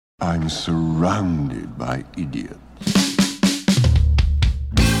I'm surrounded by idiots.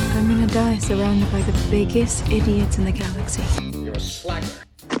 I'm gonna die surrounded by the biggest idiots in the galaxy. You're a slacker.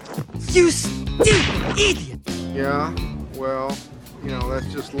 You stupid idiot! Yeah, well,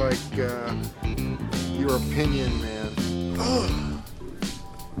 that's just like, your opinion, man. Ugh.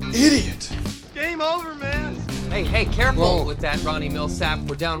 Idiot. Game over, man. Hey, careful with that Ronnie Millsap.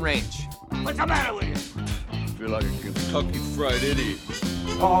 We're downrange. What's the matter with you? I feel like a Kentucky Fried Idiot.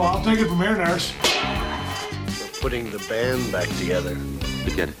 Oh, I'll take it from here, nurse. We're putting the band back together.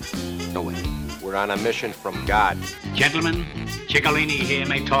 Forget it. No way. We're on a mission from God. Gentlemen, Ciccolini here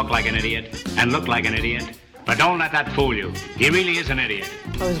may talk like an idiot and look like an idiot, but don't let that fool you. He really is an idiot.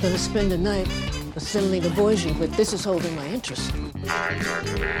 I was going to spend a night assembling a Voyager, but this is holding my interest.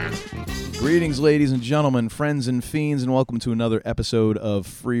 Greetings, ladies and gentlemen, friends and fiends, and welcome to another episode of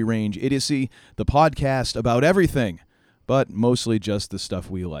Free Range Idiocy, the podcast about everything, but mostly just the stuff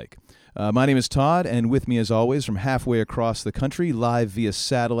we like. My name is Todd, and with me, as always, from halfway across the country, live via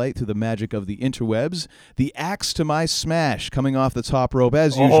satellite through the magic of the interwebs, the axe to my smash, coming off the top rope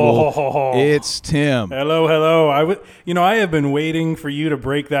as usual. It's Tim. Hello. I have been waiting for you to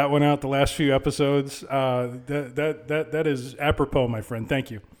break that one out the last few episodes. That is apropos, my friend.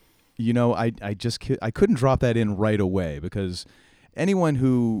 Thank you. You know, I couldn't drop that in right away because anyone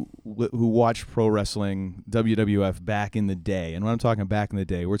who watched pro wrestling, WWF back in the day, and when I'm talking back in the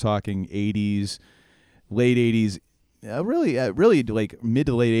day, we're talking 80s, late 80s, really like mid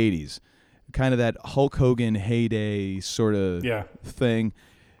to late 80s, kind of that Hulk Hogan heyday sort of thing.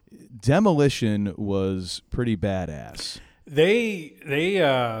 Demolition was pretty badass.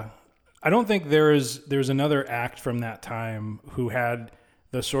 I don't think there's another act from that time who had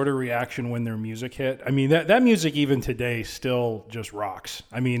the sort of reaction when their music hit. I mean, that music even today still just rocks.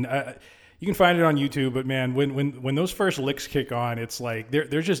 I mean, you can find it on YouTube, but man, when those first licks kick on, it's like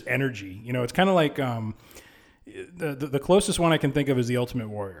there's just energy. You know, it's kind of like the closest one I can think of is the Ultimate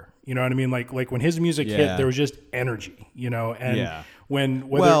Warrior. You know what I mean? Like when his music hit, there was just energy. You know, and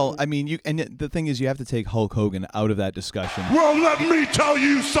the thing is, you have to take Hulk Hogan out of that discussion. Well, let me tell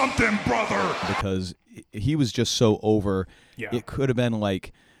you something, brother. Because he was just so over. Yeah. It could have been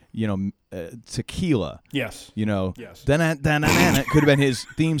like, Tequila. Yes. Yes. It could have been his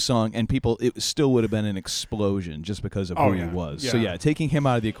theme song, and it still would have been an explosion just because of who he was. Yeah. So taking him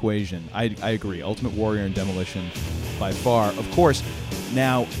out of the equation, I agree. Ultimate Warrior and Demolition by far. Of course,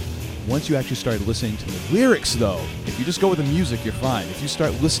 now, once you actually start listening to the lyrics, though, if you just go with the music, you're fine. If you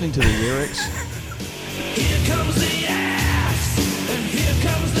start listening to the lyrics... Here comes the axe, and here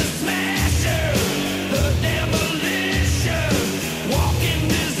comes the smasher, the demolition, walking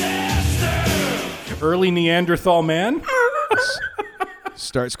disaster. Early Neanderthal man.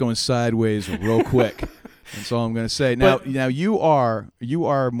 Starts going sideways real quick. That's all I'm going to say. Now you are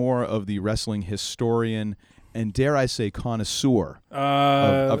more of the wrestling historian and, dare I say, connoisseur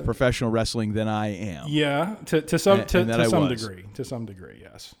of professional wrestling than I am. Yeah, to some degree. To some degree,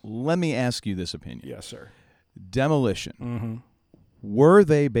 yes. Let me ask you this opinion. Yes, sir. Demolition. Mm-hmm. Were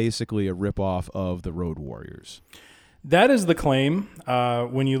they basically a ripoff of the Road Warriors? That is the claim.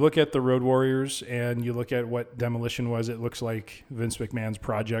 When you look at the Road Warriors and you look at what Demolition was, it looks like Vince McMahon's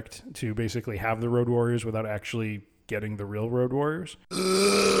project to basically have the Road Warriors without actually getting the real Road Warriors.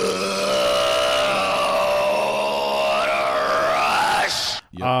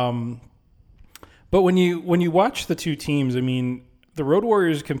 Yep. But when you watch the two teams, I mean, the Road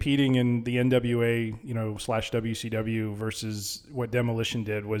Warriors competing in the NWA, / WCW versus what Demolition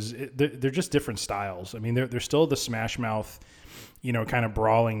did they're just different styles. I mean, they're still the Smash Mouth, kind of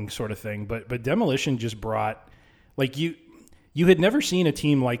brawling sort of thing. But Demolition just brought, like, you had never seen a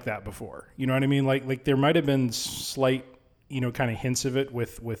team like that before. You know what I mean? Like there might have been slight, kind of hints of it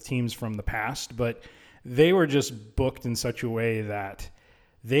with teams from the past, but they were just booked in such a way that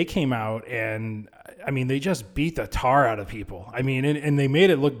they came out and, I mean, they just beat the tar out of people. I mean, and they made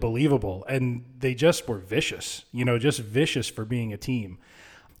it look believable, and they just were vicious, just vicious for being a team.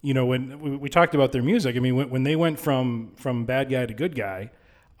 When we talked about their music, I mean, when they went from bad guy to good guy,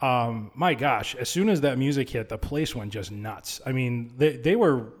 my gosh, as soon as that music hit, the place went just nuts. I mean, they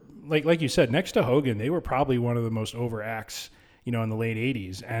were, like you said, next to Hogan, they were probably one of the most over acts, in the late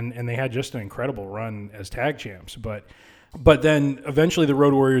 80s, and they had just an incredible run as tag champs, But then eventually the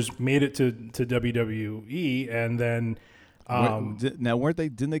Road Warriors made it to WWE, and then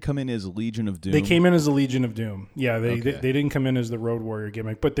didn't they come in as Legion of Doom? They came in as the Legion of Doom. Yeah, they didn't come in as the Road Warrior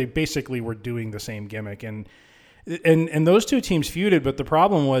gimmick, but they basically were doing the same gimmick, and And those two teams feuded, but the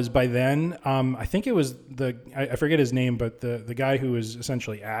problem was by then, I think it was I forget his name, but the guy who was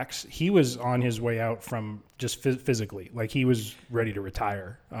essentially Axe, he was on his way out from just physically, like he was ready to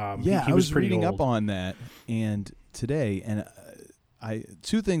retire. Yeah, he I was pretty reading old. up on that, and today, and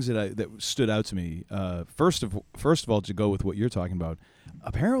two things that stood out to me. First of all, to go with what you're talking about,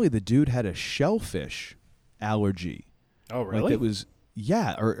 apparently the dude had a shellfish allergy. Oh, really? Like it was.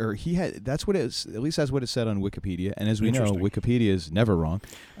 Yeah, or he had. That's what it is. At least that's what it said on Wikipedia. And as we know, Wikipedia is never wrong.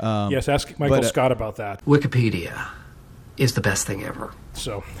 Yes, ask Michael Scott about that. Wikipedia is the best thing ever.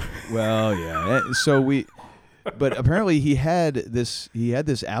 So, well, yeah. But apparently he had this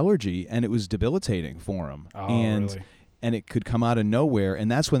allergy, and it was debilitating for him. Oh, really? And it could come out of nowhere,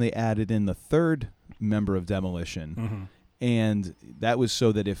 and that's when they added in the third member of Demolition. Mm-hmm. And that was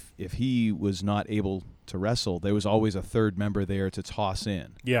so that if he was not able to wrestle, there was always a third member there to toss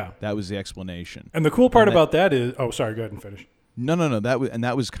in. Yeah. That was the explanation. And the cool part about that is... Oh, sorry. Go ahead and finish. No.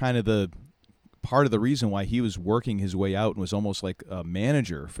 That was kind of the part of the reason why he was working his way out and was almost like a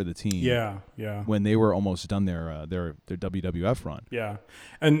manager for the team. Yeah. When they were almost done their WWF run. Yeah.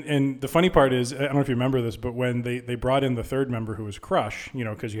 And the funny part is, I don't know if you remember this, but when they brought in the third member who was Crush,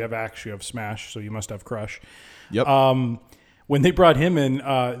 because you have Axe, you have Smash, so you must have Crush. Yep. When they brought him in,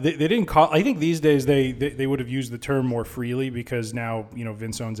 they didn't call. I think these days they would have used the term more freely because now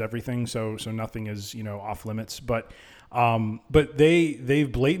Vince owns everything, so nothing is off limits. But they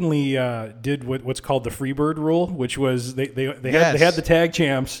blatantly did what's called the Freebird rule, which was they had the tag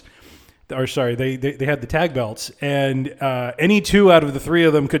champs, or sorry, they had the tag belts, and any two out of the three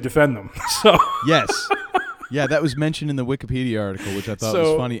of them could defend them. So yes. Yeah, that was mentioned in the Wikipedia article, which I thought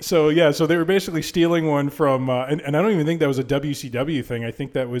was funny. So they were basically stealing one from, and I don't even think that was a WCW thing. I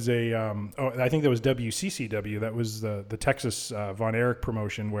think that was I think that was WCCW. That was the Texas Von Erich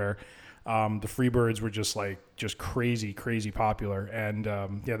promotion where the Freebirds were just crazy popular, and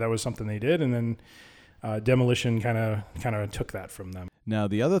that was something they did, and then Demolition kind of took that from them. Now,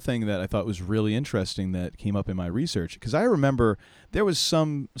 the other thing that I thought was really interesting that came up in my research, because I remember there was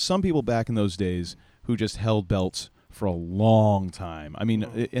some people back in those days who just held belts for a long time. I mean,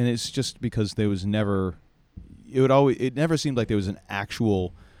 and it's just because there was never, it never seemed like there was an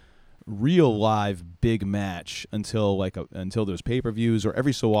actual real live big match until there was pay-per-views, or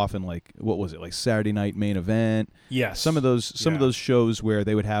every so often, like, what was it, like Saturday Night Main Event? Yes. Some of those shows where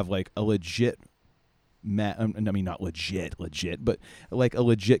they would have like a legit not legit, but like a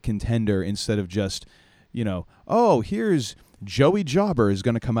legit contender instead of just, here's Joey Jobber is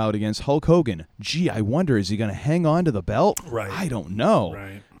going to come out against Hulk Hogan. Gee, I wonder, is he going to hang on to the belt? Right. I don't know.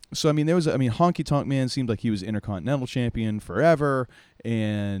 Right. So, Honky Tonk Man seemed like he was Intercontinental Champion forever,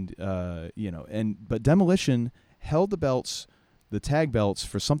 and but Demolition held the belts, the tag belts,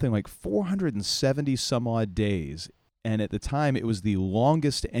 for something like 470 some odd days, and at the time it was the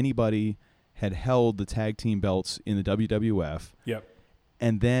longest anybody had held the tag team belts in the WWF. Yep.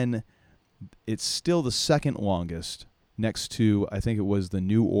 And then it's still the second longest, next to, I think it was the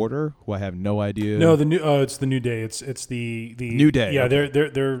New Order, who I have no idea. No, it's the New Day. It's the New Day. Yeah, okay.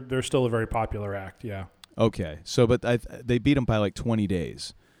 they're still a very popular act. Yeah. Okay, so but they beat them by like 20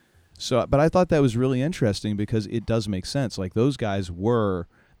 days. So, but I thought that was really interesting because it does make sense. Like, those guys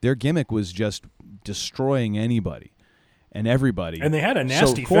their gimmick was just destroying anybody and everybody. And they had a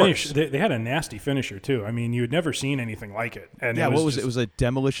nasty finish. They had a nasty finisher too. I mean, you had never seen anything like it. And yeah, what was it? It was a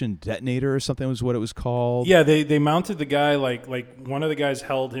demolition detonator or something was what it was called. Yeah, they mounted the guy like one of the guys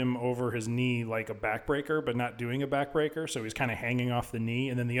held him over his knee like a backbreaker, but not doing a backbreaker, so he's kind of hanging off the knee.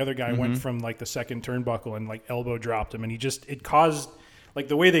 And then the other guy went from like the second turnbuckle and like elbow dropped him, and it caused, like,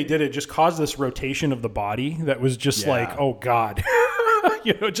 the way they did it just caused this rotation of the body that was just like, oh God.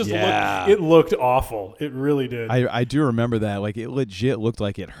 It looked awful. It really did. I do remember that. Like, it legit looked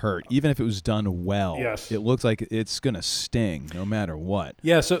like it hurt, even if it was done well. Yes, it looked like it's gonna sting no matter what.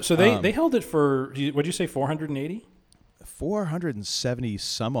 Yeah. So they held it for, what'd you say, 480? 470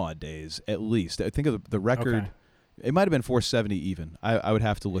 some odd days at least. I think of the record. Okay. It might have been 470 even. I would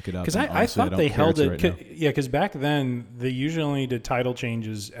have to look it up. Because I thought they held it. Because back then they usually only did title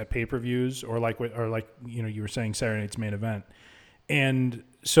changes at pay-per-views or you were saying Saturday Night's Main Event. And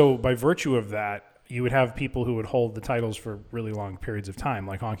so by virtue of that, you would have people who would hold the titles for really long periods of time.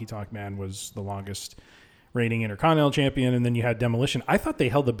 Like Honky Tonk Man was the longest reigning Intercontinental Champion, and then you had Demolition. I thought they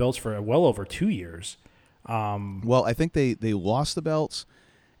held the belts for well over 2 years. Well, I think they lost the belts,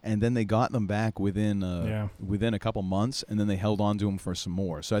 and then they got them back within a couple months, and then they held on to them for some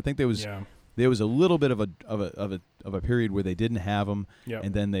more. So I think there was a little bit of a period where they didn't have them,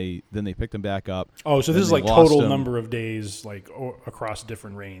 and then they picked them back up. Oh, so this is like total number of days, like across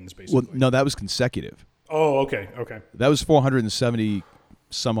different reigns, basically. Well, no, that was consecutive. Oh, okay. That was 470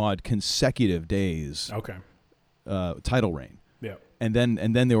 some odd consecutive days. Okay. Title reign. Yeah. And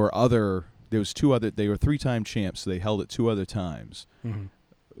then there were 3-time champs, so they held it 2 other times. Mm-hmm.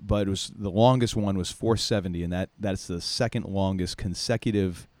 But the longest one was 470, and that's the second longest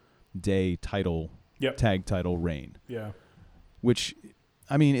consecutive day tag title reign. Yeah. Which,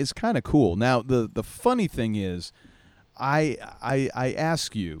 I mean, is kind of cool. Now, the funny thing is, I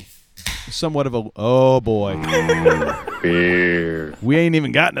ask you, somewhat of a, oh boy, we ain't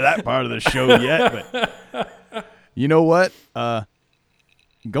even gotten to that part of the show yet, but you know what?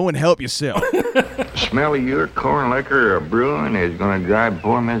 Go and help yourself. The smell of your corn liquor brewing is going to drive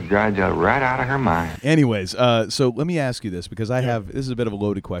poor Miss Dryja right out of her mind. Anyways, so let me ask you this, because this is a bit of a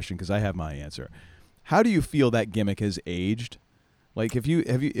loaded question, because I have my answer. How do you feel that gimmick has aged? Like, if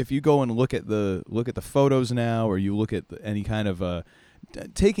you go and look at the photos now, or you look at any kind of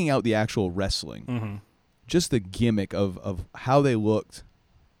taking out the actual wrestling, mm-hmm. just the gimmick of how they looked,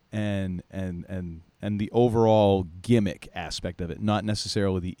 and the overall gimmick aspect of it, not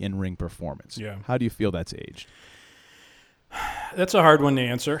necessarily the in-ring performance. Yeah. How do you feel that's aged? That's a hard one to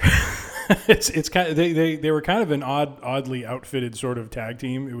answer. It's kind of, they were kind of an oddly outfitted sort of tag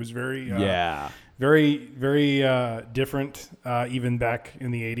team. It was very very, very different even back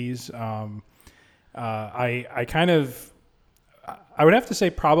in the 80s. I would have to say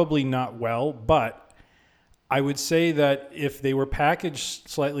probably not well, but I would say that if they were packaged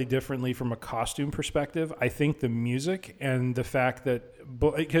slightly differently from a costume perspective, I think the music and the fact that,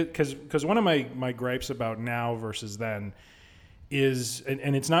 because one of my gripes about now versus then is,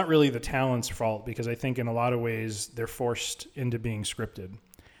 and it's not really the talent's fault, because I think in a lot of ways they're forced into being scripted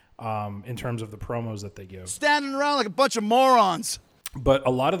in terms of the promos that they give. Standing around like a bunch of morons. But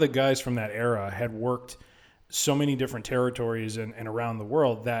a lot of the guys from that era had worked so many different territories and around the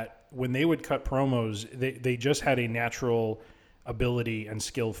world that when they would cut promos, they just had a natural ability and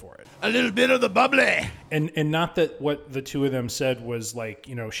skill for it. A little bit of the bubbly. And not that what the two of them said was like,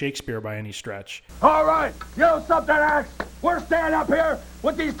 Shakespeare by any stretch. All right, you something X. We're standing up here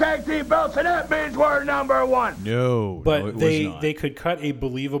with these tag team belts, and that means we're number one. But they could cut a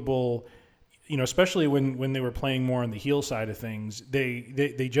believable, especially when they were playing more on the heel side of things,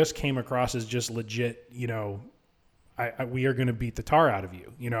 they just came across as just legit, we are going to beat the tar out of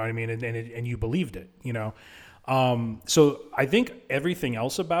you, you know what I mean? And you believed it, So I think everything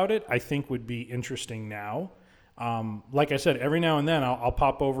else about it, I think would be interesting now. Like I said, every now and then I'll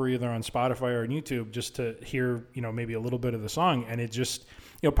pop over either on Spotify or on YouTube just to hear, maybe a little bit of the song. And it just,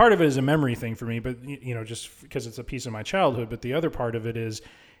 part of it is a memory thing for me, but, just because it's a piece of my childhood. But the other part of it is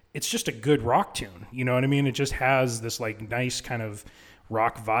it's just a good rock tune. You know what I mean? It just has this like nice kind of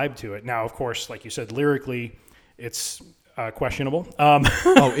rock vibe to it. Now, of course, like you said, lyrically, it's questionable.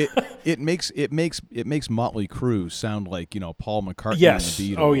 It makes Motley Crue sound like Paul McCartney and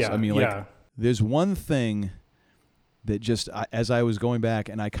the Beatles. Oh yeah. I mean, there's one thing that just as I was going back,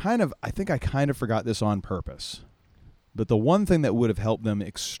 and I think I kind of forgot this on purpose, but the one thing that would have helped them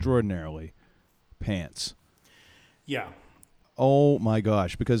extraordinarily, pants. Yeah. Oh my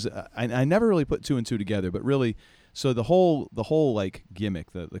gosh, because I never really put 2 and 2 together, but really, so the whole like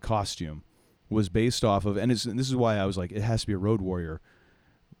gimmick, the costume, was based off of, and this is why I was like, it has to be a Road Warriors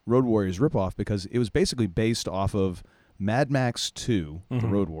ripoff, because it was basically based off of Mad Max 2, mm-hmm. the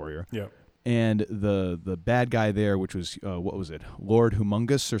Road Warrior, yeah, and the bad guy there, which was what was it, Lord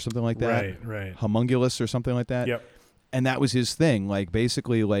Humongous or something like that, right, Humongulous or something like that, yep. And that was his thing, like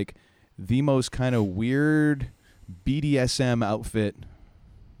basically like the most kind of weird BDSM outfit,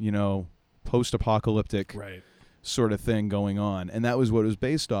 post-apocalyptic, right, sort of thing going on, and that was what it was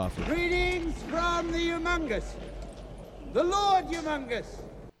based off of. Greetings from the Humongous, the Lord Humongous.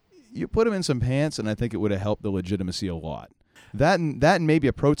 You put him in some pants, and I think it would have helped the legitimacy a lot. That and maybe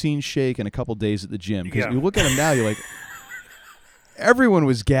a protein shake and a couple days at the gym. Because you look at him now, you're like, everyone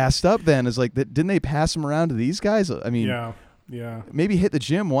was gassed up then. It's like, didn't they pass him around to these guys? I mean, yeah. Maybe hit the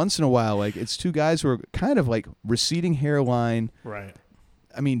gym once in a while. Like, it's two guys who are kind of like receding hairline. Right.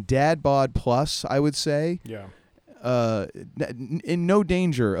 I mean, dad bod plus, I would say. Yeah. In no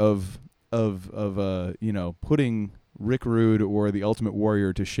danger of putting Rick Rude or the Ultimate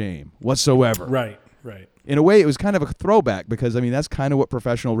Warrior to shame whatsoever. Right. In a way, it was kind of a throwback, because I mean that's kind of what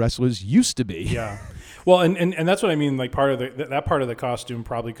professional wrestlers used to be. Yeah. Well, and that's what I mean. Like part of that part of the costume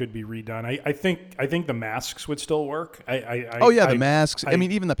probably could be redone. I think the masks would still work. The masks. I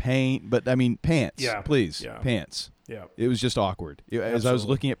mean, even the paint. But I mean, pants. Yeah. Please. Yeah. Pants. Yeah. It was just awkward. As I was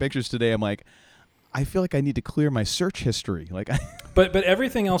looking at pictures today, I'm like, I feel like I need to clear my search history. Like, but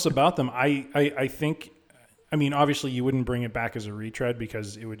everything else about them, I think. I mean, obviously, you wouldn't bring it back as a retread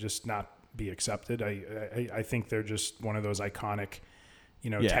because it would just not be accepted. I think they're just one of those iconic,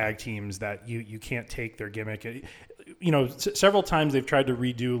 tag teams that you can't take their gimmick. Several times they've tried to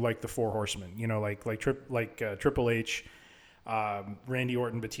redo like the Four Horsemen. Triple H, Randy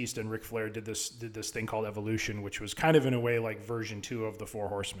Orton, Batista, and Ric Flair did this thing called Evolution, which was kind of in a way like version 2 of the Four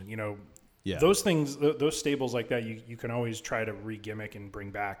Horsemen. Those things, those stables like that, you can always try to re-gimmick and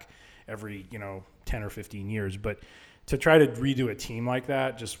bring back every 10 or 15 years, but to try to redo a team like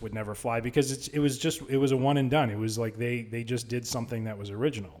that just would never fly, because it was a one and done. It was like they just did something that was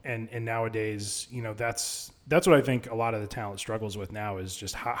original, and nowadays that's what I think a lot of the talent struggles with now, is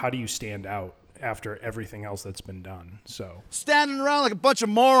just how do you stand out after everything else that's been done. So standing around like a bunch of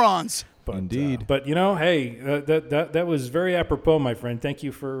morons. But, Indeed. But hey, that was very apropos, my friend. Thank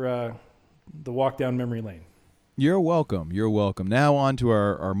you for the walk down memory lane. You're welcome. You're welcome. Now on to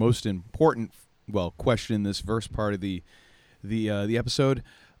our most important question in this first part of the episode.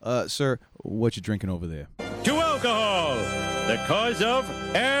 Sir, what you drinking over there? To alcohol, the cause of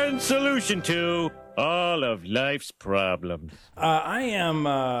and solution to all of life's problems. I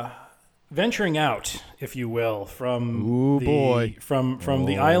am venturing out, if you will, from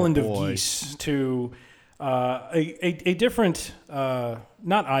the island of geese to a different,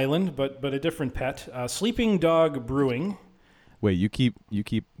 not island, but a different pet. Sleeping Dog Brewing. Wait, you keep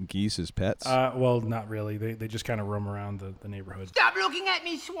geese as pets? Well, not really. They just kind of roam around the neighborhood. Stop looking at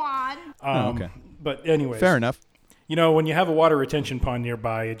me, Swan. Okay. But anyways, fair enough. When you have a water retention pond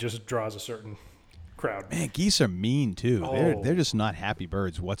nearby, it just draws a certain crowd. Man, geese are mean too. Oh. They're just not happy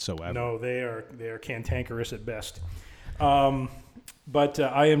birds whatsoever. No, they are cantankerous at best. But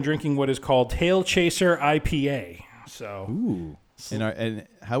I am drinking what is called Tail Chaser IPA. So, ooh. And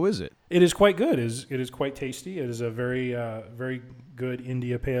how is it? It is quite good. It is quite tasty. It is a very very good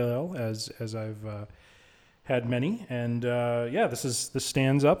India Pale Ale, as I've had many, and this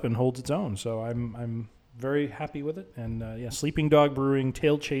stands up and holds its own. So I'm very happy with it. And Sleeping Dog Brewing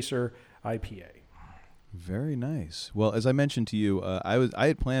Tail Chaser IPA. Very nice. Well, as I mentioned to you, I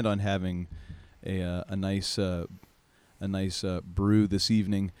had planned on having a nice brew this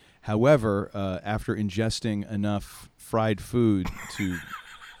evening. However, after ingesting enough fried food to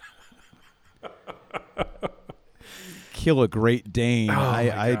kill a Great Dane,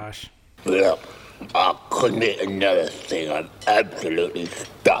 gosh. I couldn't eat another thing. I'm absolutely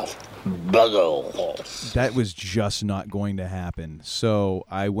stuffed. Bugger. That was just not going to happen. So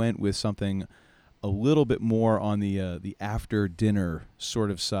I went with something a little bit more on the after dinner sort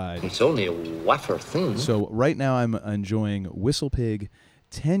of side. It's only a wafer thin. So right now I'm enjoying Whistle Pig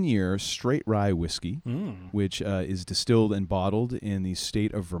 10-year straight rye whiskey, which is distilled and bottled in the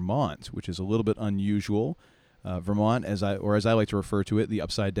state of Vermont, which is a little bit unusual. Vermont, as I like to refer to it, the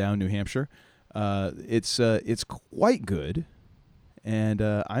upside down New Hampshire. It's quite good, and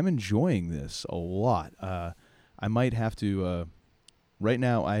I'm enjoying this a lot. I might have to. Right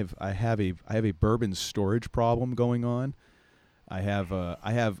now, I have a bourbon storage problem going on. I have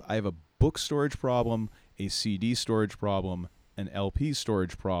a book storage problem, a CD storage problem, an LP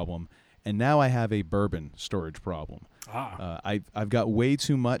storage problem, and now I have a bourbon storage problem. I've got way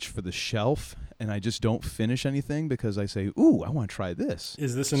too much for the shelf, and I just don't finish anything because I say, "Ooh, I want to try this."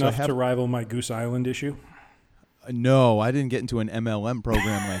 Is this enough to rival my Goose Island issue? No, I didn't get into an MLM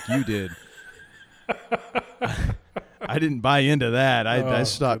program like you did. I didn't buy into that. I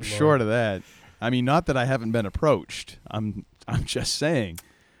stopped short of that. I mean, not that I haven't been approached. I'm just saying.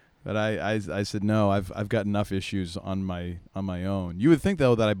 But I said no. I've got enough issues on my own. You would think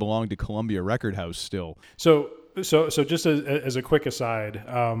though that I belong to Columbia Record House still. So just as a quick aside,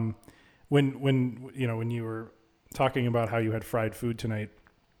 when you were talking about how you had fried food tonight,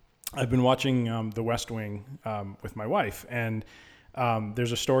 I've been watching The West Wing with my wife, and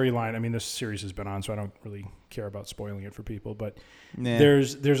there's a storyline. I mean, this series has been on, so I don't really care about spoiling it for people. But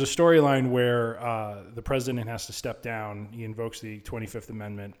there's a storyline where the president has to step down. He invokes the 25th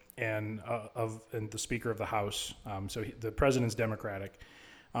Amendment, and the Speaker of the House. The president's Democratic.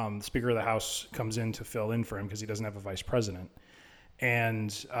 The Speaker of the House comes in to fill in for him because he doesn't have a vice president, and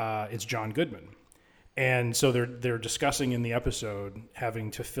it's John Goodman. And so they're discussing in the episode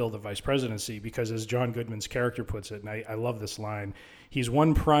having to fill the vice presidency because, as John Goodman's character puts it, and I love this line, he's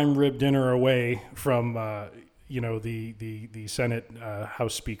one prime rib dinner away from the Senate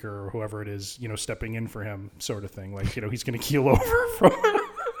House Speaker or whoever it is, stepping in for him, sort of thing. Like, he's going to keel over from.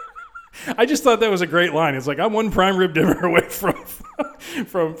 I just thought that was a great line. It's like, I'm one prime rib dinner away from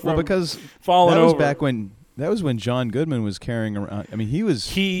because falling that was over. Back when. That was when John Goodman was carrying around. I mean, he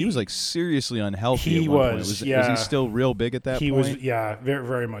was like seriously unhealthy. He at one was. point. Was yeah. he still real big at that point? He was. Yeah, very,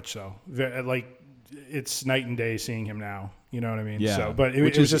 very much so. it's night and day seeing him now. You know what I mean? Yeah. So, but it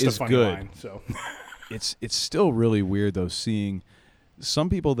was just a funny good. line. So it's still really weird though seeing some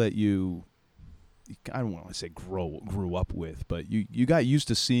people that I don't want to say grew up with, but you got used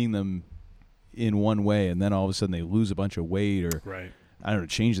to seeing them in one way, and then all of a sudden they lose a bunch of weight, or right. I don't know,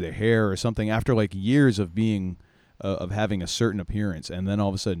 change their hair or something after like years of being of having a certain appearance, and then all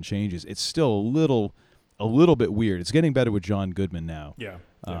of a sudden changes. It's still a little bit weird. It's getting better with John Goodman now. Yeah.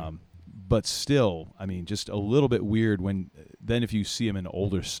 But still, I mean, just a little bit weird when then if you see him in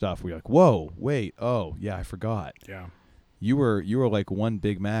older stuff, we're like, whoa, wait, oh yeah, I forgot. Yeah. You were like one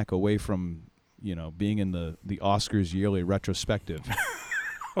Big Mac away from being in the Oscars yearly retrospective.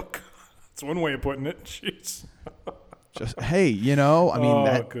 That's one way of putting it. Jeez. Just hey, I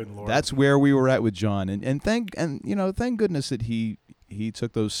mean good Lord. That's where we were at with John, and thank goodness that he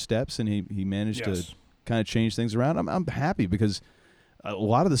took those steps and he managed to kind of change things around. I'm happy because a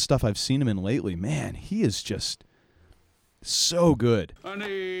lot of the stuff I've seen him in lately, man, he is just so good. I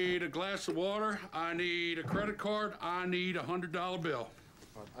need a glass of water. I need a credit card. I need a $100 bill.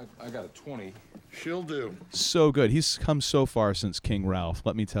 I got a 20. She'll do. So good. He's come so far since King Ralph,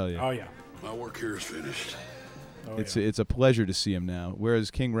 let me tell you. Oh yeah. My work here is finished. It's a pleasure to see him now.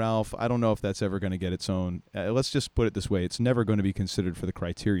 Whereas King Ralph, I don't know if that's ever going to get its own. Let's just put it this way: it's never going to be considered for the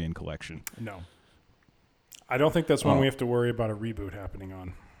Criterion Collection. No, I don't think that's one we have to worry about a reboot happening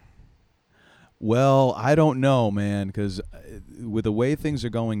on. Well, I don't know, man, because with the way things are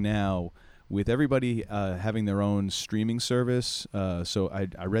going now, with everybody having their own streaming service, so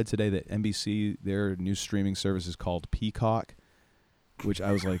I read today that NBC, their new streaming service is called Peacock, which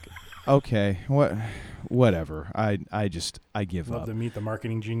I was like, okay, whatever. I give up. Love to meet the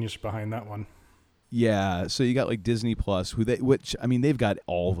marketing genius behind that one. Yeah, so you got like Disney Plus, which I mean they've got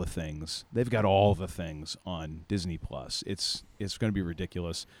all the things. They've got all the things on Disney Plus. It's going to be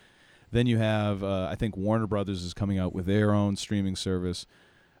ridiculous. Then you have I think Warner Brothers is coming out with their own streaming service.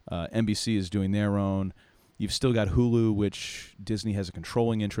 NBC is doing their own. You've still got Hulu, which Disney has a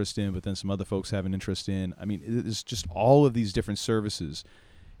controlling interest in, but then some other folks have an interest in. I mean, it's just all of these different services.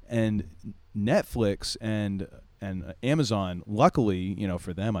 And Netflix and Amazon, luckily,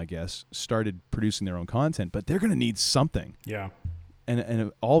 for them, I guess, started producing their own content, but they're going to need something. Yeah.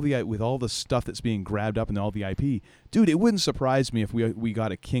 And with all the stuff that's being grabbed up and all the IP, dude, it wouldn't surprise me if we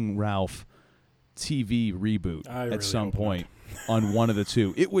got a King Ralph TV reboot at some point on one of the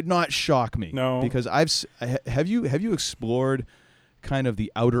two. It would not shock me. No, because have you explored kind of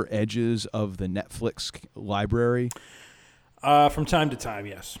the outer edges of the Netflix library? From time to time,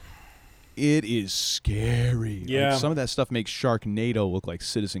 yes. It is scary. Yeah. Like, some of that stuff makes Sharknado look like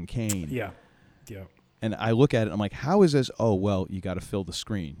Citizen Kane. Yeah. Yeah. And I look at it, I'm like, how is this? Oh, well, you got to fill the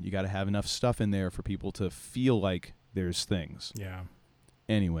screen. You got to have enough stuff in there for people to feel like there's things. Yeah.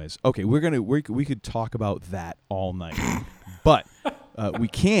 Anyways, okay, we could talk about that all night, but we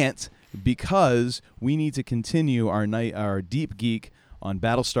can't because we need to continue our deep geek on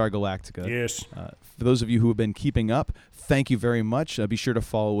Battlestar Galactica. Yes. For those of you who have been keeping up, thank you very much. Be sure to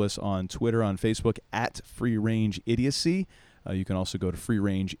follow us on Twitter, on Facebook at Free Range Idiocy. You can also go to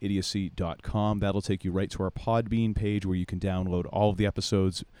freerangeidiocy.com. That'll take you right to our Podbean page where you can download all of the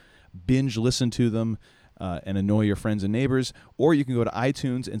episodes, binge listen to them, and annoy your friends and neighbors. Or you can go to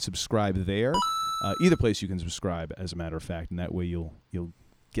iTunes and subscribe there. Either place you can subscribe, as a matter of fact, and that way you'll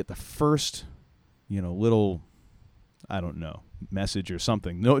get the first, little, I don't know, message or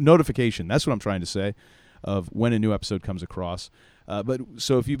something, notification. That's what I'm trying to say, of when a new episode comes across. But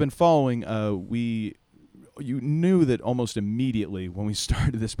so if you've been following, you knew that almost immediately when we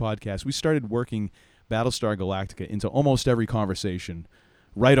started this podcast, we started working Battlestar Galactica into almost every conversation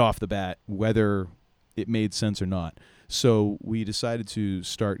right off the bat, whether it made sense or not. So we decided to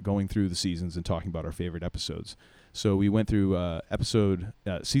start going through the seasons and talking about our favorite episodes. So we went through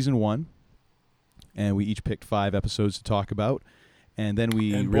season 1, and we each picked 5 episodes to talk about. And then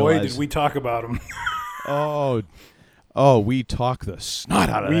we realized, boy, did we talk about them. Oh, we talk the snot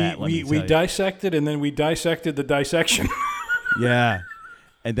out of that. We dissected, and then we dissected the dissection. Yeah,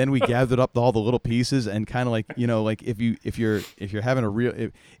 and then we gathered up all the little pieces, and kind of like like if you're having a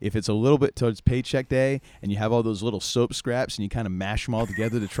real if it's a little bit towards paycheck day, and you have all those little soap scraps, and you kind of mash them all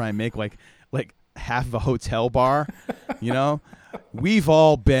together to try and make like half of a hotel bar, We've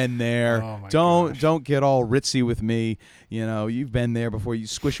all been there. Oh don't get all ritzy with me. You've been there before. You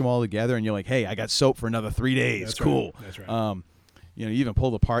squish them all together, and you're like, hey, I got soap for another 3 days. That's cool. Right. That's right. You even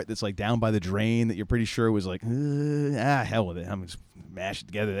pull the part that's like down by the drain that you're pretty sure was like, hell with it. I'm just mash it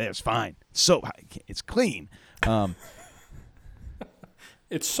together. It's fine. Soap. It's clean.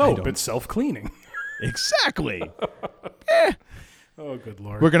 It's soap. It's self-cleaning. Exactly. Oh, good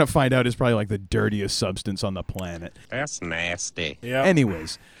Lord. We're going to find out it's probably like the dirtiest substance on the planet. That's nasty. Yeah.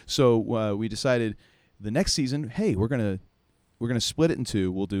 Anyways, so we decided the next season, hey, we're gonna split it in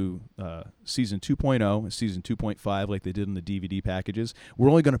two. We'll do season 2.0 and season 2.5 like they did in the DVD packages. We're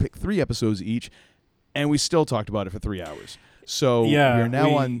only going to pick 3 episodes each, and we still talked about it for 3 hours. So we're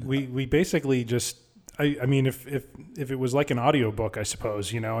now on. We basically just. I mean, if it was like an audiobook, I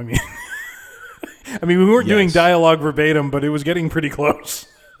suppose, you know. I mean, we weren't doing dialogue verbatim, but it was getting pretty close.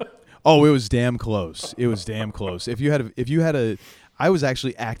 Oh, it was damn close. It was damn close. If you had a, I was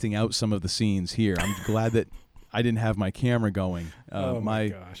actually acting out some of the scenes here. I'm glad that I didn't have my camera going. Oh my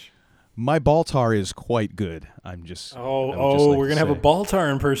gosh. My Baltar is quite good. I'm just. We're gonna have a Baltar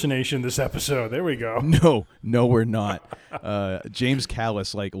impersonation this episode. There we go. No, we're not. James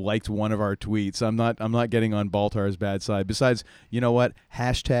Callis liked one of our tweets. I'm not getting on Baltar's bad side. Besides, you know what?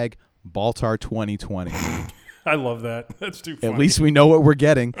 Hashtag Baltar 2020. I love that. That's too funny. At least we know what we're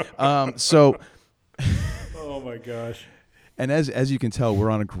getting. So. Oh my gosh. And as you can tell,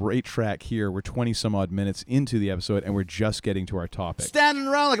 we're on a great track here. We're 20 some odd minutes into the episode, and we're just getting to our topic. Standing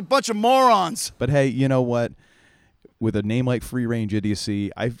around like a bunch of morons. But hey, you know what? With a name like Free Range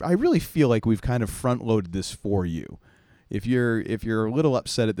Idiocy, I really feel like we've kind of front loaded this for you. If you're a little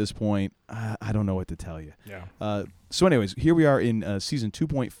upset at this point, I don't know what to tell you. Yeah. So anyways, here we are in season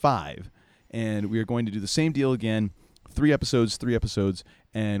 2.5, and we are going to do the same deal again. 3 episodes,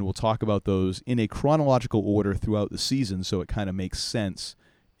 and we'll talk about those in a chronological order throughout the season, so it kind of makes sense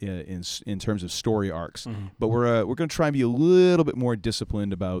in terms of story arcs. Mm-hmm. But we're going to try and be a little bit more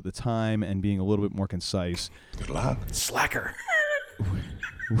disciplined about the time and being a little bit more concise. Good luck. Slacker.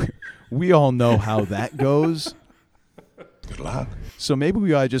 We all know how that goes. Good luck. So maybe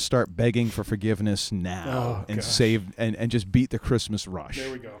we ought to just start begging for forgiveness now and save and just beat the Christmas rush. There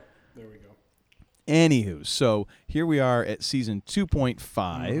we go. Anywho, so here we are at season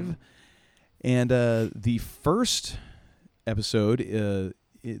 2.5, and the first episode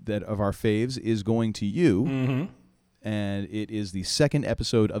that of our faves is going to you, and it is the second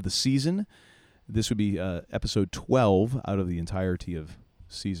episode of the season. This would be episode 12 out of the entirety of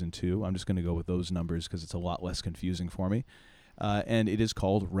season 2. I'm just going to go with those numbers because it's a lot less confusing for me. And it is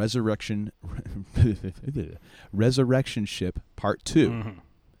called Resurrection Ship Part 2.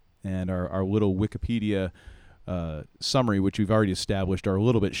 And our little Wikipedia summary, which we've already established, are a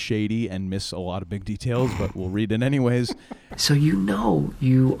little bit shady and miss a lot of big details, but we'll read it anyways. So you know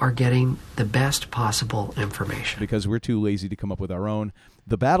you are getting the best possible information. Because we're too lazy to come up with our own.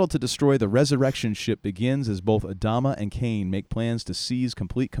 The battle to destroy the Resurrection Ship begins as both Adama and Kane make plans to seize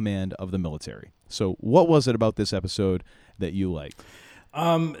complete command of the military. So what was it about this episode that you liked?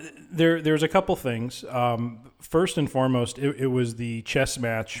 There's a couple things. First and foremost, it was the chess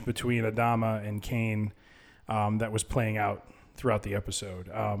match between Adama and Kane that was playing out throughout the episode.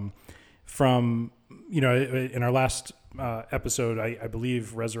 In our last episode, I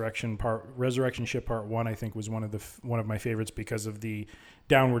believe Resurrection Ship Part 1, I think, was one of my favorites because of the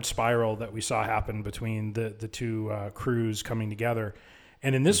downward spiral that we saw happen between the two crews coming together.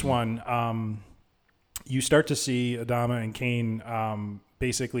 And in this one, you start to see Adama and Kane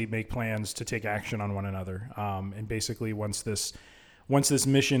basically make plans to take action on one another. And basically, once this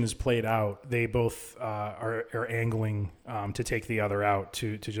mission is played out, they both are angling to take the other out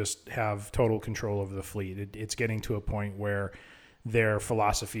to just have total control over the fleet. It's getting to a point where their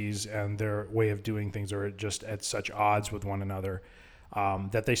philosophies and their way of doing things are just at such odds with one another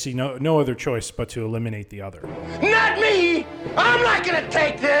that they see no other choice but to eliminate the other. Not me! I'm not gonna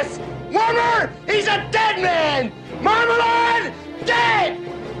take this! Warmer, he's a dead man! Marmalade, dead!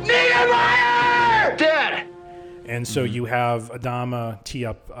 Niedermeyer, dead! And so you have Adama tee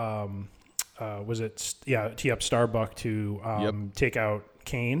up, tee up Starbuck to take out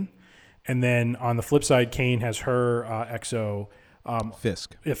Kane. And then on the flip side, Kane has her XO...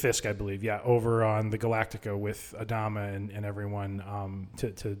 Fisk. Fisk, I believe, over on the Galactica with Adama and everyone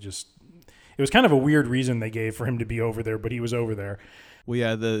to just... It was kind of a weird reason they gave for him to be over there, but he was over there. Well,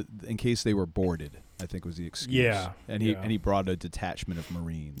 yeah, in case they were boarded, I think was the excuse. Yeah. And he brought a detachment of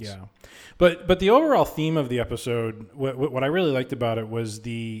Marines. Yeah. But the overall theme of the episode, what I really liked about it was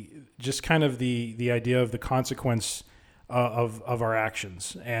the idea of the consequence of our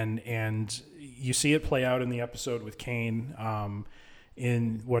actions. And you see it play out in the episode with Kane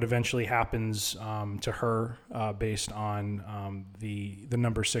in what eventually happens to her based on the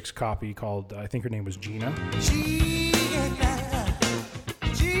number 6 copy called, I think her name was Gina.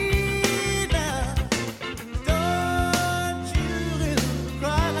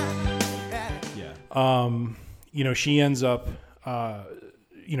 She ends up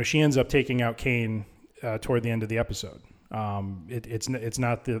taking out Kane toward the end of the episode. It's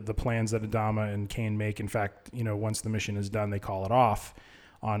not the plans that Adama and Kane make. In fact, once the mission is done, they call it off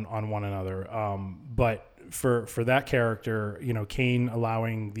on one another. But for that character, Kane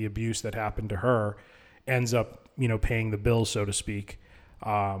allowing the abuse that happened to her ends up, paying the bill, so to speak,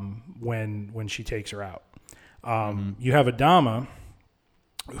 when she takes her out. You have Adama,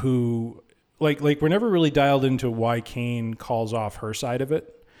 who like we're never really dialed into why Kane calls off her side of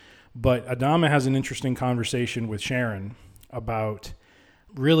it, but Adama has an interesting conversation with Sharon about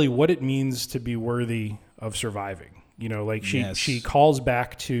really what it means to be worthy of surviving. She calls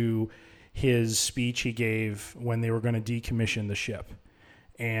back to his speech he gave when they were going to decommission the ship,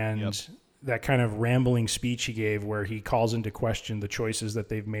 and that kind of rambling speech he gave where he calls into question the choices that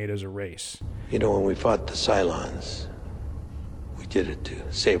they've made as a race. When we fought the Cylons, we did it to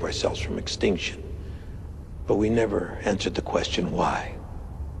save ourselves from extinction. But we never answered the question, why?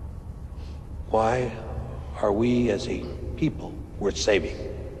 Why are we as a people worth saving?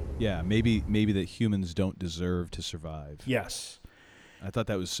 Yeah, maybe that humans don't deserve to survive. Yes. I thought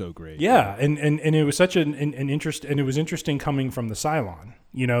that was so great. Yeah, and it was such an interest, and it was interesting coming from the Cylon,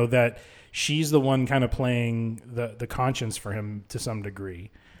 that she's the one kind of playing the conscience for him to some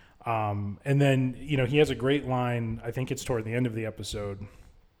degree. And then, he has a great line, I think it's toward the end of the episode,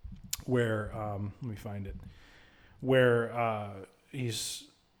 where, let me find it, where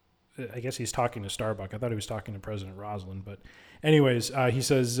I guess he's talking to Starbuck. I thought he was talking to President Roslin, but anyways, he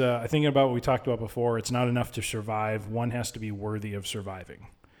says, thinking about what we talked about before, it's not enough to survive. One has to be worthy of surviving.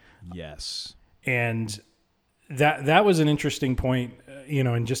 Yes. And that was an interesting point,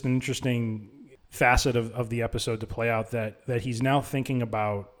 and just an interesting facet of the episode to play out, that he's now thinking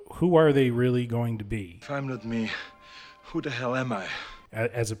about who are they really going to be? If I'm not me, who the hell am I?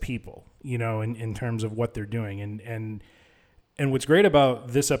 As a people, in terms of what they're doing. And what's great about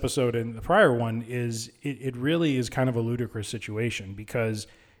this episode and the prior one is it really is kind of a ludicrous situation, because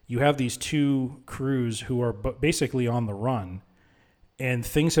you have these two crews who are basically on the run, and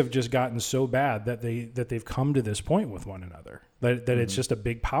things have just gotten so bad that they've come to this point with one another, that it's just a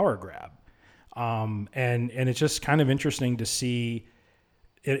big power grab. And it's just kind of interesting to see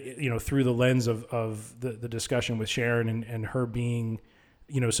it, through the lens of the discussion with Sharon and her being,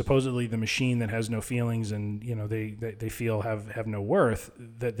 supposedly the machine that has no feelings and, they feel have no worth,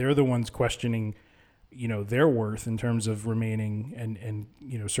 that they're the ones questioning, their worth in terms of remaining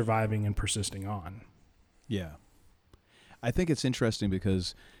and surviving and persisting on. Yeah. I think it's interesting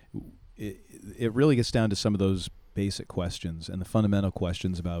because it really gets down to some of those basic questions and the fundamental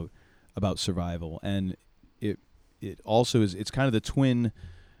questions about survival. And it also is, it's kind of the twin,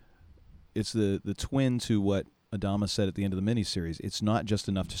 it's the twin to what Adama said at the end of the miniseries. It's not just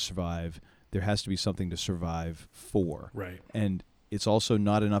enough to survive. There has to be something to survive for. Right. And it's also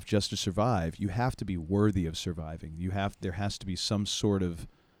not enough just to survive. You have to be worthy of surviving. There has to be some sort of,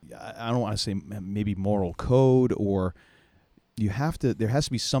 I don't want to say maybe moral code, or there has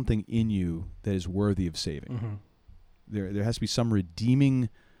to be something in you that is worthy of saving. Mm-hmm. There has to be some redeeming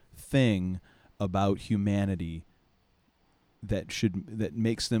thing about humanity that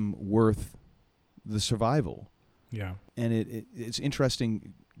makes them worth the survival. Yeah. And it's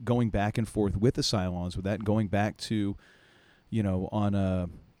interesting going back and forth with the Cylons, with that, going back to,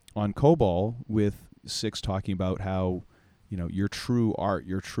 on Kobol, with Six talking about how, your true art,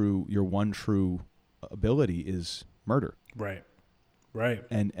 your one true ability is murder. Right. Right.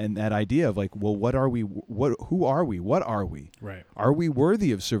 And that idea of like, well, what are we? Who are we? What are we? Right. Are we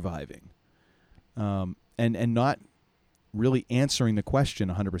worthy of surviving? And not really answering the question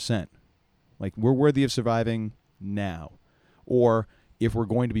 100%. Like, we're worthy of surviving now. Or if we're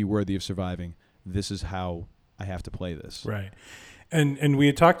going to be worthy of surviving, this is how I have to play this. Right. And we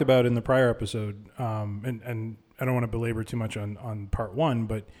had talked about in the prior episode, and I don't want to belabor too much on part one,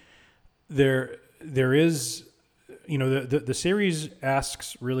 but there is, the series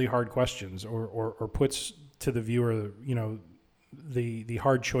asks really hard questions or puts to the viewer, the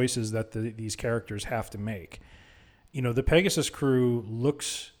hard choices that these characters have to make. The Pegasus crew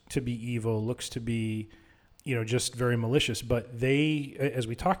looks to be evil, looks to be, just very malicious, but they, as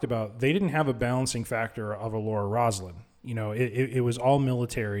we talked about, they didn't have a balancing factor of a Laura Roslin. It was all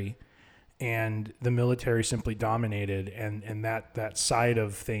military, and the military simply dominated, and that side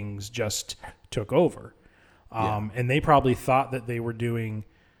of things just took over. And they probably thought that they were doing,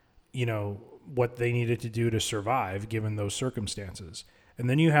 what they needed to do to survive given those circumstances. And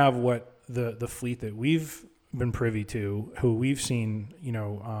then you have what the fleet that we've been privy to, who we've seen,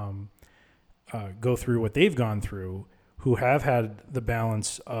 go through what they've gone through, who have had the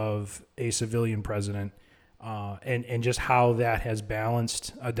balance of a civilian president, and just how that has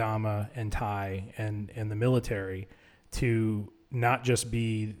balanced Adama and Ty and the military to not just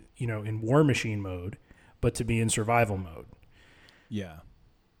be, in war machine mode, but to be in survival mode. Yeah.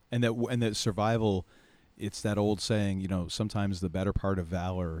 And that survival, it's that old saying, sometimes the better part of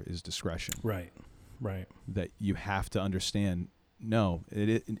valor is discretion. Right. That you have to understand. No,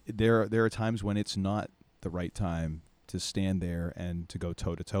 there are times when it's not the right time to stand there and to go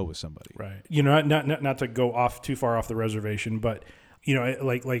toe to toe with somebody. Right. Not to go off too far off the reservation, but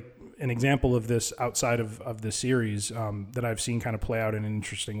like an example of this outside of the series that I've seen kind of play out in an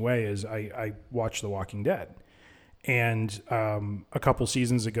interesting way is I watched The Walking Dead. And a couple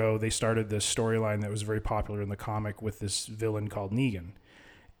seasons ago, they started this storyline that was very popular in the comic with this villain called Negan.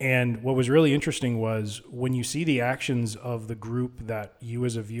 And what was really interesting was when you see the actions of the group that you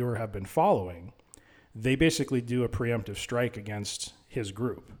as a viewer have been following, they basically do a preemptive strike against his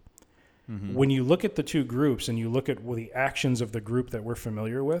group. Mm-hmm. When you look at the two groups and you look at the actions of the group that we're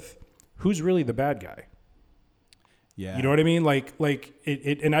familiar with, who's really the bad guy? Yeah. You know what I mean? Like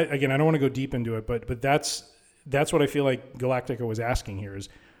it and I don't want to go deep into it, but that's what I feel like Galactica was asking here is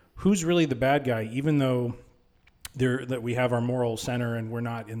who's really the bad guy, even though that we have our moral center and we're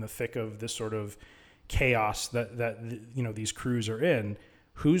not in the thick of this sort of chaos that these crews are in.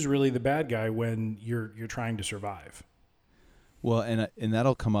 Who's really the bad guy when you're trying to survive? Well, and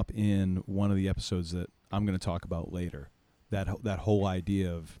that'll come up in one of the episodes that I'm going to talk about later. That whole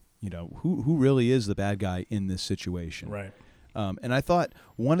idea of who really is the bad guy in this situation. Right. And I thought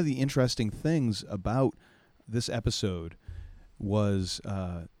one of the interesting things about this episode was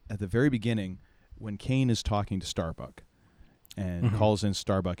at the very beginning when Kane is talking to Starbuck and calls in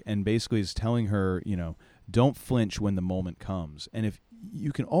Starbuck and basically is telling her, don't flinch when the moment comes. And if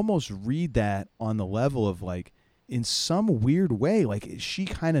you can almost read that on the level of like, in some weird way, like she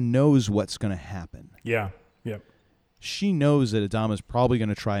kind of knows what's going to happen. Yeah. Yep. She knows that Adama's probably going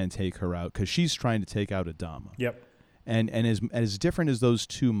to try and take her out because she's trying to take out Adama. Yep. And as different as those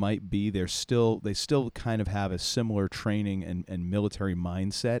two might be, they still kind of have a similar training and military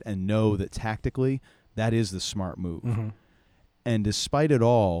mindset and know that tactically that is the smart move. Mm-hmm. And despite it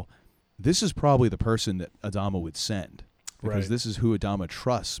all, this is probably the person that Adama would send because this is who Adama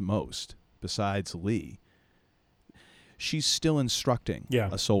trusts most besides Lee. She's still instructing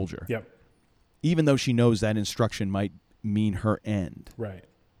a soldier. Yep. Even though she knows that instruction might mean her end. Right.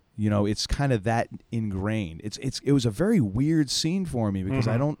 It's kind of that ingrained. It was a very weird scene for me because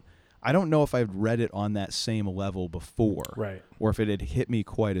I don't know if I've read it on that same level before, right? Or if it had hit me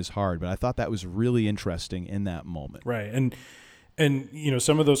quite as hard. But I thought that was really interesting in that moment, right? And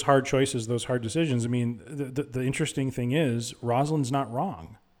some of those hard choices, those hard decisions. I mean, the interesting thing is Rosalind's not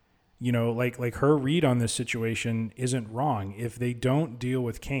wrong. Like her read on this situation isn't wrong. If they don't deal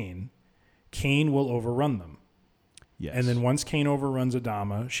with Kane will overrun them. Yes. And then once Kane overruns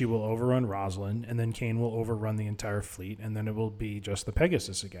Adama, she will overrun Rosalind, and then Kane will overrun the entire fleet, and then it will be just the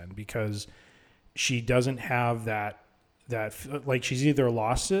Pegasus again because she doesn't have that like she's either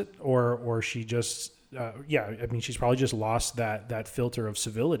lost it or she just she's probably just lost that filter of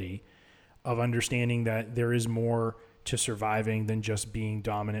civility, of understanding that there is more to surviving than just being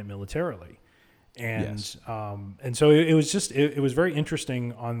dominant militarily. And and so it was very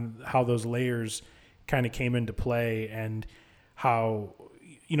interesting on how those layers kind of came into play and how,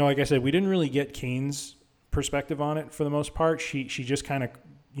 like I said, we didn't really get Kane's perspective on it for the most part. She just kind of,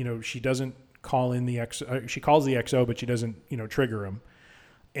 she doesn't call in the XO. She calls the XO, but she doesn't, trigger him.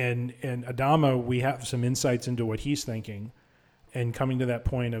 And Adama, we have some insights into what he's thinking and coming to that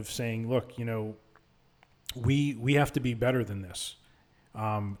point of saying, look, we have to be better than this.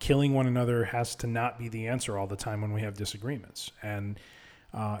 Killing one another has to not be the answer all the time when we have disagreements. And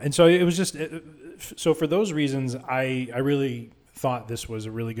so it was just so for those reasons, I really thought this was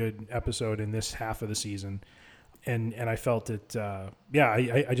a really good episode in this half of the season, and I felt it.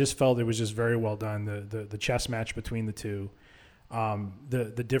 I just felt it was just very well done. The chess match between the two,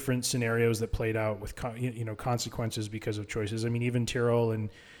 the different scenarios that played out with consequences because of choices. I mean, even Tyrell and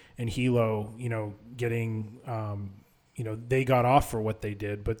Hilo, getting they got off for what they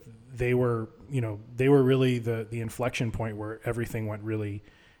did, but they were really the inflection point where everything went really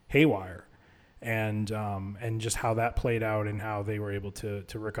haywire, and just how that played out and how they were able to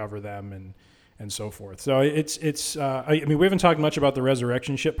recover them and so forth. So it's I mean, we haven't talked much about the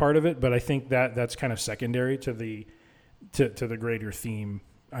resurrection ship part of it, but I think that's kind of secondary to the greater theme,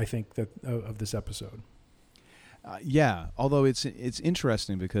 I think, that of this episode. Although it's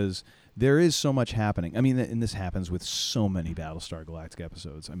interesting because there is so much happening. I mean, and this happens with so many Battlestar Galactica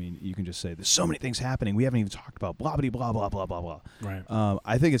episodes. I mean, you can just say there's so many things happening we haven't even talked about. Blah blah blah blah blah blah blah. Right.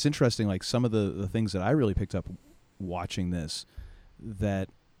 I think it's interesting. Like some of the things that I really picked up watching this, that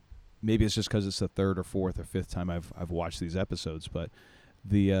maybe it's just because it's the third or fourth or fifth time I've watched these episodes, but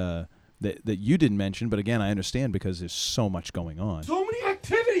the that you didn't mention, but again, I understand because there's so much going on. So many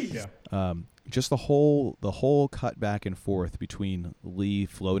activities. Yeah. Just the whole cut back and forth between Lee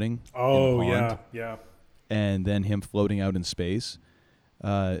floating in the pond, yeah, and then him floating out in space.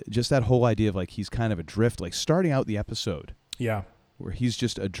 Just that whole idea of like he's kind of adrift, like starting out the episode. Yeah. Where he's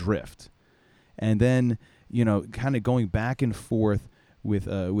just adrift. And then, kind of going back and forth with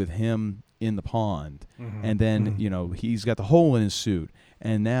him in the pond. Mm-hmm. And then, he's got the hole in his suit.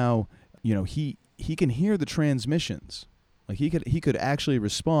 And now, he can hear the transmissions. Like he could actually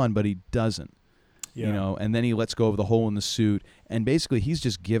respond, but he doesn't. Yeah. And then he lets go of the hole in the suit, and basically he's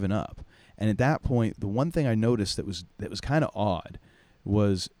just given up. And at that point, the one thing I noticed that was kind of odd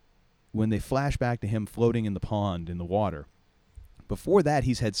was when they flash back to him floating in the pond in the water. Before that,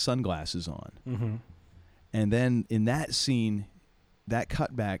 he's had sunglasses on. Mm-hmm. And then in that scene, that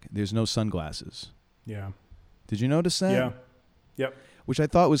cutback, there's no sunglasses. Yeah. Did you notice that? Yeah. Yep. Which I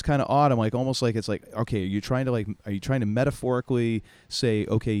thought was kind of odd. I'm like, almost like it's like, okay, are you trying to metaphorically say,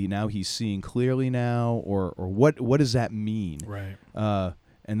 okay, now he's seeing clearly now, or what does that mean? Right.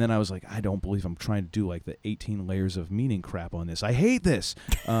 And then I was like, I don't believe I'm trying to do like the 18 layers of meaning crap on this. I hate this.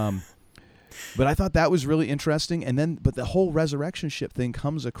 But I thought that was really interesting. And then, but the whole resurrection ship thing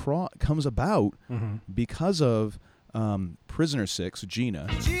comes about mm-hmm. because of Prisoner 6, Gina,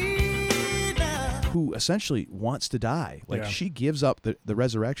 who essentially wants to die. Like she gives up the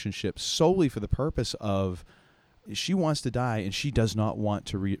resurrection ship solely for the purpose of she wants to die and she does not want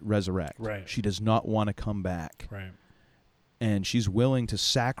to resurrect. Right. She does not want to come back. Right. And she's willing to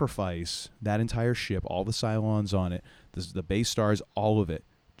sacrifice that entire ship, all the Cylons on it, the base stars, all of it,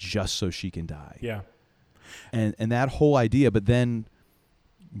 just so she can die. Yeah. And that whole idea, but then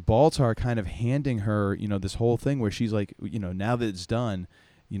Baltar kind of handing her, this whole thing where she's like, now that it's done,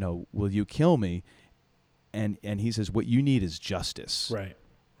 will you kill me? And he says, what you need is justice. Right.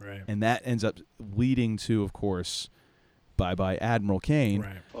 Right. And that ends up leading to, of course, bye-bye Admiral Kane.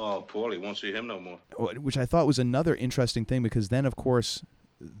 Right. Oh, Paulie won't see him no more. Which I thought was another interesting thing because then, of course,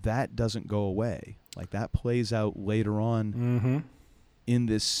 that doesn't go away. Like that plays out later on mm-hmm. in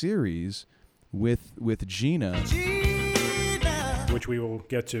this series with Gina, which we will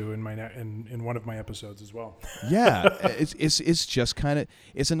get to in one of my episodes as well. Yeah, it's just kind of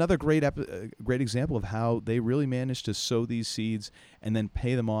it's another great example of how they really managed to sow these seeds and then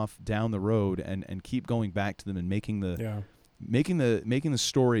pay them off down the road and keep going back to them and making the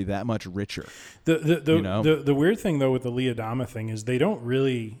story that much richer. The weird thing though with the Lee Adama thing is they don't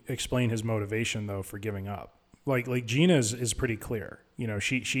really explain his motivation though for giving up. Like Gina's is pretty clear.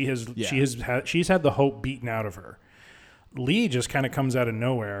 She's had the hope beaten out of her. Lee just kind of comes out of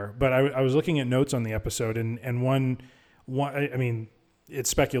nowhere. But I was looking at notes on the episode, and one I mean, it's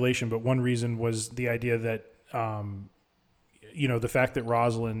speculation, but one reason was the idea that the fact that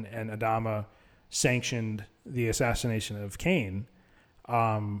Rosalind and Adama sanctioned the assassination of Kane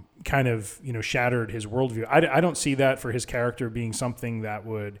kind of shattered his worldview. I don't see that for his character being something that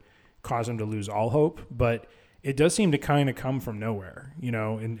would cause him to lose all hope, but it does seem to kind of come from nowhere,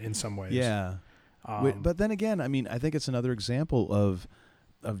 in some ways. Yeah. But then again, I mean, I think it's another example of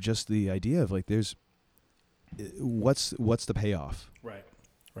just the idea of like, there's what's the payoff? Right.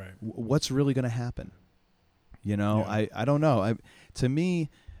 Right. What's really going to happen? Yeah. I don't know. To me,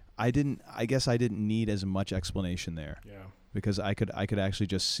 I guess I didn't need as much explanation there. Yeah. Because I could actually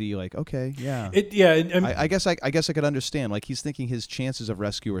just see like, okay, yeah. I guess I could understand. Like he's thinking his chances of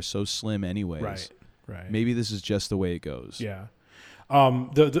rescue are so slim anyways. Right. Maybe this is just the way it goes. Yeah.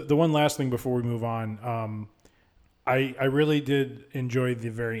 The one last thing before we move on, I really did enjoy the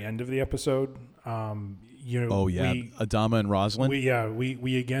very end of the episode. Adama and Rosalind.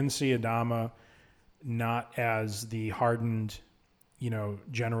 We again see Adama not as the hardened,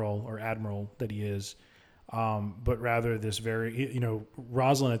 general or admiral that he is, but rather this very,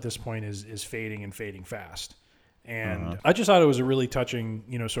 Rosalind at this point is fading and fading fast. And I just thought it was a really touching,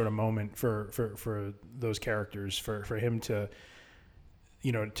 sort of moment for those characters, for him to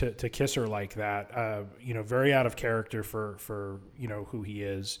kiss her like that, very out of character for who he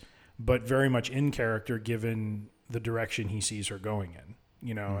is, but very much in character given the direction he sees her going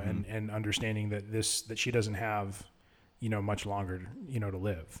in, and understanding that she doesn't have, much longer, to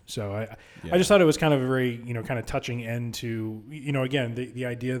live. So I just thought it was kind of a very, kind of touching end to, again, the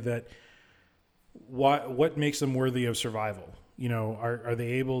idea that what makes them worthy of survival? Are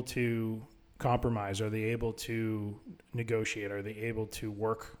they able to compromise? Are they able to negotiate? Are they able to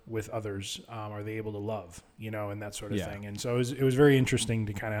work with others? Are they able to love? And that sort of thing. And so it was very interesting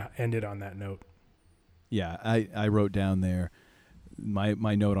to kind of end it on that note. Yeah, I wrote down there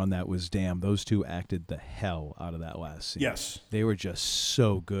my note on that was, damn, those two acted the hell out of that last scene. Yes. They were just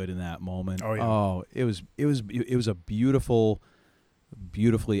so good in that moment. Oh, yeah. Oh, it was a beautifully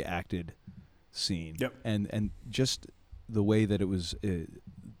acted scene. Yep. And just the way that it was,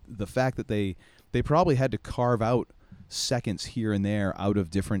 the fact that they probably had to carve out seconds here and there out of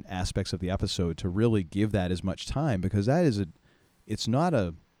different aspects of the episode to really give that as much time, because it's not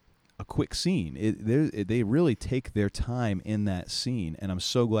a quick scene. They really take their time in that scene, and I'm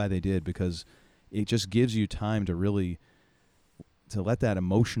so glad they did, because it just gives you time to really let that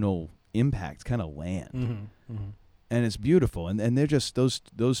emotional impact kind of land. Mm-hmm. Mm-hmm. And it's beautiful, and they're just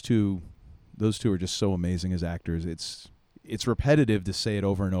those two are just so amazing as actors. It's repetitive to say it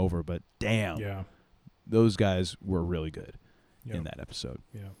over and over, but damn, yeah, those guys were really good in that episode.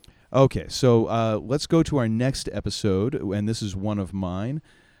 Yeah. Okay, so let's go to our next episode, and this is one of mine.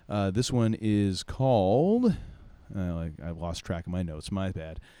 This one is called... I lost track of my notes. My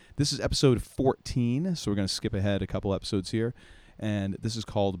bad. This is episode 14, so we're going to skip ahead a couple episodes here. And this is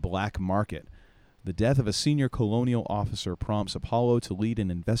called Black Market. The death of a senior colonial officer prompts Apollo to lead an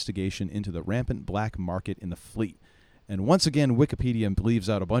investigation into the rampant black market in the fleet. And once again, Wikipedia leaves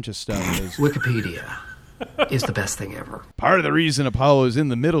out a bunch of stuff. Wikipedia is the best thing ever. Part of the reason Apollo is in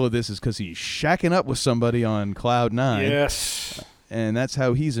the middle of this is because he's shacking up with somebody on Cloud 9. Yes. And that's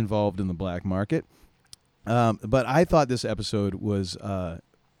how he's involved in the black market. But I thought this episode was,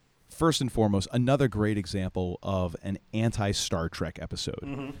 first and foremost, another great example of an anti-Star Trek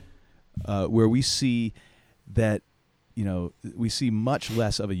episode, where we see that, we see much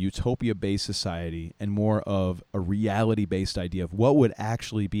less of a utopia-based society and more of a reality-based idea of what would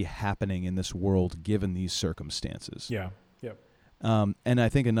actually be happening in this world given these circumstances. Yeah. Yep. And I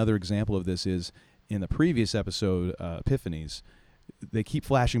think another example of this is in the previous episode, Epiphanies. They keep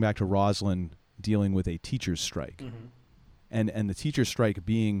flashing back to Rosalind dealing with a teacher's strike, and the teacher's strike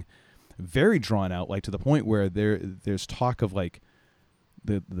being very drawn out, like to the point where there's talk of like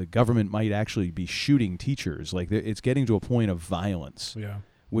the government might actually be shooting teachers. Like it's getting to a point of violence,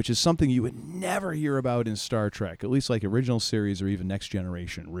 which is something you would never hear about in Star Trek, at least like original series or even Next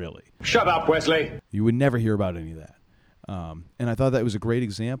Generation. Really, shut up, Wesley. You would never hear about any of that. And I thought that was a great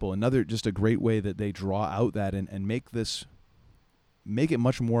example. just a great way that they draw out that and make it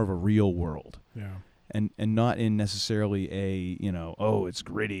much more of a real world. Yeah. And not in necessarily a, it's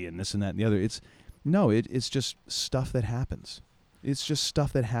gritty and this and that and the other. It's just stuff that happens. It's just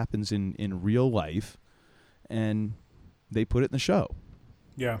stuff that happens in real life, and they put it in the show.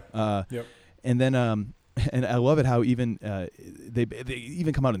 Yeah. Yep. And then and I love it how even they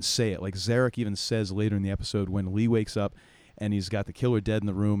even come out and say it. Like Zarek even says later in the episode when Lee wakes up and he's got the killer dead in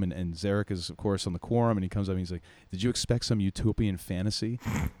the room, and Zarek is, of course, on the quorum, and he comes up and he's like, "Did you expect some utopian fantasy?"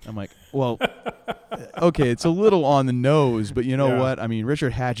 I'm like, well, okay, it's a little on the nose, but you know what? I mean,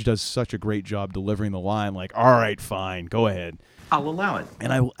 Richard Hatch does such a great job delivering the line, like, all right, fine, go ahead. I'll allow it.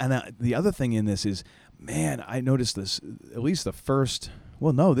 And the other thing in this is, man, I noticed this, at least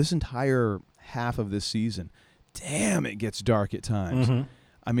this entire half of this season, damn, it gets dark at times. Mm-hmm.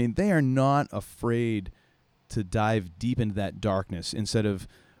 I mean, they are not afraid to dive deep into that darkness instead of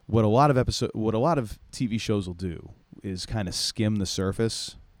what a lot of TV shows will do is kind of skim the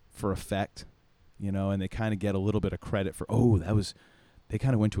surface for effect, and they kind of get a little bit of credit for, they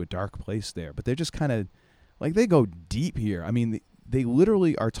kind of went to a dark place there, but they're just kind of like, they go deep here. I mean, they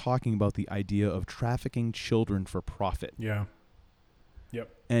literally are talking about the idea of trafficking children for profit. Yeah. Yep.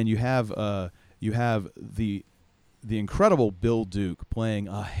 And you have the incredible Bill Duke playing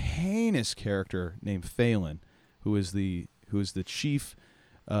a heinous character named Phelan, who is the chief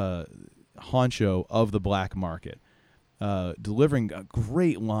honcho of the black market, delivering a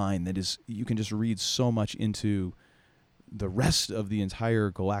great line that is, you can just read so much into the rest of the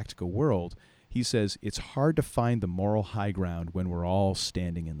entire Galactica world. He says, "It's hard to find the moral high ground when we're all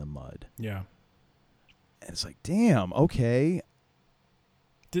standing in the mud." Yeah. And it's like, damn, okay.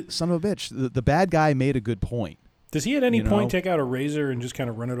 Son of a bitch. The bad guy made a good point. Does he at any point take out a razor and just kind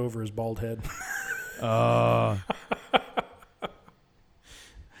of run it over his bald head? I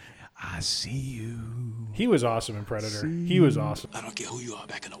see you. He was awesome in Predator. He was awesome. I don't care who you are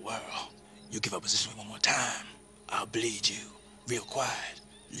back in the world. You give up position one more time, I'll bleed you. Real quiet.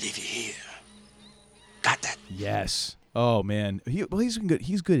 Leave you here. Got that? Yes. Oh, man. He's good.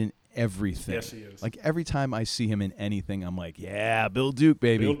 He's good in everything. Yes, he is. Like, every time I see him in anything, I'm like, yeah, Bill Duke,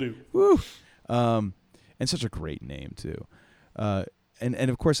 baby. Bill Duke. Woo. And such a great name, too. And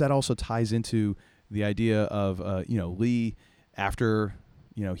of course, that also ties into the idea of, Lee, after,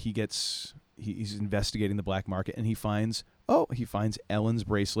 he's investigating the black market, and he finds Ellen's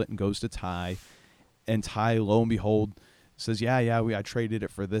bracelet and goes to Ty. And Ty, lo and behold, says, I traded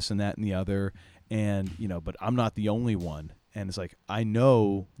it for this and that and the other, and but I'm not the only one. And it's like, I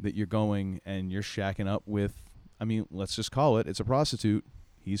know that you're going and you're shacking up with, let's just call it's a prostitute.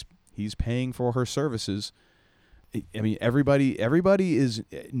 He's paying for her services. Nobody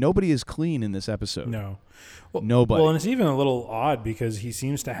is clean in this episode. No. Well, nobody. Well, and it's even a little odd because he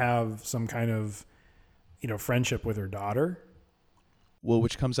seems to have some kind of, friendship with her daughter. Well,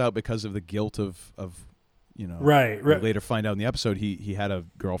 which comes out because of the guilt of right. We later find out in the episode he had a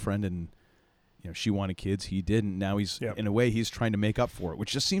girlfriend and she wanted kids, he didn't. Now he's in a way he's trying to make up for it,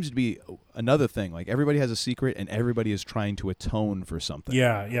 which just seems to be another thing. Like everybody has a secret and everybody is trying to atone for something.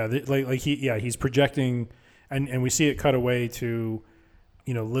 He's projecting, and we see it cut away to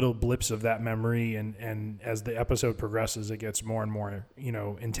little blips of that memory, and as the episode progresses it gets more and more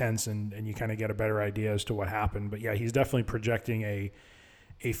intense, and you kind of get a better idea as to what happened. But he's definitely projecting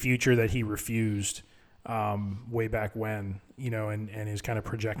a future that he refused way back when, and is kind of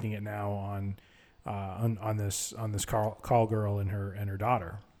projecting it now on this call girl and her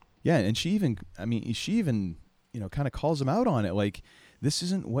daughter. Yeah, and she even kind of calls him out on it, like, this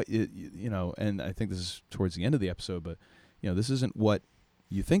isn't what and I think this is towards the end of the episode, but this isn't what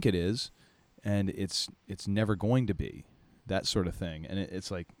you think it is, and it's never going to be, that sort of thing. And it's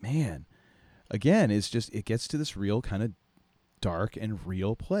like, man, again, it's just, it gets to this real kind of dark and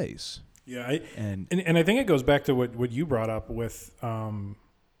real place. Yeah, and I think it goes back to what you brought up with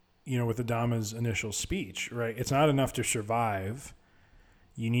with Adama's initial speech, right? It's not enough to survive.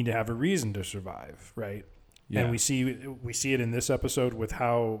 You need to have a reason to survive, right? Yeah. And we see it in this episode with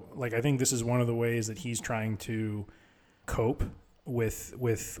how, like, I think this is one of the ways that he's trying to cope with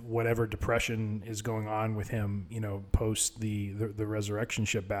whatever depression is going on with him, post the resurrection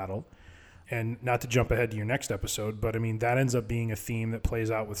ship battle. And not to jump ahead to your next episode, but that ends up being a theme that plays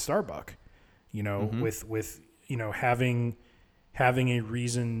out with Starbuck, with having a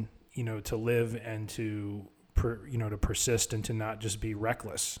reason, to live and to persist and to not just be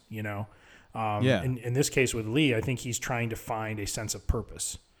reckless, In this case with Lee, I think he's trying to find a sense of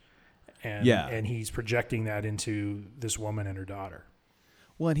purpose, and he's projecting that into this woman and her daughter.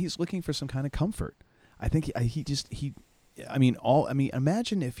 Well, and he's looking for some kind of comfort. I think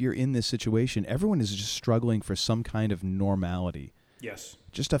imagine if you're in this situation, everyone is just struggling for some kind of normality. Yes.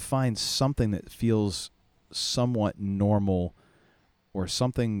 Just to find something that feels somewhat normal, or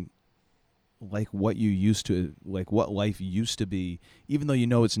something like what you used to, like what life used to be, even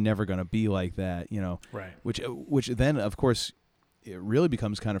though it's never going to be like that, Right. Which then, of course, it really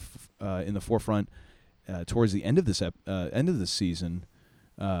becomes kind of in the forefront towards the end of this season,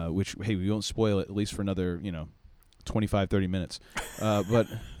 which, hey, we won't spoil it, at least for another 25-30 minutes, but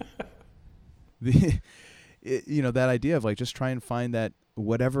that idea of, like, just try and find that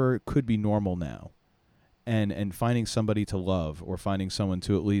whatever could be normal now, and finding somebody to love, or finding someone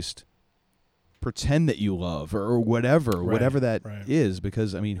to at least pretend that you love, or whatever that is,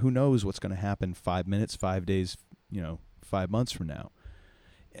 because who knows what's going to happen 5 minutes, 5 days, 5 months from now.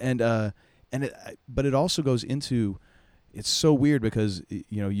 But it also goes into, it's so weird because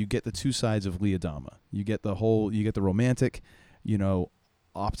you get the two sides of Lee Adama. You get the romantic,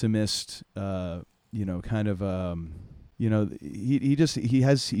 optimist, kind of he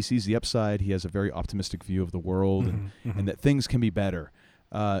sees the upside. He has a very optimistic view of the world, and that things can be better.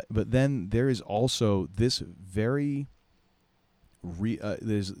 But then there is also this very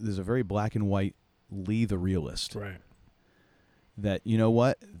there's a very black and white Lee the realist. Right. That,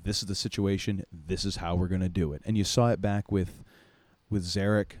 this is the situation, this is how we're going to do it. And you saw it back with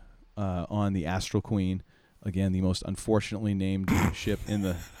Zarek on the Astral Queen, again, the most unfortunately named ship in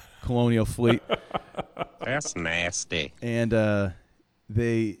the colonial fleet. That's nasty. And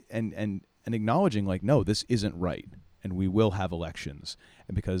they acknowledging, like, no, this isn't right, and we will have elections,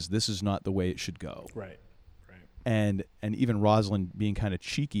 and because this is not the way it should go. Right. And even Rosalind being kind of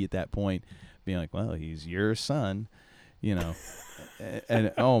cheeky at that point, being like, well, he's your son,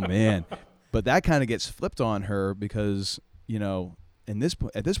 and oh man, but that kind of gets flipped on her because at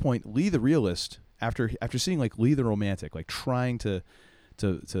this point, Lee the realist, after seeing, like, Lee the romantic, like, trying to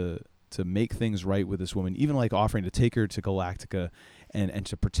make things right with this woman, even, like, offering to take her to Galactica and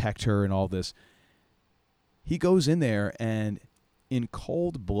to protect her and all this, he goes in there and in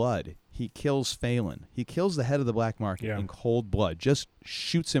cold blood he kills Phelan. He kills the head of the black market in cold blood, just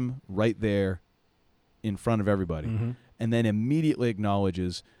shoots him right there in front of everybody. And then immediately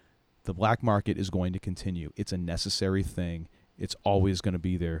acknowledges the black market is going to continue. It's a necessary thing. It's always going to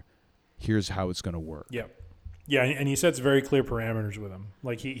be there. Here's how it's going to work. Yeah, and he sets very clear parameters with him.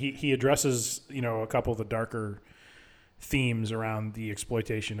 Like he addresses, a couple of the darker themes around the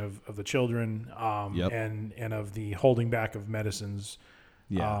exploitation of the children, Yep. and of the holding back of medicines,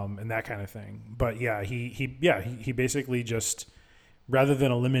 Yeah. and that kind of thing. But yeah, he basically just, rather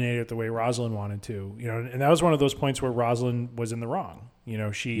than eliminate it the way Rosalind wanted to, and that was one of those points where Rosalind was in the wrong.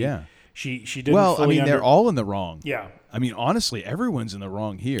 She didn't. Well, fully they're all in the wrong. Yeah. I mean, honestly, everyone's in the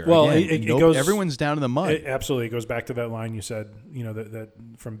wrong here. Well, Again, it goes. everyone's down in the mud. It absolutely goes back to that line you said. That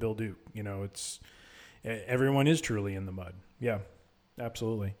from Bill Duke. It's everyone is truly in the mud. Yeah,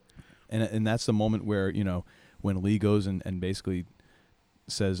 absolutely. And that's the moment where when Lee goes and basically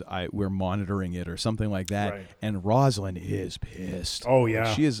says we're monitoring it or something like that, Right. and Rosalind is pissed. Oh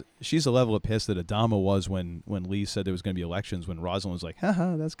yeah, she's a level of pissed that Adama was when Lee said there was going to be elections, when Rosalind was like,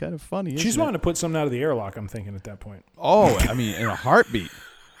 haha, that's kind of funny. She's wanting to put something out of the airlock, I'm thinking at that point. Oh, I mean, in a heartbeat.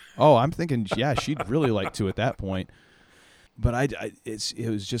 Oh, I'm thinking, yeah, she'd really like to at that point. But it's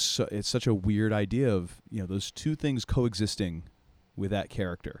such a weird idea of those two things coexisting with that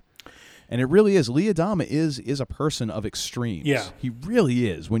character. And it really is. Lee Adama is a person of extremes. Yeah. He really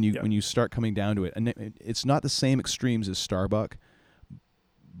is when you start coming down to it. And it's not the same extremes as Starbuck,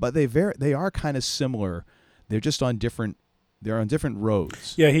 but they are kind of similar. They're just on different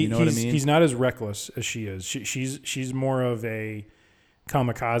roads. Yeah, you know what I mean? He's not as reckless as she is. She's more of a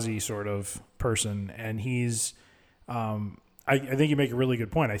kamikaze sort of person, and he's I think you make a really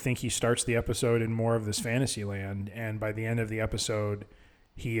good point. I think he starts the episode in more of this fantasy land, and by the end of the episode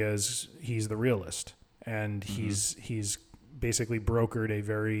he's the realist, and he's basically brokered a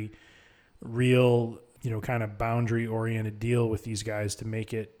very real, kind of boundary oriented deal with these guys to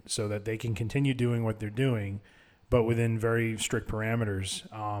make it so that they can continue doing what they're doing, but within very strict parameters,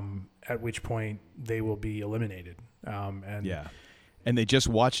 at which point they will be eliminated. And they just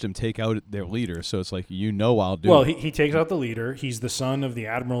watched him take out their leader, so it's like, I'll do it. Well, he takes out the leader. He's the son of the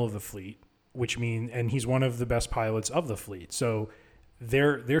admiral of the fleet, and he's one of the best pilots of the fleet. So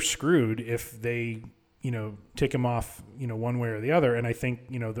they're screwed if they tick him off one way or the other. And I think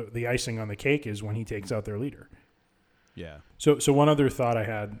the icing on the cake is when he takes out their leader. Yeah. So one other thought I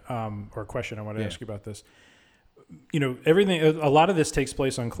had, or question I wanted to ask you about this. Everything. A lot of this takes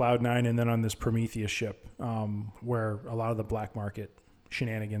place on Cloud 9, and then on this Prometheus ship, where a lot of the black market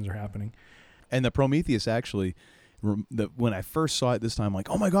shenanigans are happening. And the Prometheus actually, when I first saw it this time, I'm like,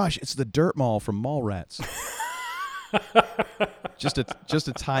 oh my gosh, it's the dirt mall from Mallrats. just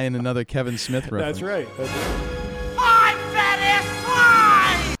to tie in another Kevin Smith reference. That's right. I'm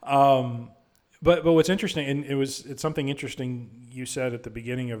satisfied. But what's interesting, and it's something interesting you said at the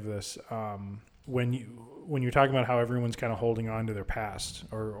beginning of this, when you're talking about how everyone's kind of holding on to their past,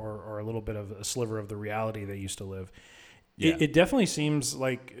 or a little bit of a sliver of the reality they used to live. Yeah. It definitely seems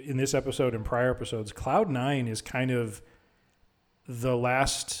like in this episode and prior episodes, Cloud 9 is kind of the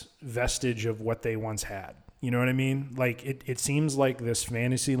last vestige of what they once had. You know what I mean? Like it seems like this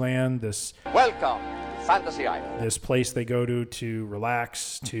fantasy land, this welcome to Fantasy Island, this place they go to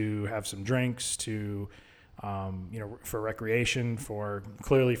relax, to have some drinks, to for recreation,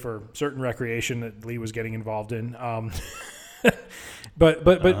 clearly for certain recreation that Lee was getting involved in. But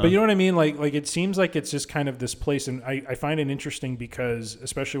you know what I mean? Like it seems like it's just kind of this place, and I find it interesting because,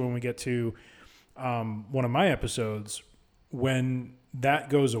 especially when we get to one of my episodes, when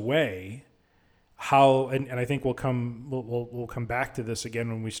that goes away, and I think we'll come back to this again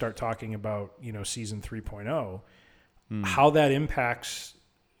when we start talking about season 3.0, how that impacts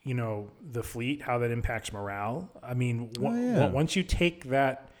the fleet, how that impacts morale. I mean, once you take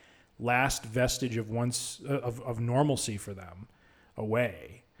that last vestige of normalcy for them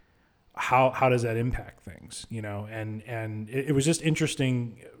away, how does that impact things? And it was just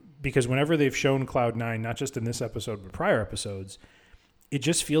interesting because whenever they've shown Cloud 9, not just in this episode but prior episodes, it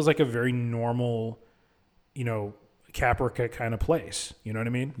just feels like a very normal, Caprica kind of place. You know what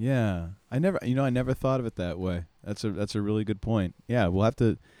I mean? Yeah, I never thought of it that way. That's a really good point. Yeah, we'll have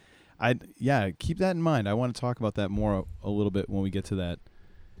to. Keep that in mind. I want to talk about that more a little bit when we get to that.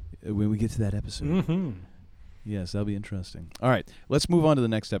 When we get to that episode. Mm-hmm. Yes, that'll be interesting. All right, let's move on to the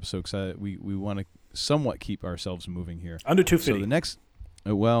next episode because we want to somewhat keep ourselves moving here. Under 250. So the next,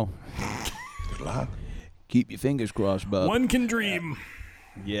 good luck. Keep your fingers crossed, bub. One can dream.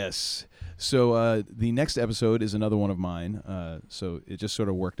 Yes. So the next episode is another one of mine. So it just sort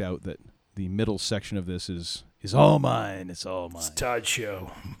of worked out that the middle section of this is all mine. It's all mine. It's Todd's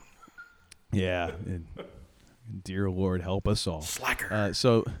show. Yeah. Dear Lord, help us all. Slacker.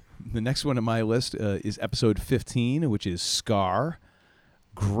 So the next one on my list is episode 15, which is Scar.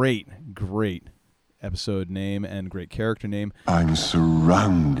 Great episode name and great character name. I'm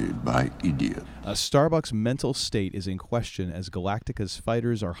surrounded by idiots. Starbuck's mental state is in question as Galactica's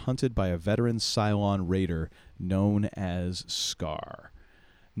fighters are hunted by a veteran Cylon raider known as Scar.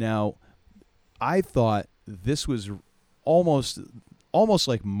 Now, I thought this was almost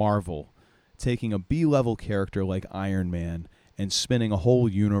like Marvel taking a B-level character like Iron Man and spinning a whole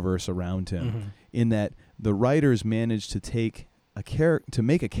universe around him, in that the writers managed to take to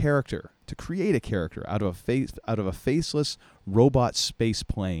create a character out of a faceless robot space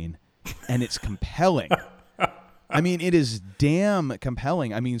plane, and it's compelling. I mean, it is damn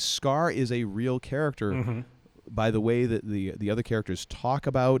compelling. I mean, Scar is a real character by the way that the other characters talk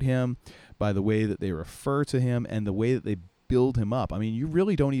about him, by the way that they refer to him, and the way that they build him up. I mean, you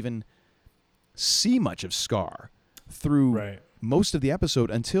really don't even see much of Scar through most of the episode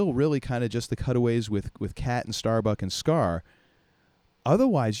until really kind of just the cutaways with Kat and Starbuck and Scar.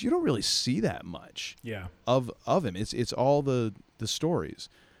 Otherwise, you don't really see that much of him. It's all the stories.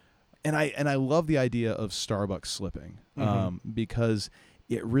 And I love the idea of Starbuck slipping because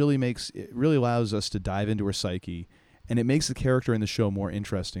it really allows us to dive into her psyche, and it makes the character in the show more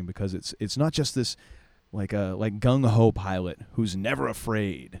interesting because it's not just this like gung-ho pilot who's never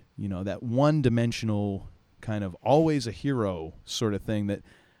afraid, that one-dimensional kind of always a hero sort of thing that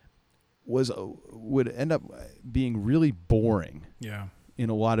would end up being really boring in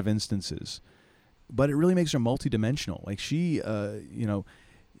a lot of instances. But it really makes her multidimensional. Like she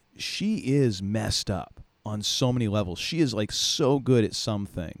is messed up on so many levels. She is like so good at some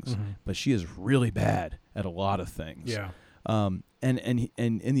things, but she is really bad at a lot of things. Yeah. And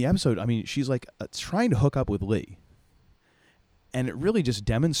in the episode, I mean, she's like trying to hook up with Lee. And it really just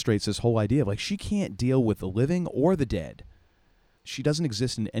demonstrates this whole idea of like she can't deal with the living or the dead. She doesn't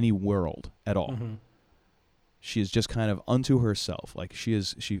exist in any world at all. She is just kind of unto herself. Like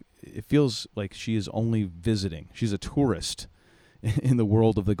it feels like she is only visiting. She's a tourist in the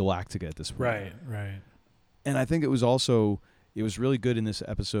world of the Galactica at this point. Right. And I think it was really good in this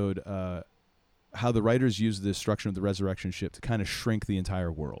episode how the writers used the destruction of the resurrection ship to kind of shrink the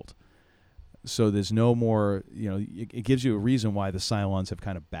entire world. So there's no more, it gives you a reason why the Cylons have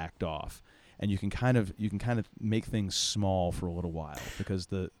kind of backed off. And you can kind of make things small for a little while because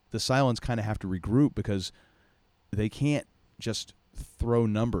the Cylons kind of have to regroup because they can't just throw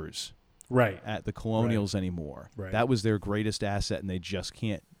numbers at the Colonials anymore. Right. That was their greatest asset, and they just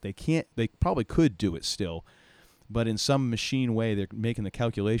can't. They probably could do it still, but in some machine way, they're making the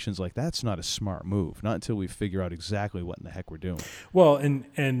calculations like that's not a smart move. Not until we figure out exactly what in the heck we're doing. Well,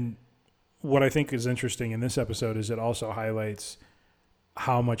 and what I think is interesting in this episode is it also highlights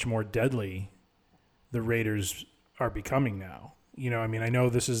how much more deadly the Raiders are becoming now. I mean, I know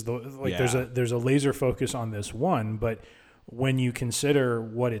this is there's a laser focus on this one, but when you consider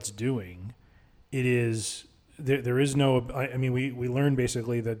what it's doing, it is there is no. I mean, we learned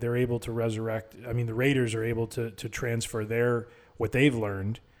basically that they're able to resurrect. I mean, the Raiders are able to transfer what they've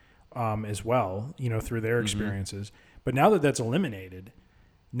learned as well, through their experiences. But now that that's eliminated,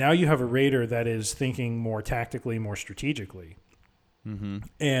 now you have a Raider that is thinking more tactically, more strategically.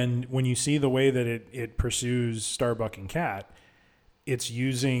 And when you see the way that it pursues Starbuck and Kat, it's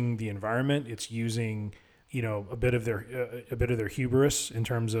using the environment. It's using a bit of their hubris in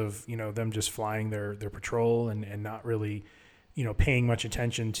terms of them just flying their patrol and not really paying much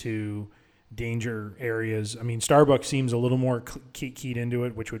attention to danger areas. I mean, Starbuck seems a little more keyed into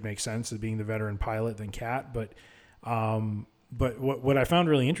it, which would make sense as being the veteran pilot than Kat. But what I found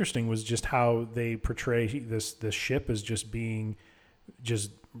really interesting was just how they portray this ship as just being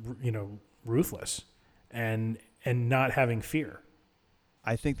ruthless and not having fear.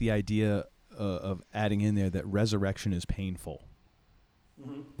 I think the idea of adding in there that resurrection is painful,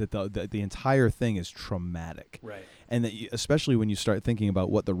 that the entire thing is traumatic, right? And that especially when you start thinking about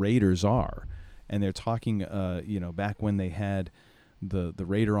what the Raiders are, and they're talking, back when they had the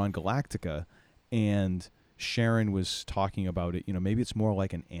Raider on Galactica, and Sharon was talking about it. Maybe it's more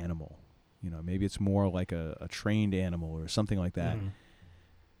like an animal. Maybe it's more like a trained animal or something like that.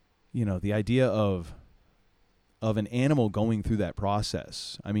 The idea of an animal going through that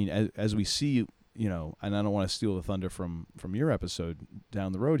process. I mean, as we see, and I don't want to steal the thunder from your episode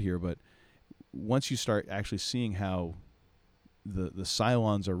down the road here, but once you start actually seeing how the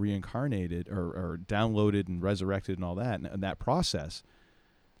Cylons are reincarnated or downloaded and resurrected and all that, and that process,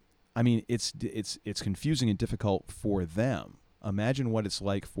 I mean, it's confusing and difficult for them. Imagine what it's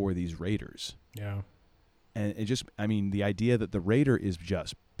like for these Raiders. Yeah. And it just, I mean, the idea that the Raider is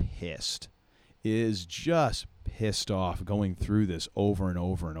just pissed off going through this over and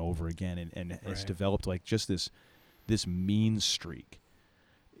over and over again, and it's developed like just this mean streak.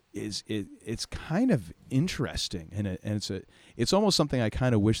 it's kind of interesting, and it's almost something I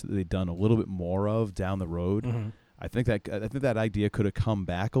kind of wish that they'd done a little bit more of down the road. Mm-hmm. I think that idea could have come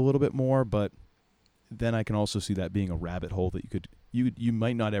back a little bit more, but then I can also see that being a rabbit hole that you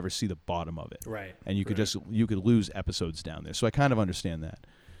might not ever see the bottom of it, right? And you could could lose episodes down there. So I kind of understand that.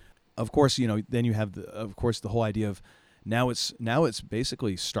 Of course, then you have the whole idea of now it's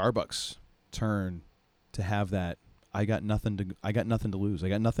basically Starbuck's turn to have that I got nothing to lose, I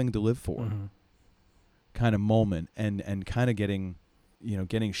got nothing to live for kind of moment, and kind of getting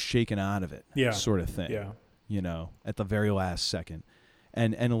shaken out of it, sort of thing, at the very last second,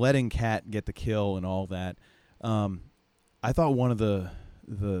 and letting Kat get the kill and all that. I thought one of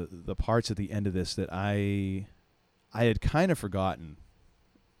the parts at the end of this that I had kind of forgotten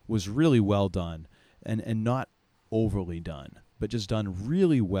was really well done, and not overly done, but just done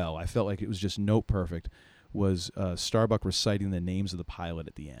really well. I felt like it was just note perfect. Was Starbuck reciting the names of the pilot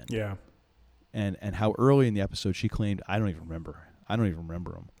at the end? Yeah, and how early in the episode she claimed I don't even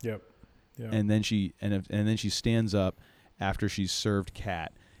remember them. Yep. And then she stands up after she's served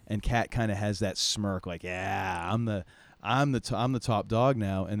Kat, and Kat kind of has that smirk like, yeah, I'm the top dog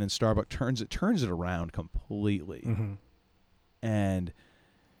now. And then Starbuck turns it around completely, and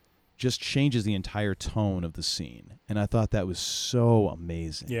just changes the entire tone of the scene. And I thought that was so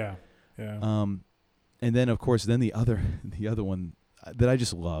amazing. Yeah. And then, of course, the other one that I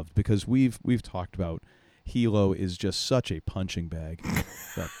just loved, because we've talked about Hilo is just such a punching bag.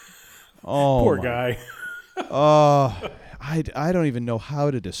 Poor guy. I don't even know how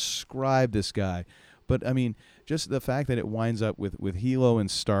to describe this guy. But, I mean, just the fact that it winds up with Hilo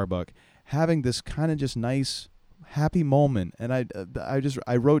and Starbuck having this kind of just nice, happy moment. And I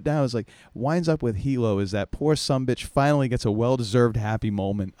wrote down, I was like, winds up with Hilo is that poor sumbitch finally gets a well-deserved happy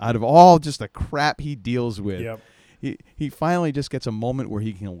moment out of all just the crap he deals with. Yep. He finally just gets a moment where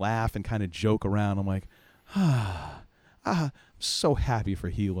he can laugh and kind of joke around. I'm like, I'm so happy for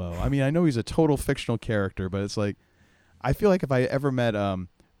Hilo. I mean, I know he's a total fictional character, but it's like, I feel like if I ever met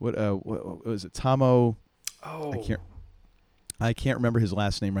what was it, Tomo? Oh, I can't remember his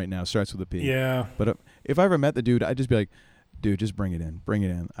last name right now. It starts with a P. Yeah. But if I ever met the dude, I'd just be like, dude, just bring it in. Bring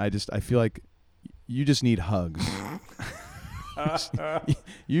it in. I feel like you just need hugs.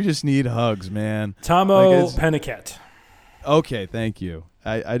 You just need hugs, man. Tomo Penniket. Okay, thank you.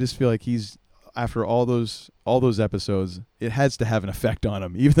 I just feel like he's, after all those episodes, it has to have an effect on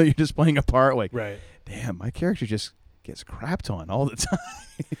him. Even though you're just playing a part, like, right. Damn, my character just gets crapped on all the time.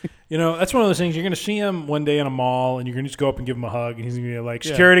 That's one of those things. You're going to see him one day in a mall, and you're going to just go up and give him a hug, and he's going to be like,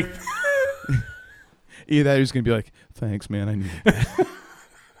 security. Either that or he's going to be like, thanks, man, I needed that.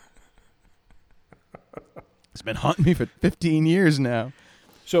 It's been haunting me for 15 years now.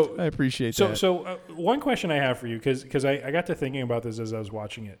 So I appreciate that. So one question I have for you, because I got to thinking about this as I was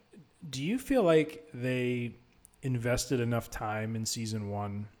watching it. Do you feel like they invested enough time in season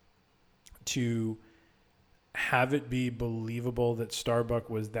 1 to have it be believable that Starbuck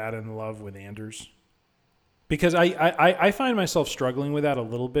was that in love with Anders? Because I find myself struggling with that a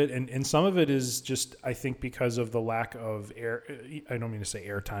little bit, and some of it is just, I think, because of the lack of air. I don't mean to say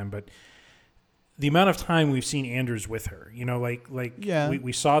airtime, but the amount of time we've seen Anders with her.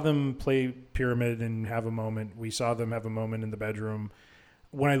 We saw them play Pyramid and have a moment. We saw them have a moment in the bedroom.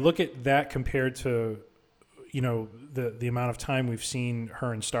 When I look at that compared to, the amount of time we've seen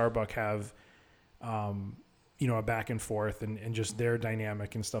her and Starbuck have, a back and forth and just their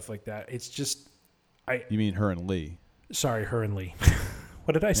dynamic and stuff like that. It's just, You mean her and Lee? Sorry, her and Lee.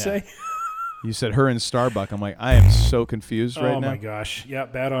 What did I say? You said her and Starbuck. I'm like, I am so confused right now. Oh my gosh. Yeah,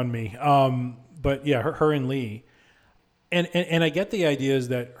 bad on me. But yeah, her and Lee. And I get the idea is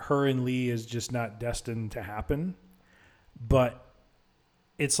that her and Lee is just not destined to happen. But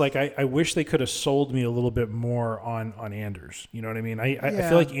it's like I wish they could have sold me a little bit more on Anders. You know what I mean? I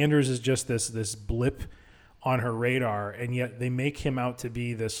feel like Anders is just this blip on her radar, and yet they make him out to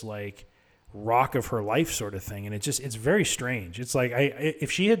be this like rock of her life sort of thing, and it's very strange. It's like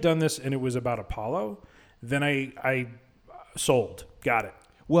if she had done this and it was about Apollo, then I sold, got it.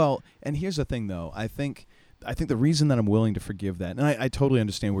 Well, and here's the thing though. I think the reason that I'm willing to forgive that, and I totally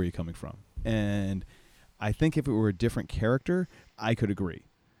understand where you're coming from, and I think if it were a different character, I could agree,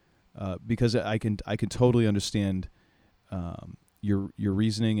 because I can totally understand your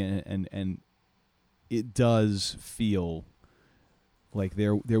reasoning, and it does feel like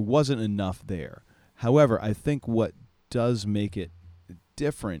there wasn't enough there. However, I think what does make it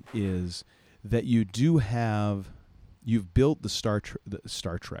different is that you've built the Star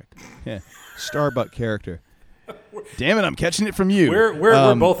Trek Starbuck character. Damn it, I'm catching it from you.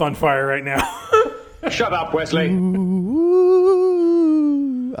 We're both on fire right now. Shut up, Wesley.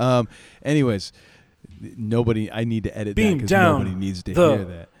 Anyways, nobody. I need to edit Beam that because down nobody needs to the hear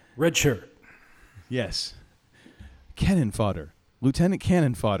that. red shirt. Yes. Cannon fodder. Lieutenant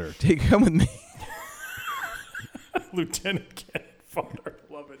Cannon fodder. Come with me. Lieutenant Cannon fodder.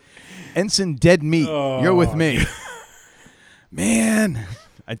 Love it. Ensign Dead Meat. Oh. You're with me. Man,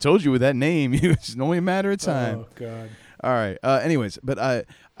 I told you with that name, it's only a matter of time. Oh, God. All right. Anyways, but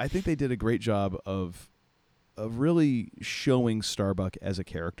I think they did a great job of really showing Starbuck as a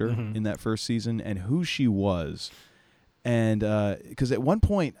character in that first season and who she was. And because at one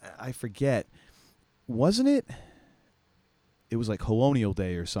point, I forget, wasn't it? It was like Colonial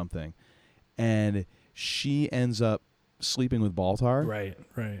Day or something. And she ends up sleeping with Baltar.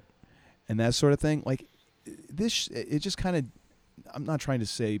 Right. And that sort of thing. Like, it just kind of, I'm not trying to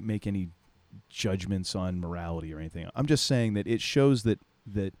say make any judgments on morality or anything. I'm just saying that it shows that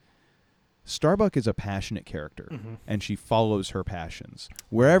Starbuck is a passionate character, and she follows her passions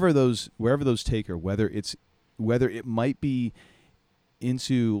wherever those take her. Whether it might be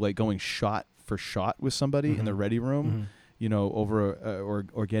into like going shot for shot with somebody in the ready room, over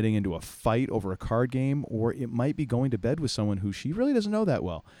or getting into a fight over a card game, or it might be going to bed with someone who she really doesn't know that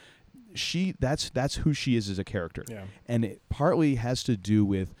well. That's who she is as a character, and it partly has to do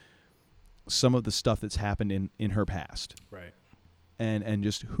with some of the stuff that's happened in her past, right? And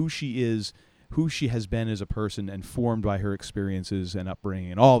just who she is, who she has been as a person, and formed by her experiences and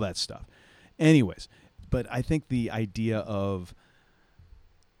upbringing and all that stuff. Anyways, but I think the idea of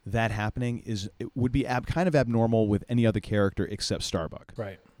that happening would be kind of abnormal with any other character except Starbuck.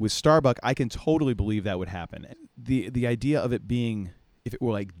 Right. With Starbuck, I can totally believe that would happen. The idea of it being, if it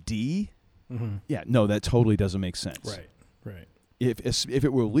were like D, that totally doesn't make sense. Right. If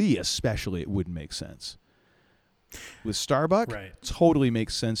it were Lee, especially, it wouldn't make sense. With Starbuck, totally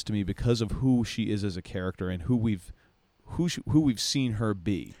makes sense to me because of who she is as a character and who we've seen her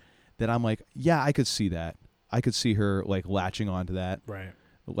be. That I'm like, yeah, I could see that. I could see her like latching onto that. Right.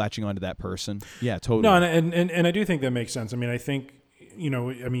 Latching onto that person. Yeah, totally. No, and I do think that makes sense. I mean, I think,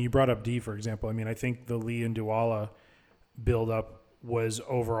 you brought up D, for example. I mean, I think the Lee and Duala build up was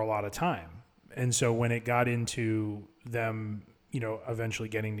over a lot of time. And so when it got into them, eventually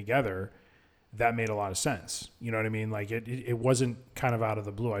getting together, that made a lot of sense. You know what I mean? Like it wasn't kind of out of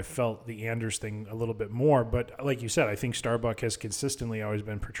the blue. I felt the Anders thing a little bit more, but like you said, I think Starbuck has consistently always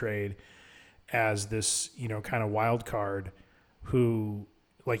been portrayed as this, kind of wild card who,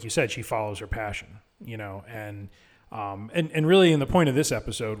 like you said, she follows her passion, and really in the point of this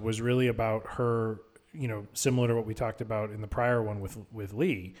episode was really about her, similar to what we talked about in the prior one with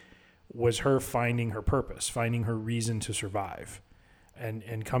Lee, was her finding her purpose, finding her reason to survive.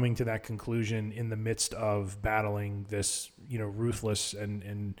 And coming to that conclusion in the midst of battling this, ruthless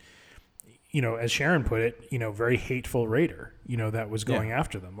and as Sharon put it, very hateful raider, that was going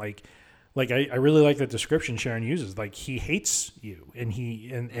after them. Like I really like the description Sharon uses. Like, he hates you, and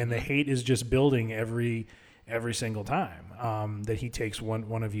the hate is just building every single time that he takes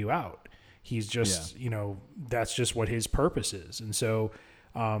one of you out. He's just, that's just what his purpose is. And so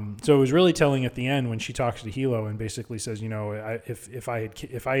it was really telling at the end when she talks to Hilo and basically says, if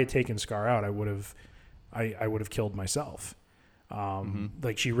I had taken Scar out, I would have killed myself.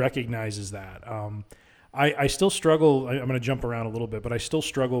 Like, she recognizes that. I still struggle. I'm going to jump around a little bit, but I still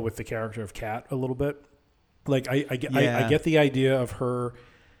struggle with the character of Kat a little bit. Like, I get the idea of her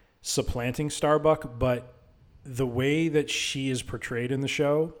supplanting Starbuck, but the way that she is portrayed in the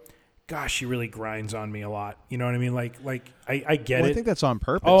show, gosh, she really grinds on me a lot. You know what I mean? Like I get it. I think that's on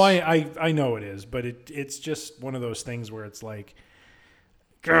purpose. Oh, I know it is, but it's just one of those things where it's like,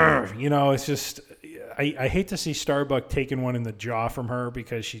 grr, it's just, I hate to see Starbuck taking one in the jaw from her,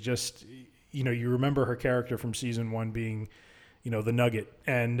 because she just, you remember her character from season 1 being, the Nugget,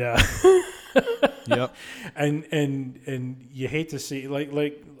 and yep, and you hate to see like,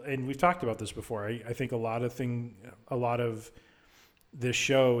 and we've talked about this before. I think a lot of this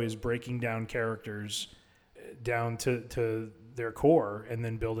show is breaking down characters down to their core and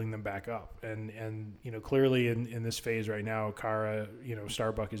then building them back up. And clearly in this phase right now, Kara,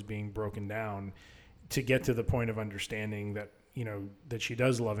 Starbuck is being broken down to get to the point of understanding that, that she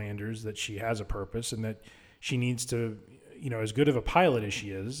does love Anders, that she has a purpose, and that she needs to, as good of a pilot as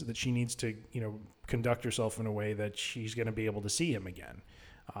she is, that she needs to, conduct herself in a way that she's going to be able to see him again.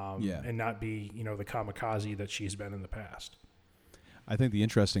 And not be, the kamikaze that she's been in the past. I think the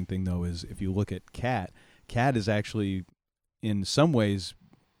interesting thing, though, is if you look at Kat is actually, in some ways,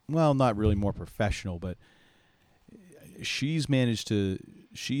 well, not really more professional, but she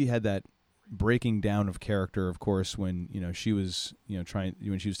had that breaking down of character, of course, when, she was,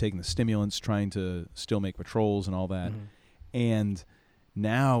 when she was taking the stimulants, trying to still make patrols and all that. And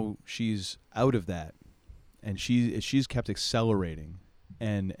Now she's out of that, and she's kept accelerating,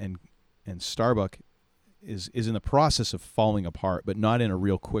 and Starbuck is in the process of falling apart, but not in a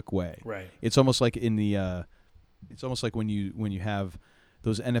real quick way. Right. It's almost like it's almost like when you have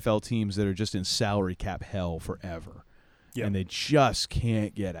those NFL teams that are just in salary cap hell forever. Yep. And they just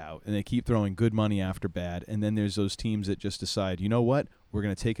can't get out, and they keep throwing good money after bad. And then there's those teams that just decide, you know what, we're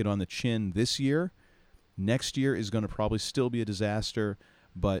going to take it on the chin this year. Next year is going to probably still be a disaster,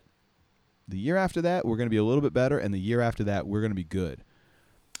 but the year after that, we're going to be a little bit better, and the year after that, we're going to be good.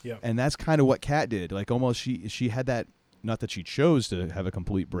 Yeah. And that's kind of what Kat did. Like almost she had that, not that she chose to have a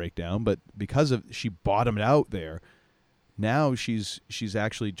complete breakdown, but because of she bottomed out there. Now she's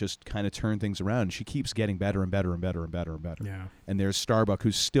actually just kind of turned things around. She keeps getting better and better and better and better and better. Yeah. And there's Starbuck,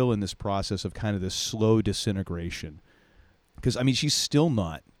 who's still in this process of kind of this slow disintegration. Because, I mean, she's still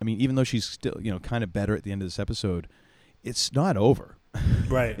not. I mean, even though she's still, kind of better at the end of this episode, it's not over.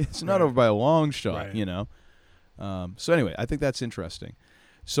 Right. It's not over by a long shot, right. So anyway, I think that's interesting.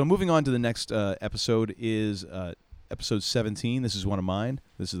 So moving on to the next episode is episode 17. This is one of mine.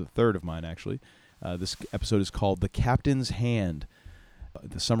 This is the third of mine, actually. This episode is called The Captain's Hand.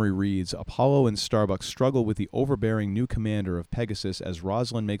 The summary reads, Apollo and Starbuck struggle with the overbearing new commander of Pegasus as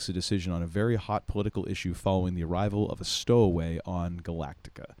Rosalind makes a decision on a very hot political issue following the arrival of a stowaway on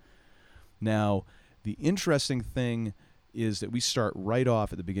Galactica. Now, the interesting thing is that we start right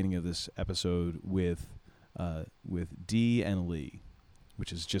off at the beginning of this episode with Dee and Lee,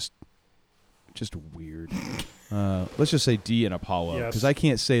 which is just weird. Let's just say Dee and Apollo, because I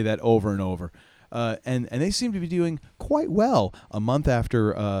can't say that over and over. And they seem to be doing quite well. A month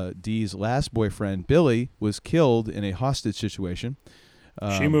after Dee's last boyfriend, Billy, was killed in a hostage situation.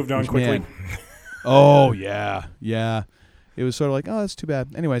 She moved on quickly. Oh, yeah. It was sort of like, oh, that's too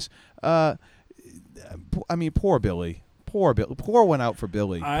bad. Anyways, I mean, poor Billy. Pour one out for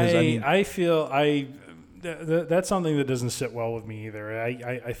Billy. I feel that's something that doesn't sit well with me either.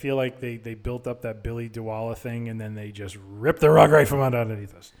 I feel like they built up that Billy Duwala thing, and then they just ripped the rug right from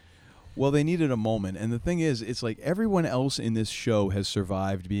underneath us. Well, they needed a moment, and the thing is, it's like everyone else in this show has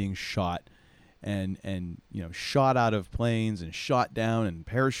survived being shot, and shot out of planes and shot down and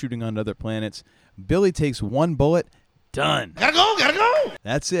parachuting onto other planets. Billy takes one bullet, done. Gotta go.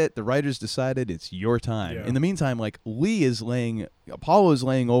 That's it. The writers decided it's your time. Yeah. In the meantime, like Apollo is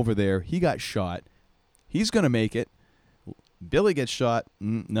laying over there. He got shot. He's gonna make it. Billy gets shot.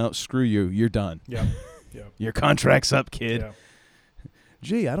 No, screw you. You're done. Yeah. Your contract's up, kid. Yeah.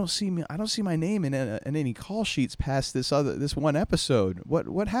 Gee, I don't see my name in any call sheets past this one episode.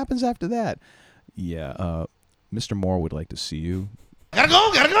 What happens after that? Yeah, Mr. Moore would like to see you. Gotta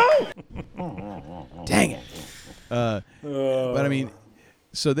go. Dang it. But I mean,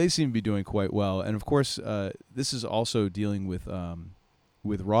 so they seem to be doing quite well, and of course, this is also dealing with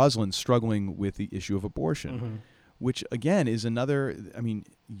Rosalind struggling with the issue of abortion, which again is another. I mean,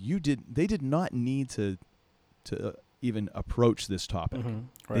 they did not need to even approach this topic.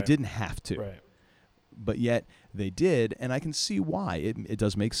 Right. They didn't have to. Right. But yet they did, and I can see why. It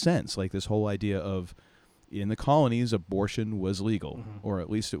does make sense. Like this whole idea of in the colonies, abortion was legal, or at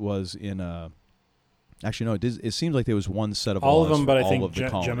least it was in actually, no, it seems like there was one set of all laws of them, but for I think all of the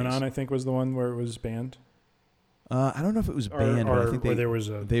colonies. Gemini, I think, was the one where it was banned. I don't know if it was banned, but I think there was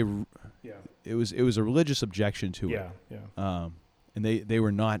it was a religious objection to it. Yeah. And they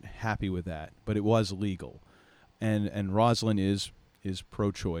were not happy with that, but it was legal. And Rosalind is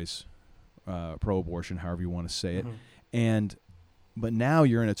pro-choice, pro-abortion, however you want to say it. But now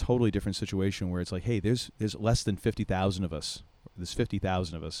you're in a totally different situation where it's like, hey, there's less than 50,000 of us. There's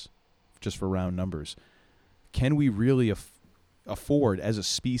 50,000 of us, just for round numbers. Can we really afford as a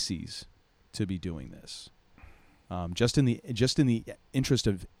species to be doing this? Just in the interest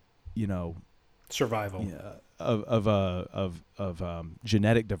of, survival, of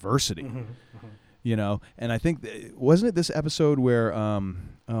genetic diversity. And I think wasn't it this episode where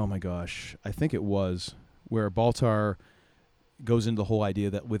oh my gosh, I think it was where Baltar goes into the whole idea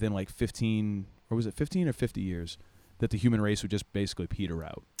that within like 15 or 50 years that the human race would just basically peter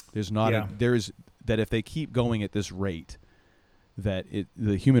out. There's not that if they keep going at this rate that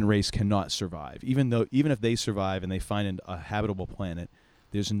the human race cannot survive. Even if they survive and they find a habitable planet,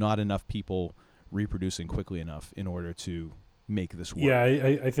 there's not enough people reproducing quickly enough in order to make this work. Yeah,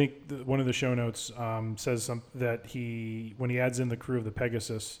 I think one of the show notes says that when he adds in the crew of the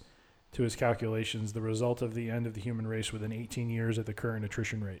Pegasus to his calculations, the result of the end of the human race within 18 years at the current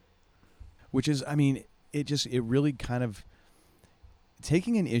attrition rate. Which is, I mean, it really kind of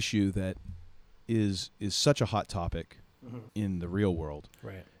taking an issue that is such a hot topic in the real world,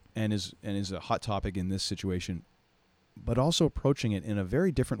 right? And is a hot topic in this situation, but also approaching it in a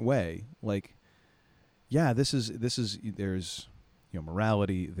very different way. Like, yeah, this is there's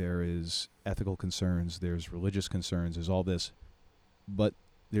morality, there is ethical concerns, there's religious concerns, there's all this, but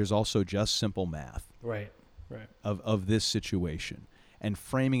there's also just simple math. Right. Of this situation, and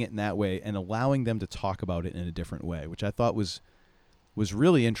framing it in that way and allowing them to talk about it in a different way, which I thought was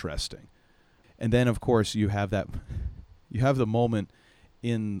really interesting. And then, of course, you have the moment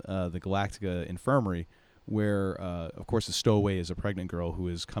in the Galactica infirmary where, of course, the stowaway is a pregnant girl who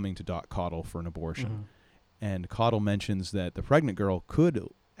is coming to Doc Caudle for an abortion. Mm-hmm. And Caudle mentions that the pregnant girl could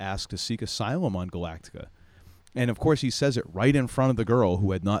ask to seek asylum on Galactica. And, of course, he says it right in front of the girl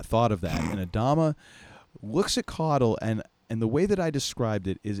who had not thought of that. And Adama looks at Caudle, and the way that I described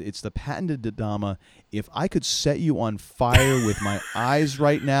it is it's the patented Adama, if I could set you on fire with my eyes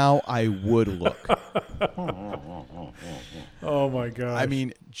right now, I would look. Oh, my God. I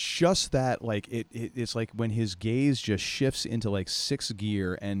mean, just that, like, it's like when his gaze just shifts into, like, 6th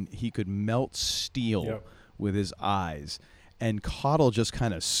gear, and he could melt steel with his eyes. And Caudle just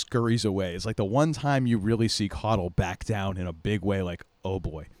kind of scurries away. It's like the one time you really see Caudle back down in a big way, like, oh,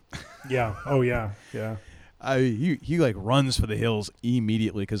 boy. Yeah. Oh, yeah. Yeah. He like runs for the hills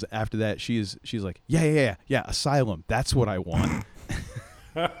immediately, because after that she's like, yeah, asylum. That's what I want.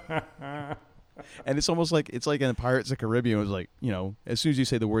 And it's almost like in Pirates of the Caribbean. It was like, as soon as you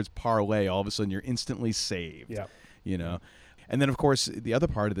say the words parlay, all of a sudden you're instantly saved. Yeah. And then of course the other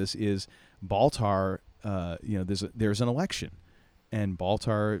part of this is Baltar. There's an election, and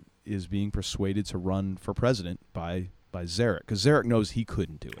Baltar is being persuaded to run for president by Zarek, because Zarek knows he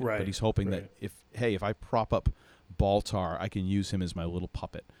couldn't do it, right, but he's hoping that if I prop up Baltar, I can use him as my little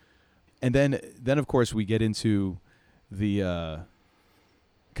puppet. And then of course we get into the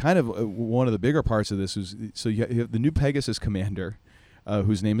kind of one of the bigger parts of this is, so you have the new Pegasus commander,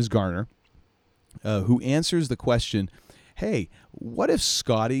 whose name is Garner, who answers the question, hey, what if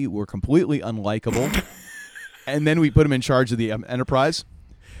Scotty were completely unlikable and then we put him in charge of the Enterprise?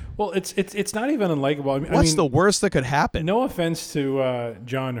 Well, it's not even unlikable. What's the worst that could happen? No offense to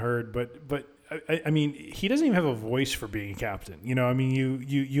John Hurd, but I mean, he doesn't even have a voice for being a captain. I mean,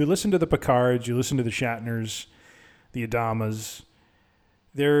 you listen to the Picards, you listen to the Shatners, the Adamas.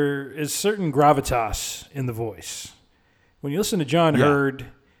 There is certain gravitas in the voice. When you listen to John Hurd,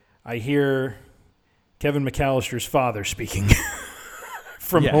 I hear Kevin McAllister's father speaking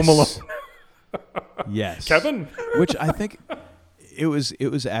from Home Alone. Yes, Kevin. Which I think it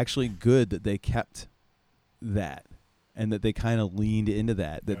was actually good that they kept that, and that they kind of leaned into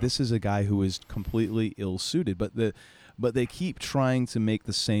that. That this is a guy who is completely ill-suited, but they keep trying to make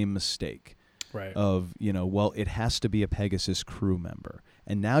the same mistake. Right. Of, well, it has to be a Pegasus crew member.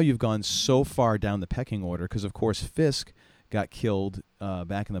 And now you've gone so far down the pecking order, because, of course, Fisk got killed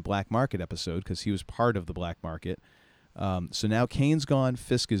back in the Black Market episode, because he was part of the Black Market. So now Kane's gone,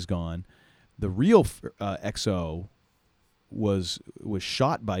 Fisk is gone. The real XO was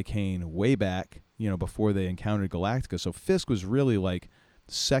shot by Kane way back, before they encountered Galactica. So Fisk was really like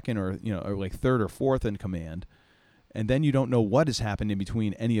second or like third or fourth in command. And then you don't know what has happened in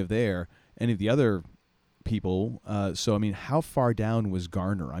between any of the other people. So, I mean, how far down was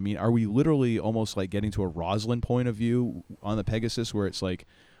Garner? I mean, are we literally almost like getting to a Roslin point of view on the Pegasus, where it's like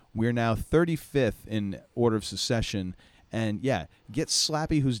we're now 35th in order of succession, and get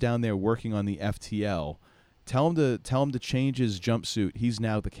Slappy, who's down there working on the FTL. Tell him to change his jumpsuit. He's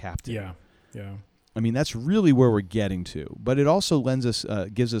now the captain. Yeah. I mean, that's really where we're getting to. But it also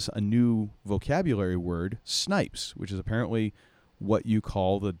gives us a new vocabulary word, snipes, which is apparently what you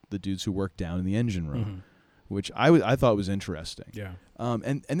call the dudes who work down in the engine room, which I thought was interesting. Yeah.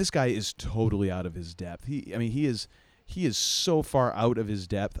 And this guy is totally out of his depth. He is so far out of his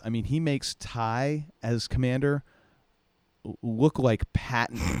depth. I mean, he makes Ty as commander look like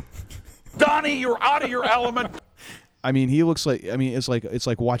Patton. Donnie, you're out of your element. I mean, he looks like. I mean, it's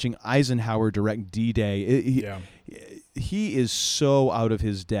like watching Eisenhower direct D-Day. He is so out of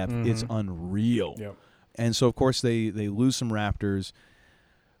his depth. It's unreal. Yep. And so, of course, they lose some Raptors.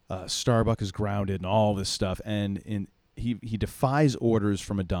 Starbuck is grounded and all this stuff. And he defies orders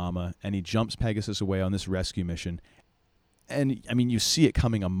from Adama, and he jumps Pegasus away on this rescue mission. And, I mean, you see it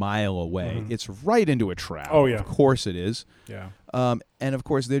coming a mile away. It's right into a trap. Oh, yeah. Of course it is. Yeah. And, of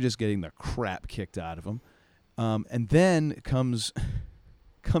course, they're just getting the crap kicked out of them. And then comes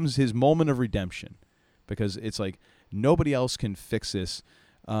his moment of redemption, because it's like nobody else can fix this.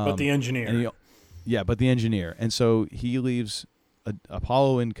 But the engineer. But the engineer. And so he leaves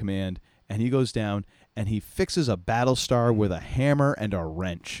Apollo in command, and he goes down, and he fixes a Battlestar with a hammer and a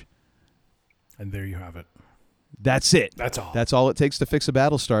wrench. And there you have it. That's it. That's all. That's all it takes to fix a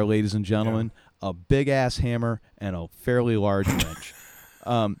Battlestar, ladies and gentlemen. a big-ass hammer, and a fairly large wrench,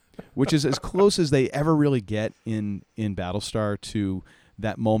 which is as close as they ever really get in Battlestar to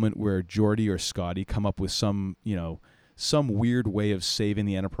that moment where Geordi or Scotty come up with some weird way of saving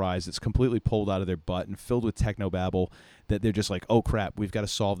the Enterprise that's completely pulled out of their butt and filled with technobabble that they're just like, oh, crap, we've got to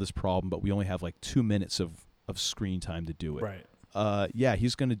solve this problem, but we only have like 2 minutes of screen time to do it. Right. Yeah,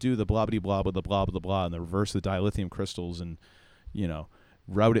 he's going to do the blah-blah-blah with the blah-blah-blah and the reverse the dilithium crystals and,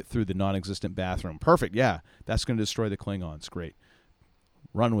 route it through the non-existent bathroom. Perfect, yeah. That's going to destroy the Klingons. Great.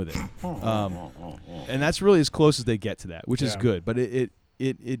 Run with it. And that's really as close as they get to that, which is good. But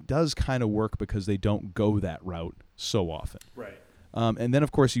it does kind of work because they don't go that route so often. Right. And then,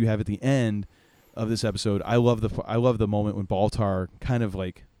 of course, you have at the end of this episode, I love the moment when Baltar kind of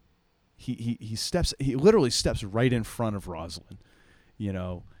like, he literally steps right in front of Rosalind,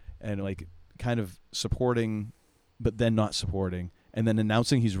 and like kind of supporting, but then not supporting, and then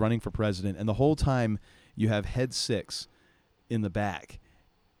announcing he's running for president. And the whole time you have Head 6 in the back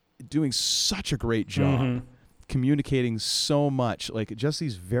doing such a great job, communicating so much, like just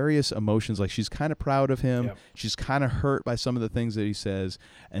these various emotions. Like she's kind of proud of him. Yep. She's kind of hurt by some of the things that he says,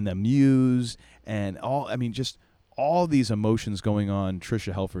 and amused, and just all these emotions going on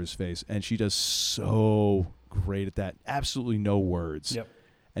Tricia Helfer's face, and she does so great at that. Absolutely no words. Yep.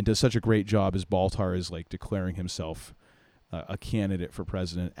 And does such a great job as Baltar is like declaring himself a candidate for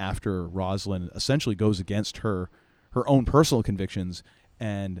president after Rosalind essentially goes against her own personal convictions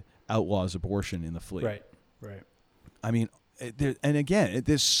and outlaws abortion in the fleet. Right. I mean,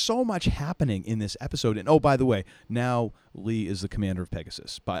 there's so much happening in this episode. And by the way, now Lee is the commander of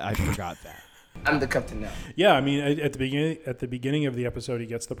Pegasus. But I forgot that. I'm the captain now. Yeah, I mean, at the beginning of the episode, he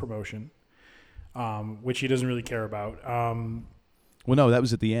gets the promotion, which he doesn't really care about. Well, no, that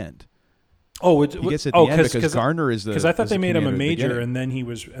was at the end. Oh, he gets at the end because Garner is the. Because I thought they made him a major, and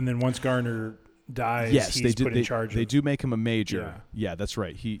then once Garner dies, he's put in charge. They do make him a major. Yeah, that's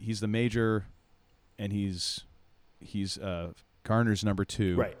right. He's the major, and he's Garner's number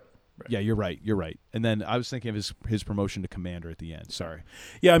 2. Right. Yeah, you're right. And then I was thinking of his promotion to commander at the end. Sorry.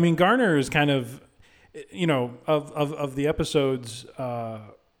 Yeah, I mean, Garner is kind of, of the episodes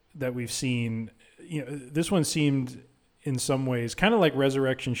that we've seen, this one seemed in some ways kind of like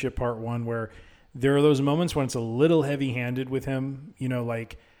Resurrection Ship Part 1, where there are those moments when it's a little heavy-handed with him. He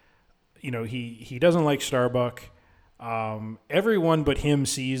doesn't like Starbuck. Everyone but him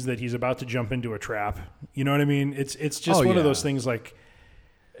sees that he's about to jump into a trap. You know what I mean? It's just one of those things like.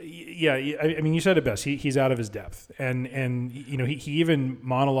 Yeah, I mean, you said it best. He's out of his depth, and he even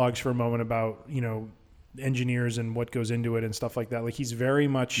monologues for a moment about engineers and what goes into it and stuff like that. Like he's very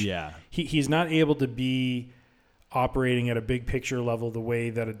much he's not able to be operating at a big picture level the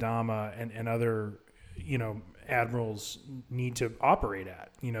way that Adama and other admirals need to operate at.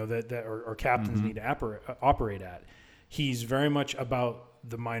 Or captains need to operate at. He's very much about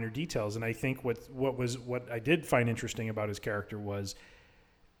the minor details, and I think what I did find interesting about his character was.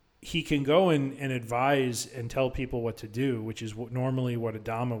 He can go and advise and tell people what to do, which is normally what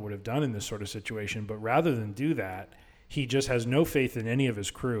Adama would have done in this sort of situation. But rather than do that, he just has no faith in any of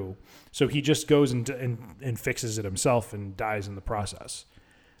his crew. So he just goes and fixes it himself and dies in the process.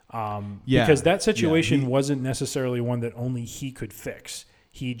 Because that situation wasn't necessarily one that only he could fix.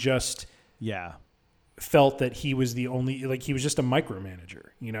 He just felt that he was the only, like he was just a micromanager,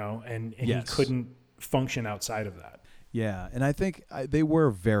 and he couldn't function outside of that. Yeah, and I think they were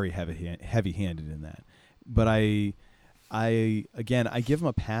very heavy-handed in that. But I give them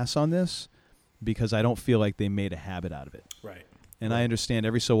a pass on this because I don't feel like they made a habit out of it. Right. And I understand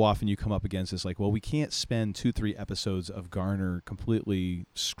every so often you come up against this, like, well, we can't spend 2-3 episodes of Garner completely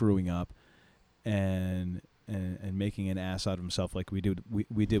screwing up and making an ass out of himself like we did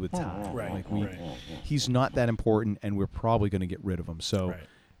with Ty. Right. Like he's not that important, and we're probably going to get rid of him. So. Right.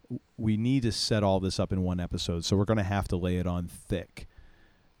 We need to set all this up in one episode, so we're going to have to lay it on thick.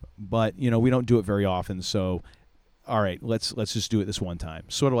 But we don't do it very often, so all right, let's just do it this one time.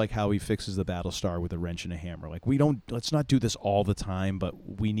 Sort of like how he fixes the Battlestar with a wrench and a hammer. Like let's not do this all the time,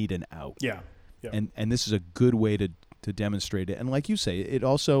 but we need an out. Yeah. And this is a good way to demonstrate it. And like you say, it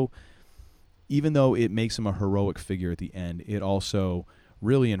also, even though it makes him a heroic figure at the end, it also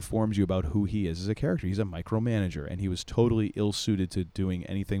really informs you about who he is as a character. He's a micromanager, and he was totally ill-suited to doing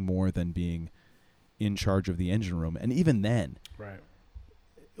anything more than being in charge of the engine room. And even then,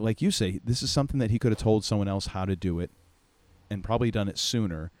 like you say, this is something that he could have told someone else how to do it and probably done it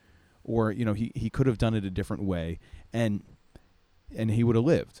sooner, or he could have done it a different way, and he would have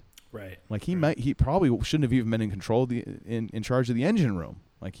lived. Right. Like he probably shouldn't have even been in control of in charge of the engine room.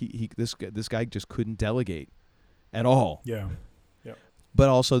 Like this guy just couldn't delegate at all. Yeah. But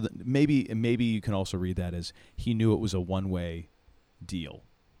also, maybe you can also read that as he knew it was a one-way deal,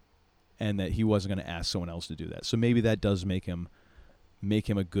 and that he wasn't going to ask someone else to do that. So maybe that does make him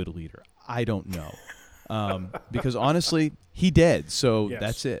a good leader. I don't know, because honestly, he did. So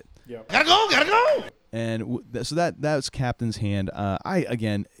that's it. Yep. Gotta go. And so that's Captain's Hand.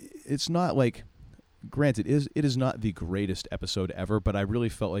 It's not like, granted, it is not the greatest episode ever, but I really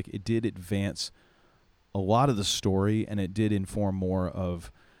felt like it did advance a lot of the story, and it did inform more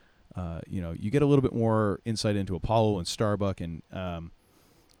of, you get a little bit more insight into Apollo and Starbuck and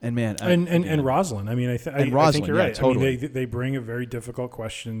man, and Rosalind. I mean, I think you're right. Totally. I mean, they bring a very difficult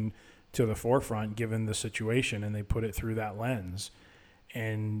question to the forefront given the situation, and they put it through that lens.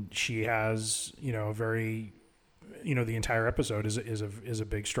 And she has, a very, the entire episode is a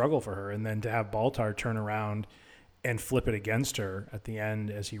big struggle for her. And then to have Baltar turn around and flip it against her at the end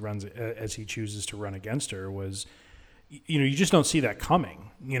as he chooses to run against her was, you just don't see that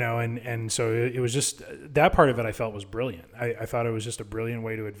coming, and so it was just, that part of it I felt was brilliant. I thought it was just a brilliant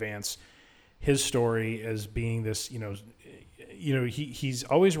way to advance his story as being this, he's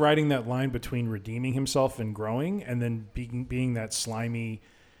always riding that line between redeeming himself and growing, and then being that slimy,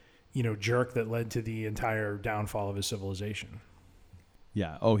 jerk that led to the entire downfall of his civilization.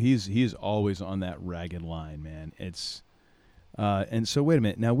 Yeah. Oh, he's always on that ragged line, man. It's, and so wait a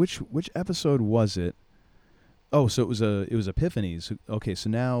minute. Now, which episode was it? Oh, so it was Epiphanies. Okay, so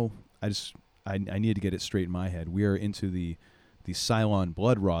now I need to get it straight in my head. We are into the Cylon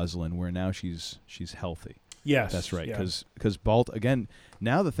blood Rosalind, where now she's healthy. Yes, that's right. Because Balt, again,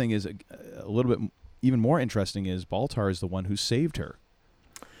 now the thing is a little bit even more interesting is Baltar is the one who saved her.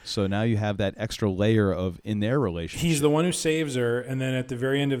 So now you have that extra layer of in their relationship. He's the one who saves her, and then at the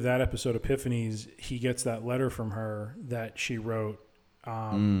very end of that episode, Epiphanies, he gets that letter from her that she wrote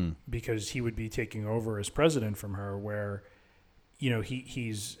because he would be taking over as president from her, where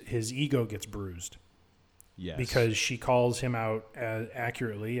his ego gets bruised. Yes, because she calls him out as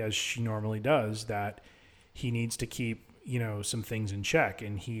accurately as she normally does that he needs to keep some things in check,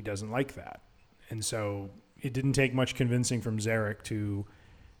 and he doesn't like that. And so it didn't take much convincing from Zarek to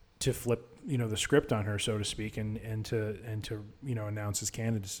flip the script on her, so to speak, and to announce his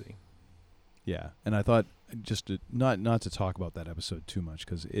candidacy. Yeah, and I thought just not to talk about that episode too much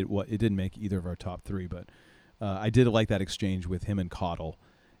because it didn't make either of our top three, but I did like that exchange with him and Coddle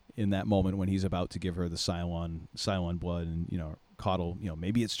in that moment when he's about to give her the Cylon blood, and Coddle,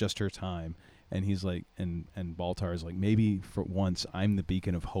 maybe it's just her time, and he's like, and Baltar is like, maybe for once I'm the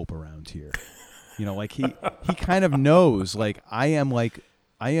beacon of hope around here, like he kind of knows, like I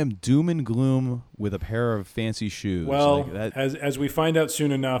am doom and gloom with a pair of fancy shoes. Well, like that. as we find out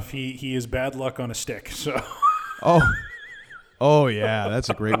soon enough, he is bad luck on a stick. So. Oh yeah, that's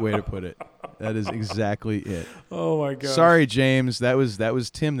a great way to put it. That is exactly it. Oh my God. Sorry, James. That was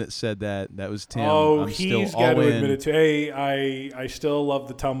Tim that said that. That was Tim. Oh, he's got to admit it too. Hey, I still love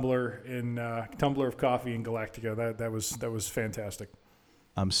the tumbler of coffee in Galactica. That was fantastic.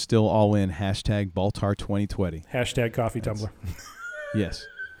 I'm still all in. Baltar 2020. Coffee tumbler. Yes.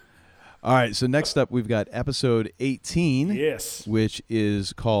 All right, so next up we've got episode 18, yes, which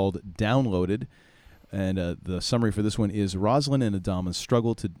is called Downloaded. And the summary for this one is Rosalind and Adama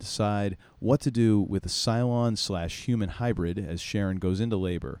struggle to decide what to do with the Cylon/human hybrid as Sharon goes into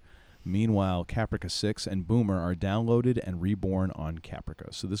labor. Meanwhile, Caprica 6 and Boomer are downloaded and reborn on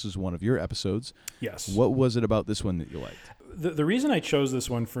Caprica. So this is one of your episodes. Yes. What was it about this one that you liked? The reason I chose this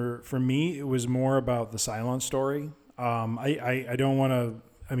one for me, it was more about the Cylon story. I don't want to.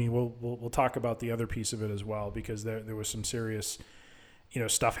 I mean, we'll talk about the other piece of it as well, because there was some serious,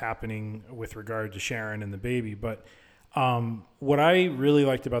 stuff happening with regard to Sharon and the baby. But what I really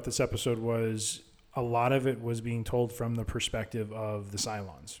liked about this episode was a lot of it was being told from the perspective of the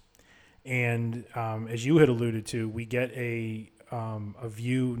Cylons, and as you had alluded to, we get a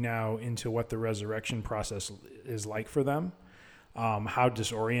view now into what the resurrection process is like for them, how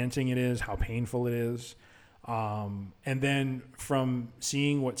disorienting it is, how painful it is. And then from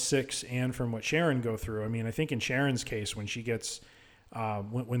seeing what Six and from what Sharon go through, I mean, I think in Sharon's case, when she gets,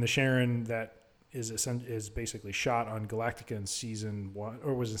 when the Sharon that is basically shot on Galactica in season 1,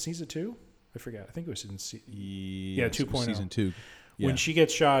 or was it season 2? I forget. I think it was in 2.0. Season 2. Yeah. When she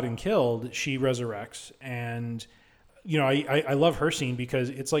gets shot and killed, she resurrects. And, I love her scene because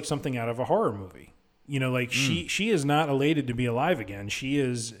it's like something out of a horror movie. She is not elated to be alive again. She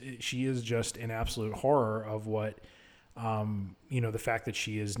is just in absolute horror of what, the fact that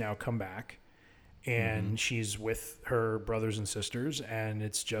she has now come back and she's with her brothers and sisters, and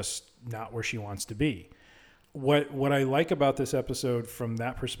it's just not where she wants to be. What I like about this episode from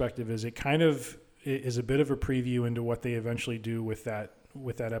that perspective is it kind of is a bit of a preview into what they eventually do with that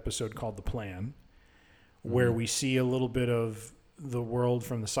that episode called The Plan, where we see a little bit of the world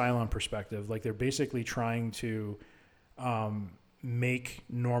from the Cylon perspective. Like they're basically trying to make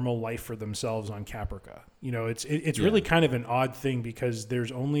normal life for themselves on Caprica. You know, it's really kind of an odd thing because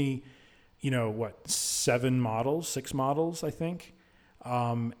there's only, 6 models, I think.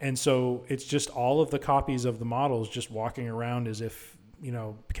 And so it's just all of the copies of the models just walking around as if,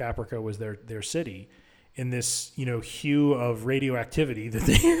 Caprica was their city in this, hue of radioactivity that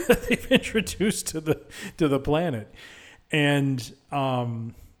they've introduced to the planet. And,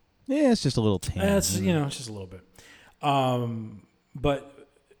 it's just a little tan. It's just a little bit. But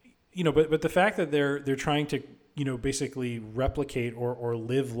the fact that they're trying to, basically replicate or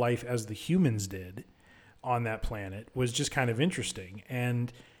live life as the humans did on that planet was just kind of interesting.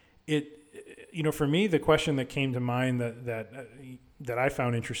 And it, for me, the question that came to mind that I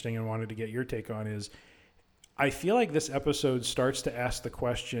found interesting and wanted to get your take on is, I feel like this episode starts to ask the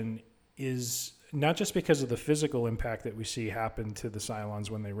question, is not just because of the physical impact that we see happen to the Cylons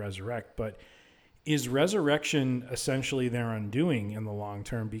when they resurrect, but is resurrection essentially their undoing in the long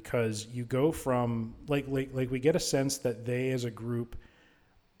term? Because you go from like we get a sense that they as a group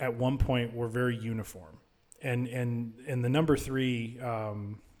at one point were very uniform, and the number 3,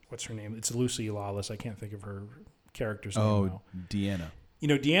 what's her name? It's Lucy Lawless. I can't think of her character's name now. Deanna.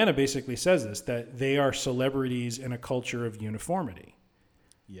 Deanna basically says this, that they are celebrities in a culture of uniformity.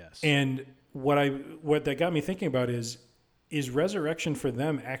 Yes. And what that got me thinking about is resurrection for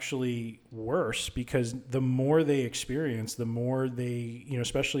them actually worse? Because the more they experience, the more they,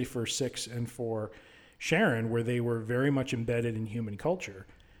 especially for Six and for Sharon, where they were very much embedded in human culture,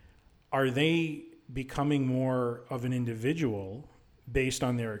 are they becoming more of an individual based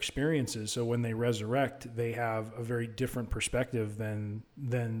on their experiences? So when they resurrect, they have a very different perspective than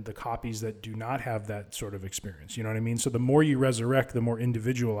the copies that do not have that sort of experience. You know what I mean? So the more you resurrect, the more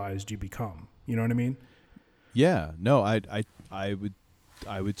individualized you become. You know what I mean? Yeah, no, I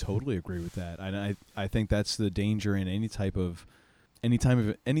would totally agree with that, and I think that's the danger in any type of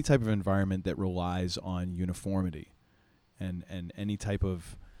environment that relies on uniformity, and any type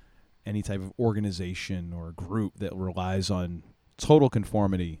of organization or group that relies on total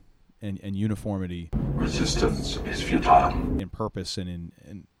conformity and uniformity. Resistance is futile. In purpose and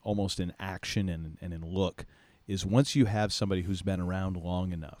in almost in action and in look, is once you have somebody who's been around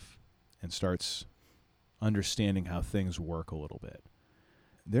long enough and starts understanding how things work a little bit,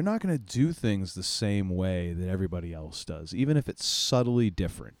 they're not going to do things the same way that everybody else does, even if it's subtly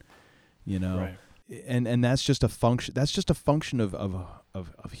different, Right. And that's just a function. That's just a function of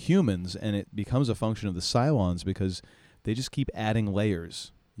humans, and it becomes a function of the Cylons because they just keep adding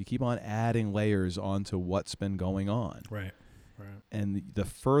layers. You keep on adding layers onto what's been going on. Right. And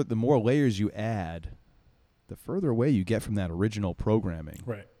the more layers you add, the further away you get from that original programming.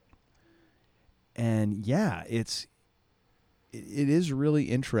 Right. And yeah, it is really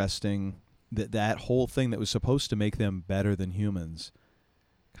interesting that whole thing that was supposed to make them better than humans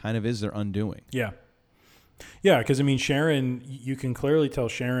kind of is their undoing. Yeah. Yeah, because Sharon, you can clearly tell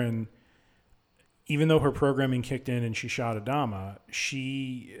Sharon, even though her programming kicked in and she shot Adama,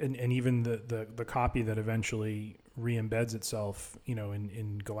 and even the copy that eventually re-embeds itself,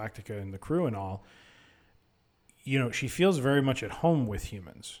 in Galactica and the crew and all, she feels very much at home with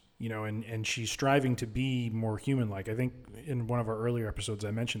humans, and she's striving to be more human-like. I think in one of our earlier episodes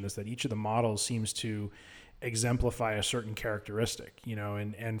I mentioned this, that each of the models seems to exemplify a certain characteristic,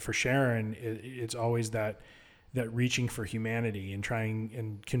 and for Sharon, it's always that reaching for humanity and trying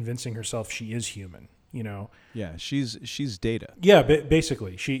and convincing herself she is human, Yeah, she's Data. Yeah,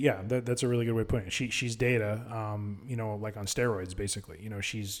 basically, that's a really good way of putting it. She's Data, like on steroids, basically.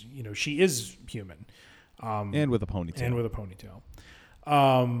 She is human, and with a ponytail.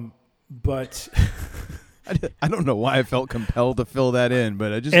 But I don't know why I felt compelled to fill that in,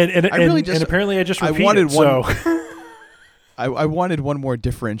 but and apparently I just repeated. I wanted one more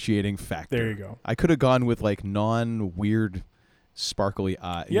differentiating factor. There you go. I could have gone with like non-weird, sparkly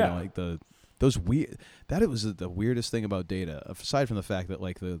eye. Like those weird. That it was the weirdest thing about Data, aside from the fact that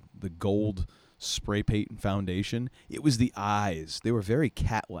like the gold spray paint foundation, it was the eyes. They were very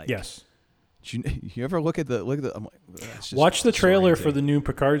cat-like. Yes. You ever look at the? I'm like, watch the trailer for the new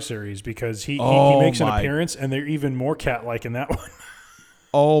Picard series because he makes an appearance and they're even more cat-like in that one.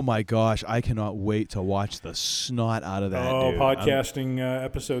 Oh my gosh, I cannot wait to watch the snot out of that. Oh, dude. podcasting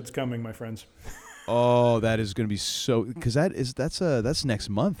episodes coming, my friends. Oh, that is going to be so, because that's next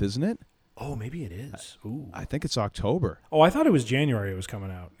month, isn't it? Oh, maybe it is. Ooh, I think it's October. Oh, I thought it was January. It was coming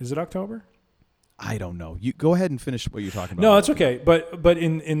out. Is it October? I don't know. You go ahead and finish what you're talking about. No, it's okay. But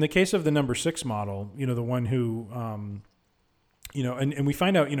in the case of the number 6 model, the one who and we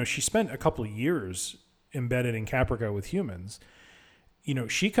find out, she spent a couple of years embedded in Caprica with humans.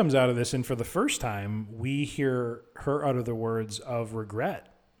 She comes out of this, and for the first time, we hear her utter the words of regret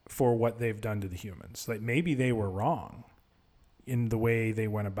for what they've done to the humans. Like maybe they were wrong in the way they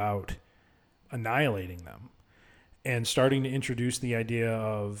went about annihilating them, and starting to introduce the idea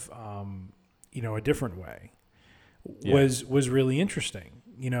of, a different way was really interesting,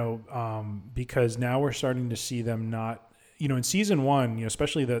 because now we're starting to see them not, in season 1,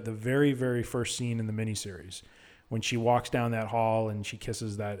 especially the very, very first scene in the miniseries, when she walks down that hall and she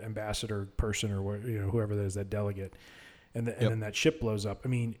kisses that ambassador person or whoever that is, that delegate, and then that ship blows up. I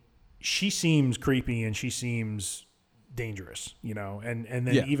mean, she seems creepy and she seems dangerous, and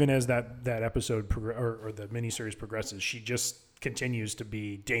then even as that episode or the miniseries progresses, she just continues to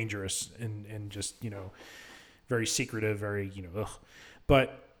be dangerous and just very secretive, very ugh.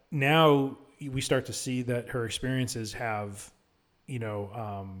 But now we start to see that her experiences have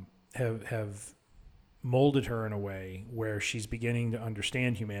molded her in a way where she's beginning to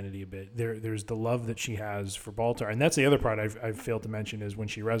understand humanity a bit. There's the love that she has for Baltar. And that's the other part I've failed to mention, is when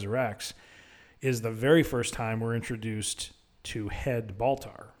she resurrects is the very first time we're introduced to Head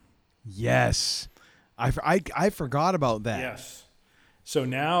Baltar. Yes. I forgot about that. Yes. So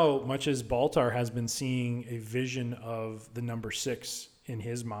now, much as Baltar has been seeing a vision of the number 6 in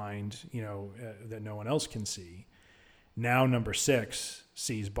his mind, that no one else can see, now number 6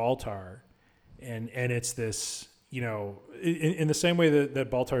 sees Baltar. And it's this, in the same way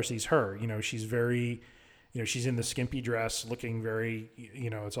that Baltar sees her, she's very, she's in the skimpy dress looking very,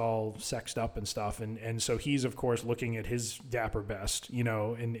 it's all sexed up and stuff. And so he's, of course, looking at his dapper best, in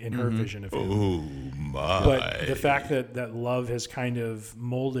her vision of him. Oh, my. But the fact that love has kind of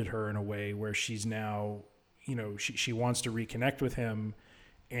molded her in a way where she's now, she wants to reconnect with him,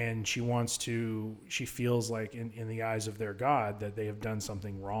 and she feels like in the eyes of their God that they have done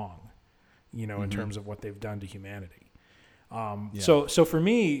something wrong. In terms of what they've done to humanity. So for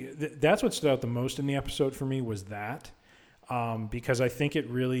me, that's what stood out the most in the episode for me, was that, because I think it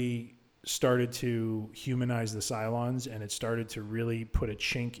really started to humanize the Cylons, and it started to really put a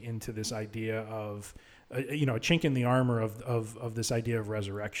chink into this idea of, a chink in the armor of this idea of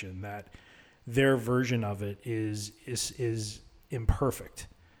resurrection, that their version of it is imperfect,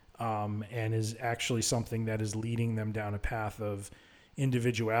 and is actually something that is leading them down a path of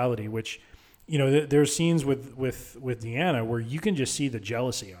individuality, which, there's scenes with Deanna where you can just see the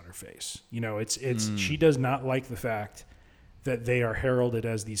jealousy on her face. She does not like the fact that they are heralded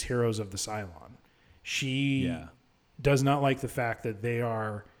as these heroes of the Cylon. She does not like the fact that they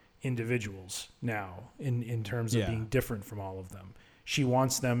are individuals now in terms of being different from all of them. She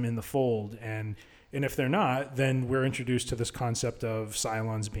wants them in the fold, and if they're not, then we're introduced to this concept of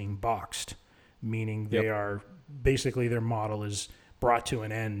Cylons being boxed, meaning they are basically, their model is brought to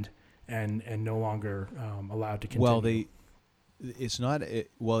an end and no longer allowed to continue.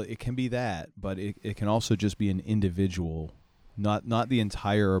 Well, it can be that, but it can also just be an individual, not the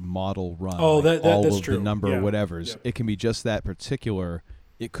entire model run. Oh, that's true. The number whatevers. It can be just that particular.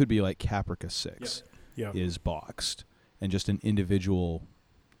 It could be like Caprica 6 is boxed and just an individual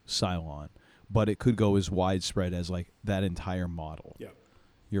Cylon, but it could go as widespread as like that entire model. Yeah,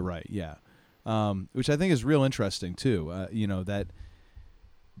 you're right. Yeah, which I think is real interesting too. That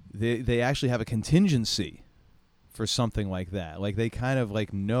they actually have a contingency for something like that. Like they kind of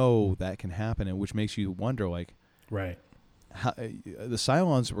like know that can happen, and which makes you wonder, like, right? How, the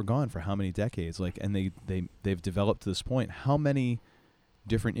Cylons were gone for how many decades? Like, and they've developed to this point. How many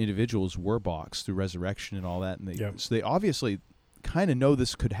different individuals were boxed through resurrection and all that? And so they obviously kind of know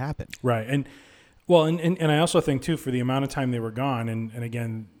this could happen, right? And well, and I also think too, for the amount of time they were gone, and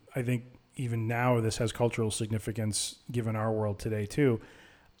again, I think even now this has cultural significance given our world today too.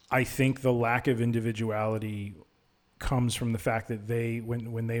 I think the lack of individuality comes from the fact that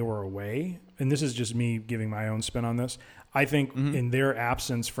when they were away, and this is just me giving my own spin on this, I think in their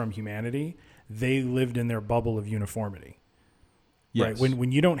absence from humanity, they lived in their bubble of uniformity. Yes. Right?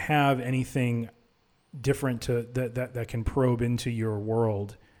 When you don't have anything different that can probe into your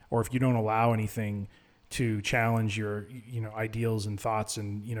world, or if you don't allow anything to challenge your ideals and thoughts,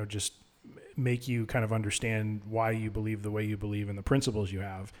 and just make you kind of understand why you believe the way you believe and the principles you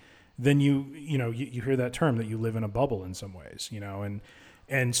have, then you hear that term that you live in a bubble in some ways,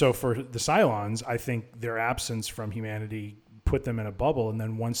 and so for the Cylons, I think their absence from humanity put them in a bubble, and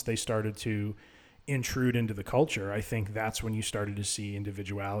then once they started to intrude into the culture, I think that's when you started to see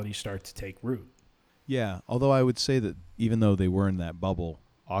individuality start to take root. Yeah, although I would say that even though they were in that bubble,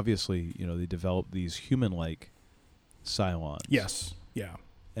 obviously, they developed these human-like Cylons. Yes, yeah.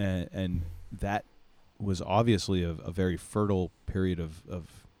 And that was obviously a very fertile period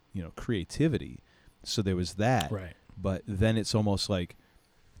of creativity. So there was that. Right. But then it's almost like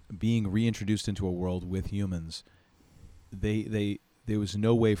being reintroduced into a world with humans. There was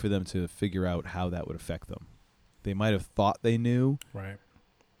no way for them to figure out how that would affect them. They might have thought they knew. Right.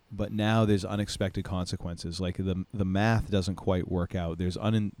 But now there's unexpected consequences. Like the math doesn't quite work out. There's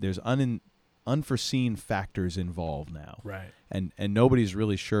unforeseen factors involved now. Right. And nobody's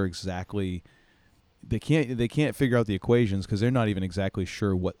really sure exactly. They can't figure out the equations because they're not even exactly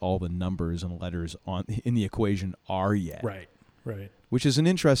sure what all the numbers and letters in the equation are yet. Right. Right. Which is an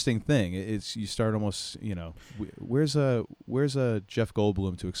interesting thing. It's you start almost, where's a Jeff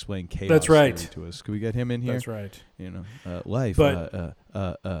Goldblum to explain chaos That's right. theory to us? Can we get him in here? That's right. Life But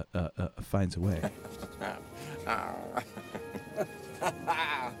finds a way.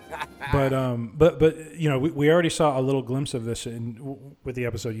 But we already saw a little glimpse of this with the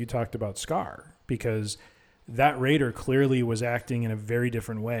episode you talked about Scar, because that Raider clearly was acting in a very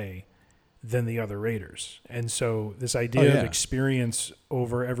different way than the other Raiders. And so this idea of experience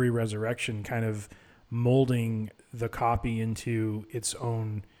over every resurrection kind of molding the copy into its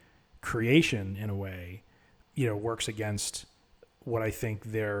own creation in a way, works against what I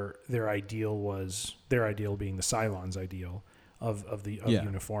think their ideal was, their ideal being the Cylons' ideal of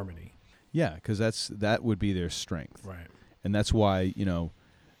uniformity. Yeah, because that would be their strength. Right. And that's why,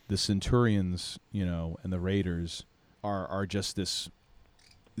 the Centurions, and the Raiders are just this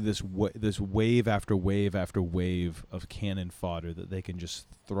wave after wave after wave of cannon fodder that they can just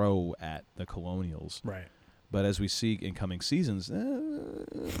throw at the Colonials. Right. But as we see in coming seasons,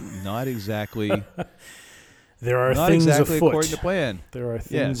 not exactly. There are not things exactly afoot. According to plan. There are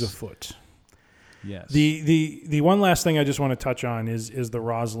things afoot. Yes. The one last thing I just want to touch on is the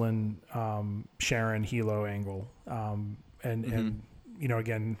Rosalind, Sharon, Hilo angle, and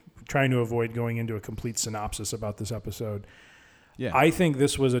again, trying to avoid going into a complete synopsis about this episode. Yeah. I think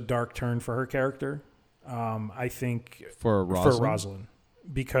this was a dark turn for her character. I think for Rosalind,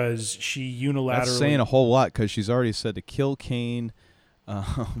 because she unilaterally. That's saying a whole lot because she's already said to kill Kane.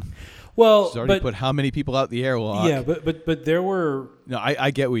 Well, she's already put how many people out the airlock. Yeah, but there were. No, I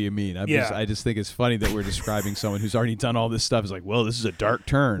get what you mean. I just think it's funny that we're describing someone who's already done all this stuff. It's like, well, this is a dark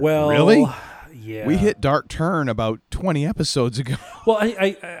turn. Well, really? Yeah. We hit dark turn about 20 episodes ago. Well,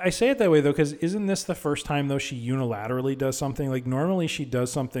 I say it that way, though, because isn't this the first time, though, she unilaterally does something? Like, normally she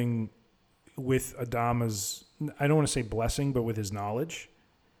does something with Adama's, I don't want to say blessing, but with his knowledge.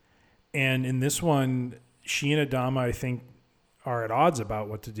 And in this one, she and Adama, I think, are at odds about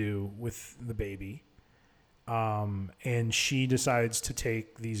what to do with the baby. And she decides to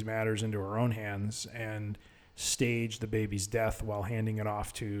take these matters into her own hands and stage the baby's death while handing it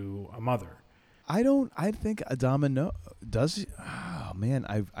off to a mother. I think Adama does. Oh man,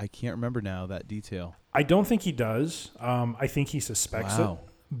 I can't remember now that detail. I don't think he does. I think he suspects it,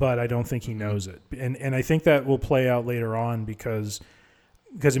 but I don't think he knows it. And I think that will play out later on because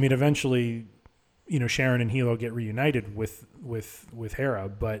I mean, eventually, Sharon and Hilo get reunited with Hera,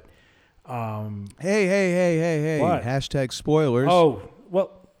 but hey! What? Hashtag spoilers. Oh,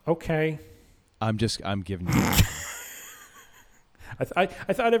 well, okay. I'm giving you. I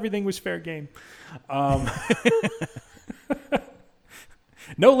thought everything was fair game.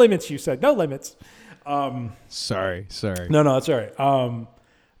 No limits, you said. No limits. Sorry. No, it's all right.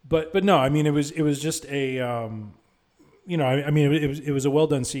 But no, I mean, it was just a, it was a well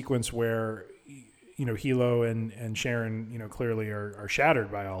done sequence where, Hilo and Sharon, clearly are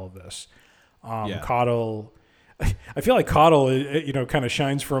shattered by all of this. Coddle, I feel like Coddle, kind of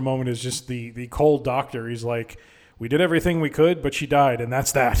shines for a moment as just the cold doctor. He's like, we did everything we could, but she died, and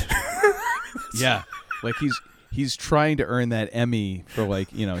that's that. Yeah, like he's trying to earn that Emmy for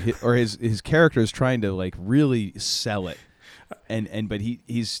his character is trying to really sell it, but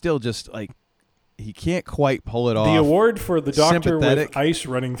he's still just he can't quite pull it off. The award for the doctor with ice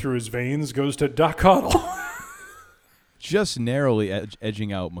running through his veins goes to Doc Coddle. Just narrowly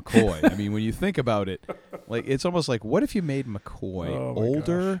edging out McCoy. I mean, when you think about it, it's almost like, what if you made McCoy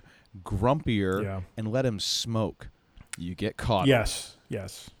older, grumpier, and let him smoke? You get caught. Yes. Yeah.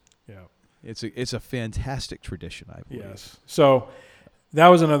 It's a fantastic tradition, I believe. Yes. So that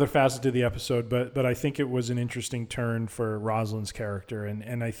was another facet to the episode, but I think it was an interesting turn for Rosalind's character,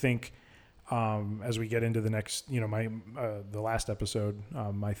 and I think as we get into the next, the last episode,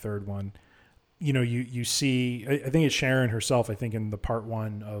 my third one. You see, I think it's Sharon herself, I think in the part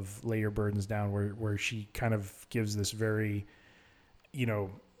one of Lay Your Burdens Down, where she kind of gives this very,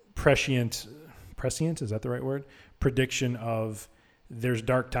 prescient, is that the right word? Prediction of there's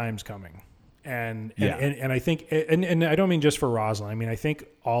dark times coming. And I think, and I don't mean just for Rosalind. I mean, I think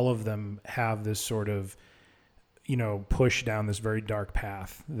all of them have this sort of, push down this very dark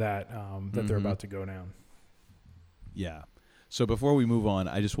path that they're about to go down. Yeah. So before we move on,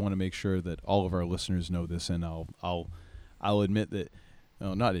 I just want to make sure that all of our listeners know this, and I'll admit that,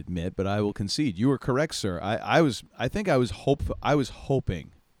 well, not admit, but I will concede. You were correct, sir. I was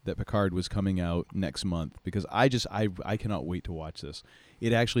hoping that Picard was coming out next month, because I cannot wait to watch this.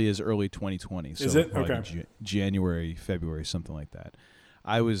 It actually is early 2020. So is it? Okay. January, February, something like that.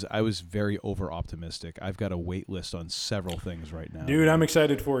 I was very over optimistic. I've got a wait list on several things right now. Dude, I'm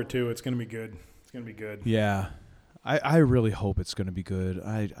excited for it too. It's gonna be good. It's gonna be good. Yeah. I really hope it's going to be good.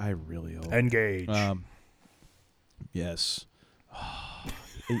 I really hope. Engage. Yes.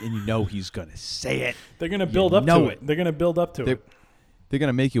 And he's going to say it. They're going to build up to it. They're going to build up to it. They're going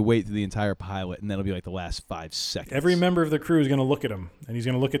to make you wait through the entire pilot, and that'll be like the last 5 seconds. Every member of the crew is going to look at him, and he's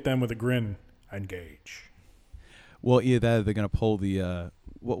going to look at them with a grin. Engage. Well, either that or they're going to pull the,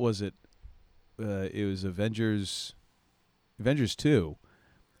 what was it? It was Avengers 2,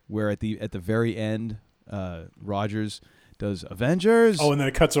 where at the very end, Rogers does Avengers. Oh, and then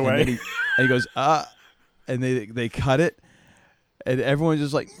it cuts away. And he goes, and they cut it, and everyone's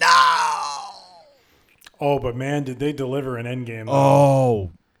just like, no. Oh, but man, did they deliver an Endgame?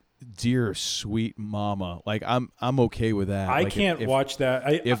 Oh, dear sweet mama! Like I'm okay with that. I like can't watch that.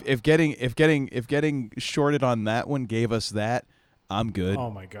 If getting shorted on that one gave us that, I'm good.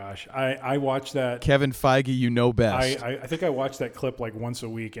 Oh my gosh, I watched that. Kevin Feige, you know best. I think I watch that clip like once a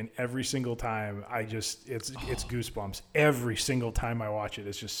week, and every single time it's goosebumps. Every single time I watch it,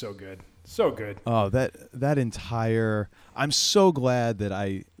 it's just so good, so good. Oh, that entire. I'm so glad that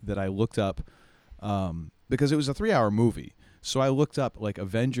I looked up, because it was a 3-hour movie, so I looked up like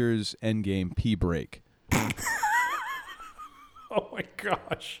Avengers Endgame pee break. Oh my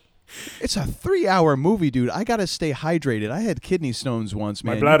gosh. It's a 3-hour movie, dude. I gotta stay hydrated. I had kidney stones once,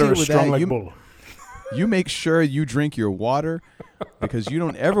 man. My bladder is strong like bull. You make sure you drink your water, because you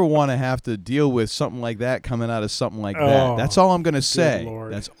don't ever want to have to deal with something like that coming out of something like that. That's all I'm gonna say.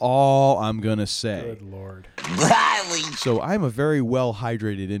 Lord. That's all I'm gonna say. Good Lord. So I'm a very well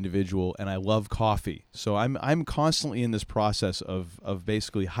hydrated individual, and I love coffee. So I'm constantly in this process of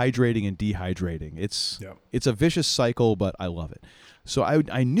basically hydrating and dehydrating. It's a vicious cycle, but I love it. So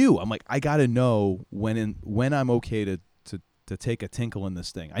I knew, I'm like, I got to know when I'm okay to take a tinkle in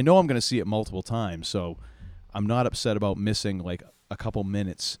this thing. I know I'm going to see it multiple times, so I'm not upset about missing like a couple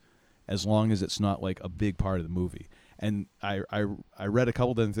minutes, as long as it's not like a big part of the movie. And I read a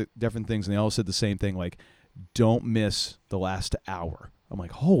couple different things, and they all said the same thing, like, don't miss the last hour. I'm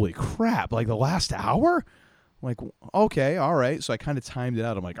like, holy crap, like the last hour? I'm like, okay, all right. So I kind of timed it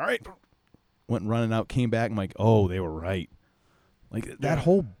out. I'm like, all right. Went running out, came back. I'm like, oh, they were right. Like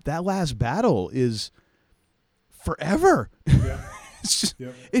that last battle is forever. Yeah.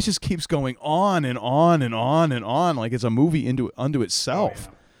 It just keeps going on and on and on and on, like it's a movie unto itself.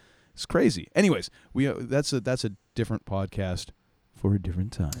 Oh, yeah. It's crazy. Anyways, that's a different podcast for a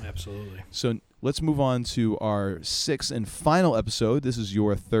different time. Absolutely. So let's move on to our 6th and final episode. This is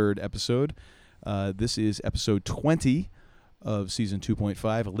your 3rd episode. This is episode 20 of season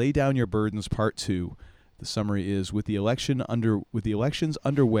 2.5. Lay Down Your Burdens, Part 2. The summary is, with the elections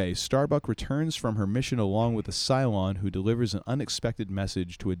underway, Starbuck returns from her mission along with the Cylon, who delivers an unexpected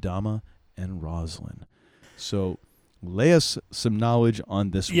message to Adama and Rosalind. So lay us some knowledge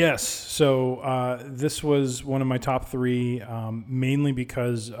on this one. Yes. So this was one of my top 3, mainly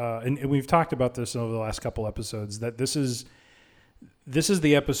because, and we've talked about this over the last couple episodes, that this is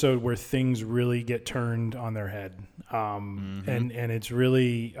the episode where things really get turned on their head. And it's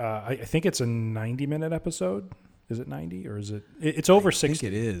really, I think it's a 90-minute episode. Is it 90 or is it? It's over 60. I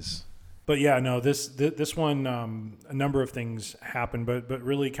think it is. But yeah, no, this one, a number of things happen, but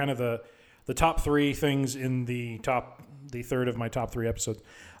really kind of the top 3 things in the third of my top 3 episodes.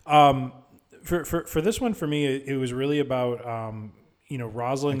 For this one, for me, it was really about,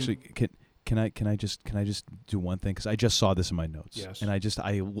 Rosalind. Actually, Can I just do one thing? Because I just saw this in my notes. Yes. And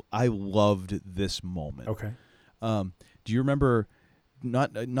I loved this moment. Okay. Do you remember,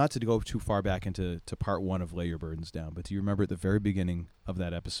 not to go too far back into part 1 of Lay Your Burdens Down, but do you remember at the very beginning of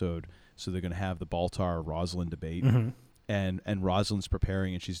that episode, so they're going to have the Baltar-Rosalind debate, and Rosalind's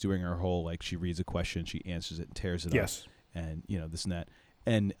preparing, and she's doing her whole, like, she reads a question, she answers it and tears it up. And, this and that.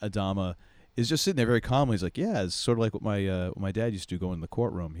 And Adama is just sitting there very calmly. He's like, yeah, it's sort of like what my dad used to do, go in the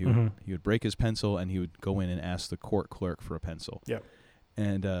courtroom. He would break his pencil, and he would go in and ask the court clerk for a pencil. Yep.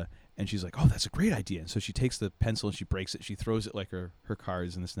 And And she's like, oh, that's a great idea. And so she takes the pencil and she breaks it. She throws it like her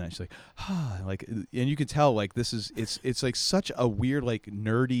cards and this and that. She's like, like, and you can tell like it's like such a weird, like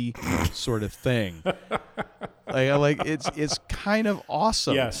nerdy sort of thing. It's kind of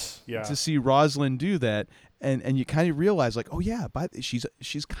awesome. Yes. Yeah. To see Rosalind do that. And you kind of realize like, oh yeah, but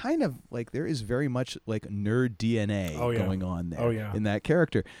she's kind of like, there is very much like nerd DNA going on there in that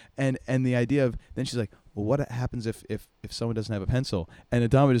character. And the idea of, then she's like, well, what happens if someone doesn't have a pencil? And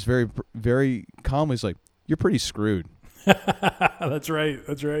Indomitus very, very calmly is like, you're pretty screwed. That's right.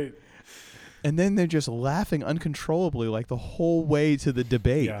 And then they're just laughing uncontrollably like the whole way to the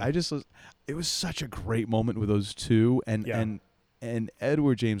debate. Yeah. It was such a great moment with those two and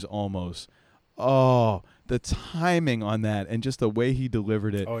Edward James Olmos. Oh, the timing on that and just the way he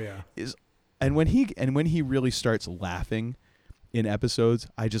delivered it. Oh yeah. And when he really starts laughing in episodes,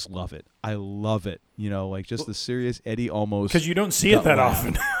 I just love it. I love it. You know, like just the serious Eddie Olmos. Because you don't see it that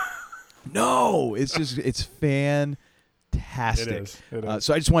often. No, it's fantastic. It is.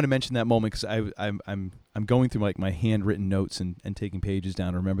 So I just want to mention that moment because I'm going through like my handwritten notes and taking pages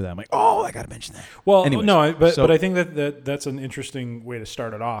down to remember that. I'm like, oh, I got to mention that. Well, anyways, no, but I think that's an interesting way to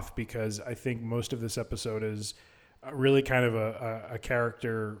start it off because I think most of this episode is really kind of a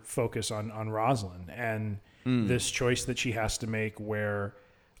character focus on Rosalind and this choice that she has to make where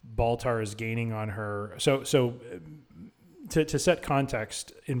Baltar is gaining on her. So to set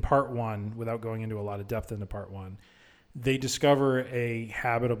context, in part one, without going into a lot of depth into part one, they discover a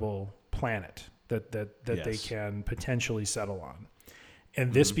habitable planet that they can potentially settle on.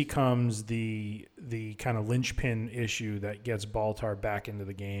 And this becomes the kind of linchpin issue that gets Baltar back into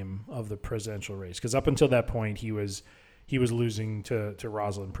the game of the presidential race. Because up until that point, he was losing to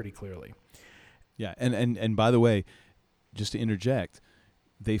Rosalind pretty clearly. Yeah, and by the way, just to interject,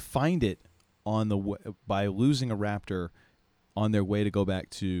 they find it by losing a raptor on their way to go back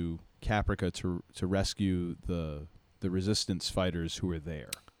to Caprica to rescue the resistance fighters who are there.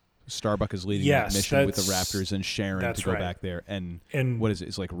 Starbuck is leading that mission with the Raptors and Sharon to go back there. And what is it?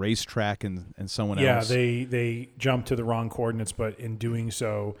 It's like Racetrack and someone else. Yeah, they jumped to the wrong coordinates, but in doing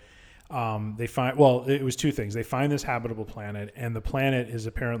so, they find, well, it was two things. They find this habitable planet, and the planet is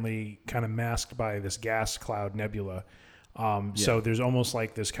apparently kind of masked by this gas cloud nebula. So there's almost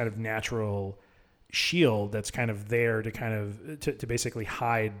like this kind of natural shield that's kind of there to kind of to basically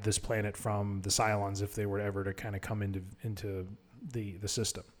hide this planet from the Cylons if they were ever to kind of come into the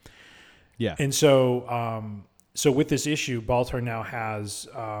system. Yeah. And so so with this issue, Baltar now has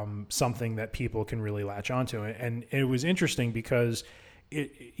something that people can really latch onto, and it was interesting because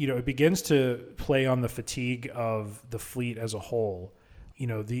it begins to play on the fatigue of the fleet as a whole. You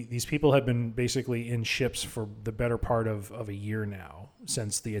know, these people have been basically in ships for the better part of a year now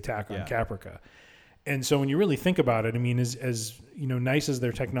since the attack on Caprica. And so when you really think about it, I mean, as you know, nice as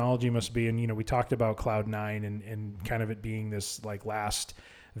their technology must be, and you know, we talked about Cloud9 and kind of it being this like last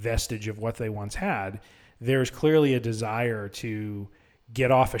vestige of what they once had, there's clearly a desire to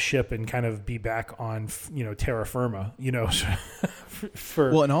get off a ship and kind of be back on, you know, terra firma, you know.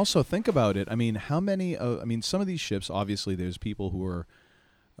 Well, and also think about it. I mean, how many? Some of these ships, obviously, there's people who are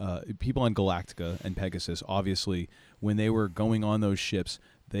people on Galactica and Pegasus. Obviously, when they were going on those ships,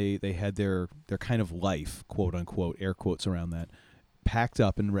 they had their kind of life, quote unquote, air quotes around that, packed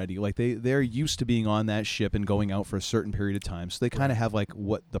up and ready. Like they're used to being on that ship and going out for a certain period of time. So they kind of have like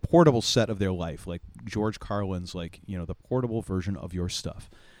what the portable set of their life, like George Carlin's, like, you know, the portable version of your stuff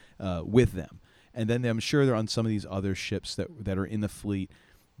with them. And then I'm sure they're on some of these other ships that are in the fleet.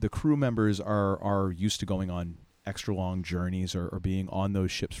 The crew members are used to going on extra long journeys or being on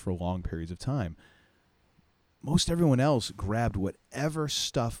those ships for long periods of time. Most everyone else grabbed whatever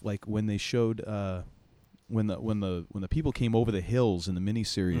stuff, like when they showed when the people came over the hills in the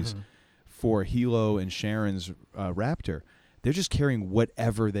miniseries for Hilo and Sharon's Raptor, they're just carrying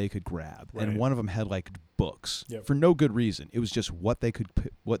whatever they could grab, and one of them had like books for no good reason. It was just what they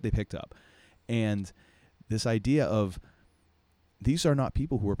picked up, and this idea of these are not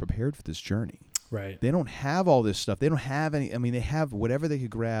people who are prepared for this journey. Right. They don't have all this stuff. They don't have any. I mean, they have whatever they could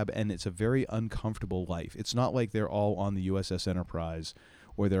grab, and it's a very uncomfortable life. It's not like they're all on the USS Enterprise,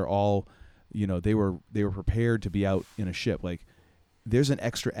 or they're all, you know, they were prepared to be out in a ship. Like, there's an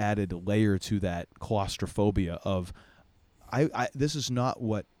extra added layer to that claustrophobia of, this is not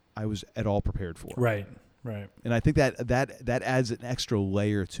what I was at all prepared for. Right. Right. And I think that adds an extra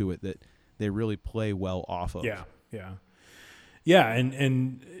layer to it that they really play well off of. Yeah. Yeah. Yeah,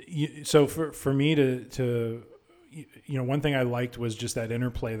 and so for me to you know, one thing I liked was just that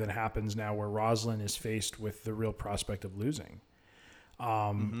interplay that happens now where Rosalind is faced with the real prospect of losing,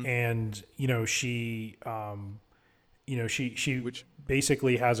 and you know, she she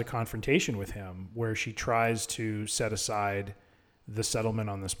basically has a confrontation with him where she tries to set aside the settlement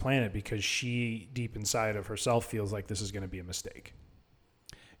on this planet because she deep inside of herself feels like this is going to be a mistake.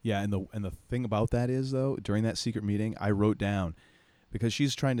 Yeah, and the thing about that is, though, during that secret meeting, I wrote down, because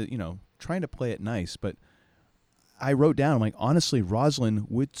she's trying to play it nice, but I wrote down, I'm like, honestly, Rosalind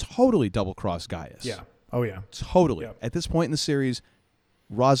would totally double-cross Gaius. Yeah. Oh, yeah. Totally. Yep. At this point in the series,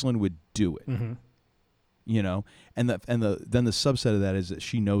 Rosalind would do it. Mm-hmm. And then the subset of that is that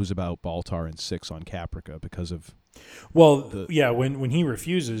she knows about Baltar and 6 on Caprica because of... when he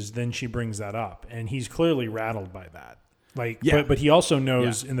refuses, then she brings that up, and he's clearly rattled by that. But he also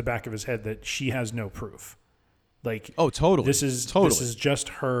knows in the back of his head that she has no proof. Totally. This is just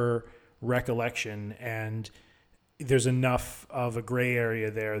her recollection, and there's enough of a gray area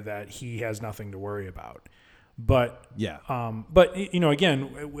there that he has nothing to worry about. But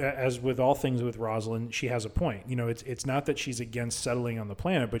again, as with all things with Rosalind, she has a point. It's not that she's against settling on the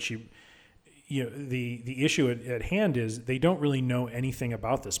planet, but the issue at hand is they don't really know anything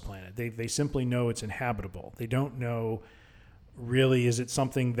about this planet. They simply know it's inhabitable. They don't know really, is it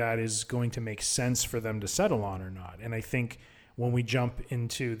something that is going to make sense for them to settle on or not? And I think when we jump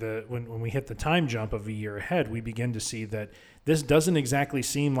into when we hit the time jump of a year ahead, we begin to see that this doesn't exactly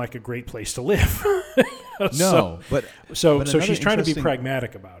seem like a great place to live. So she's trying to be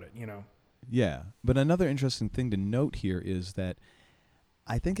pragmatic about it, Yeah, but another interesting thing to note here is that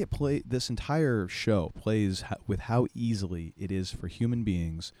I think this entire show plays with how easily it is for human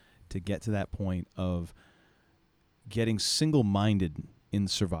beings to get to that point of getting single-minded in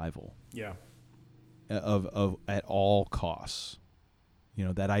survival. Yeah. Of at all costs.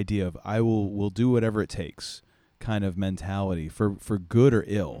 That idea of we'll do whatever it takes kind of mentality for good or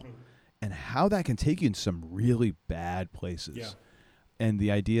ill. Mm-hmm. And how that can take you in some really bad places. Yeah. And the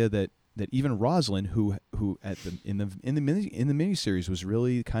idea that even Rosalind, who in the miniseries was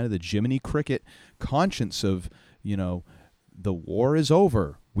really kind of the Jiminy Cricket conscience of, the war is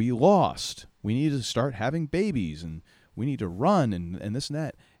over, we lost, we need to start having babies, and we need to run, and this and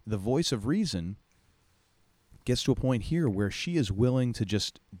that. The voice of reason gets to a point here where she is willing to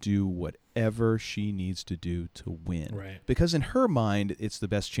just do whatever she needs to do to win. Right. Because in her mind, it's the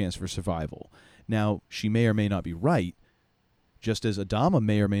best chance for survival. Now, she may or may not be right, just as Adama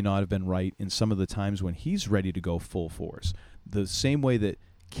may or may not have been right in some of the times when he's ready to go full force. The same way that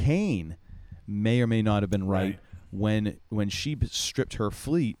Kane may or may not have been right when she stripped her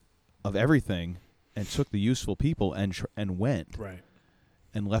fleet of everything and took the useful people and went. Right.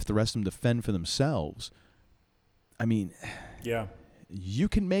 And left the rest of them to fend for themselves. I mean, yeah, you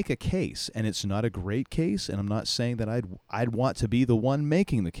can make a case, and it's not a great case, and I'm not saying that I'd want to be the one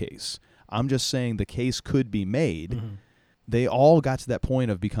making the case. I'm just saying the case could be made. Mm-hmm. They all got to that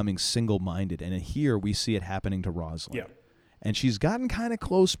point of becoming single-minded, and here we see it happening to Rosalind. Yep. And she's gotten kind of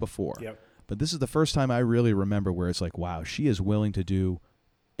close before. Yep. But this is the first time I really remember where it's like, wow, she is willing to do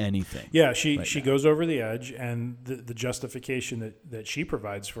anything. Yeah, she goes over the edge, and the justification that she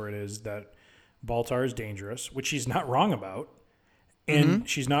provides for it is that Baltar is dangerous, which she's not wrong about, and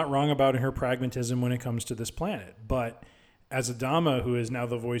she's not wrong about in her pragmatism when it comes to this planet. But as Adama, who is now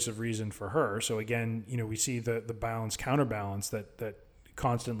the voice of reason for her, so again, we see the counterbalance that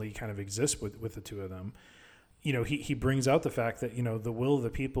constantly kind of exists with the two of them. He brings out the fact that the will of the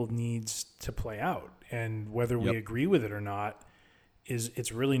people needs to play out, and whether we agree with it or not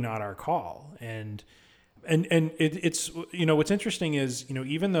it's really not our call. And it's what's interesting is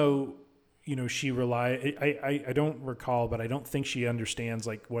even though she I don't recall, but I don't think she understands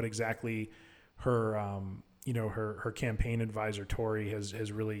like what exactly her her campaign advisor Tory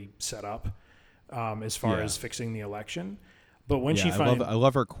has really set up as far as fixing the election. But when I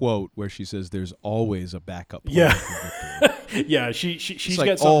love her quote where she says, "There's always a backup plan." Yeah, yeah. She's like,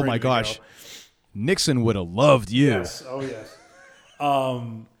 got something oh my gosh, Nixon would have loved you. Yes. Oh yes.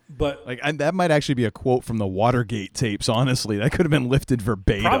 But that might actually be a quote from the Watergate tapes. Honestly, that could have been lifted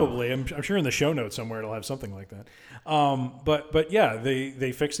verbatim. Probably, I'm sure in the show notes somewhere it'll have something like that. But yeah,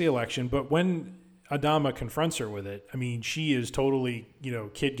 they fix the election. But when Adama confronts her with it, I mean, she is totally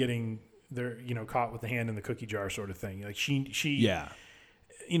kid getting their caught with the hand in the cookie jar sort of thing. Like she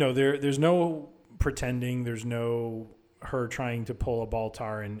there's no pretending. There's no her trying to pull a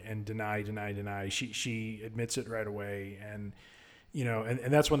Baltar and deny. She admits it right away and.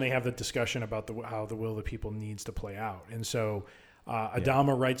 And that's when they have the discussion about how the will of the people needs to play out. And so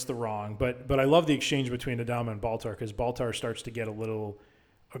Adama rights the wrong. But I love the exchange between Adama and Baltar because Baltar starts to get a little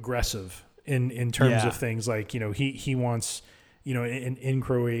aggressive in terms of things like, he wants, an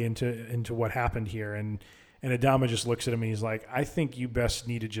inquiry into what happened here. And Adama just looks at him and he's like, I think you best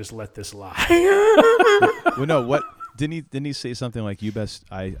need to just let this lie. Well, no, what Didn't he say something like, "You best,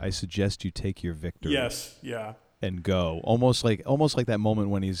 I suggest you take your victory." Yes. Yeah. And go. Almost like that moment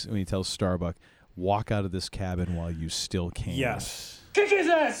when he tells Starbuck, "Walk out of this cabin while you still can." Yes. Kick his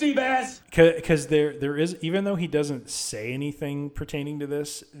ass, Seabass! Because there is, even though he doesn't say anything pertaining to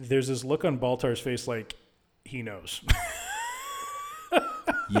this, there's this look on Baltar's face like he knows.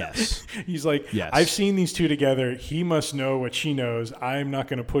 Yes. He's like, yes. I've seen these two together. He must know what she knows. I'm not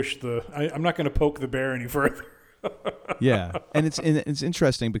going to I'm not going to poke the bear any further. Yeah, and it's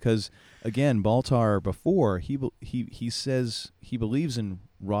interesting because again, Baltar before he says he believes in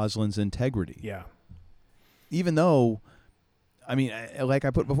Rosalind's integrity. Yeah. Even though, I mean, like I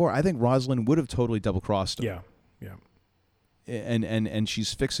put before, I think Rosalind would have totally double crossed him. Yeah. Yeah. And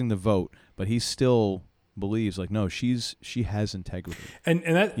she's fixing the vote, but he still believes like, no, she has integrity. And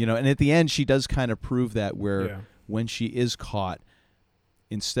that, and at the end she does kind of prove that where when she is caught,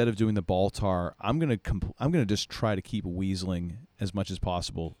 instead of doing the Baltar, I'm gonna just try to keep weaseling as much as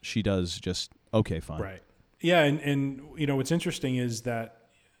possible. She does just okay, fine. Right. Yeah, and what's interesting is that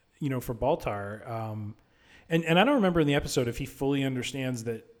for Baltar, and I don't remember in the episode if he fully understands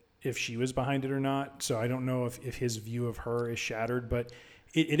that if she was behind it or not. So I don't know if his view of her is shattered, but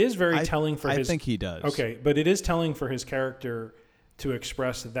it is very telling for his. I think he does. Okay, but it is telling for his character to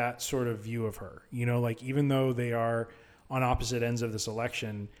express that sort of view of her. Like even though they are on opposite ends of this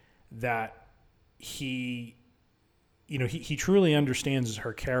election, that he truly understands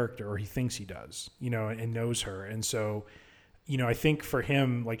her character, or he thinks he does, and knows her. And so, I think for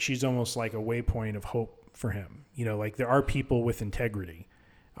him, like she's almost like a waypoint of hope for him. Like there are people with integrity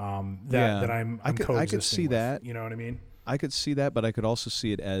that I'm coexisting I could see with, that. You know what I mean? I could see that, but I could also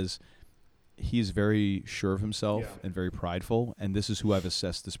see it as he's very sure of himself and very prideful, and this is who I've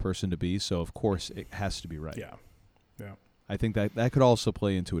assessed this person to be, so of course it has to be right. Yeah. Yeah. I think that could also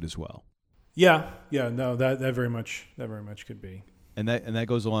play into it as well. Yeah. Yeah. No, that very much could be. And that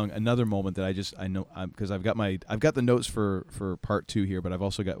goes along another moment that I know because I've got the notes for part 2 here, but I've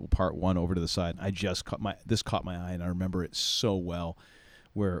also got part 1 over to the side. I just caught my eye, and I remember it so well,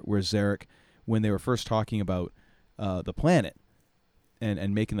 where Zarek, when they were first talking about the planet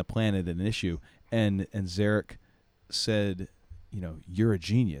and making the planet an issue, and Zarek said, "You're a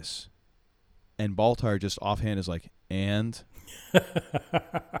genius," and Baltar just offhand is like, and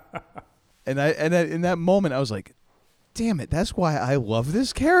in that moment I was like, damn it, that's why I love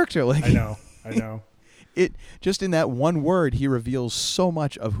this character. Like I know. It just in that one word he reveals so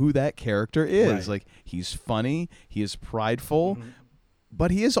much of who that character is. Right. Like he's funny, he is prideful,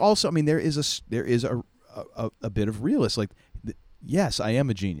 but he is also, I mean, there is a bit of realist. Like yes, I am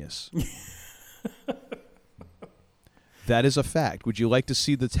a genius. That is a fact. Would you like to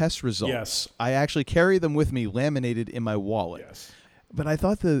see the test results? Yes. I actually carry them with me laminated in my wallet. Yes. But I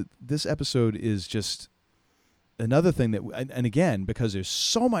thought this episode is just another thing that, and again, because there's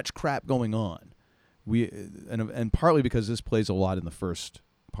so much crap going on, and partly because this plays a lot in the first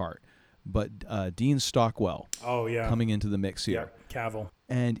part, but Dean Stockwell, coming into the mix here, Cavill,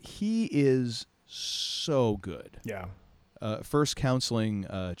 and he is so good. Yeah. First counseling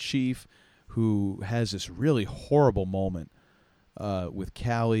chief, who has this really horrible moment with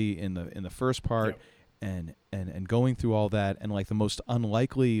Callie in the first part, and going through all that, and like the most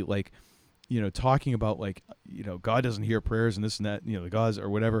unlikely, like, talking about like, God doesn't hear prayers and this and that, the gods or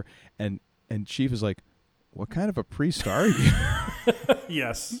whatever, and Chief is like, what kind of a priest are you?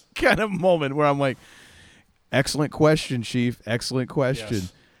 Yes. Kind of moment where I'm like, excellent question, Chief, excellent question.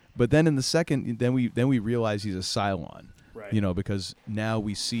 Yes. But then in the second, then we realize he's a Cylon, right? Because now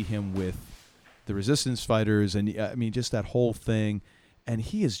we see him with the Resistance fighters, and I mean, just that whole thing, and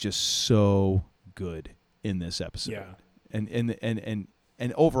he is just so good in this episode. Yeah.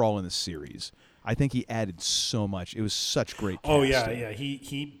 And overall in the series, I think he added so much. It was such great casting. Oh yeah.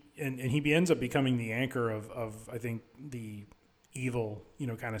 He ends up becoming the anchor of I think the evil,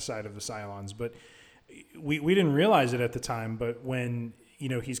 kind of side of the Cylons. But we didn't realize it at the time, but when,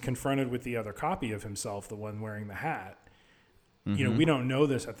 he's confronted with the other copy of himself, the one wearing the hat, we don't know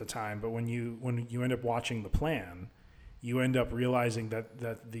this at the time, but when you end up watching the plan, you end up realizing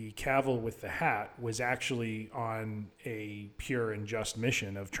that the Cavill with the hat was actually on a pure and just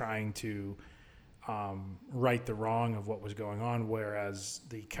mission of trying to right the wrong of what was going on, whereas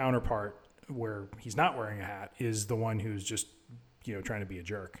the counterpart, where he's not wearing a hat, is the one who's just trying to be a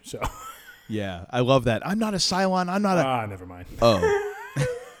jerk. So yeah, I love that. I'm not a Cylon. I'm not a. Never mind. Oh.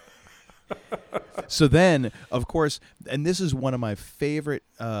 So then, of course, and this is one of my favorite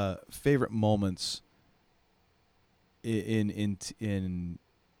moments in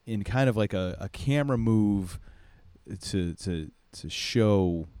kind of like a camera move to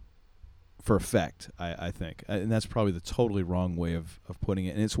show for effect, I think. And that's probably the totally wrong way of putting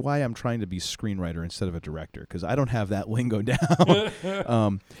it. And it's why I'm trying to be screenwriter instead of a director, because I don't have that lingo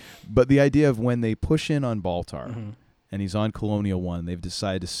down. But the idea of when they push in on Baltar, and he's on Colonial One, they've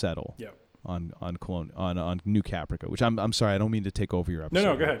decided to settle on New Caprica, which I'm sorry, I don't mean to take over your episode.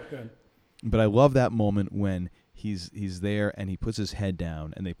 No, go ahead. But I love that moment when he's there and he puts his head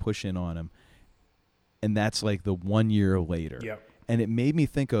down and they push in on him, and that's like the 1 year later. Yep. And it made me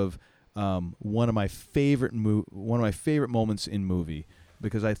think of one of my favorite moments in movie,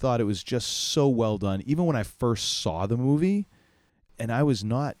 because I thought it was just so well done. Even when I first saw the movie, and I was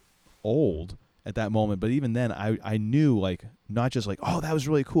not old at that moment, but even then I knew, like, not just like, oh, that was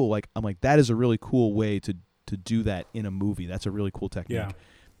really cool. Like, I'm like, that is a really cool way to do that in a movie. That's a really cool technique. Yeah.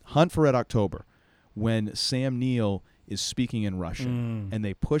 Hunt for Red October, when Sam Neill is speaking in Russian, and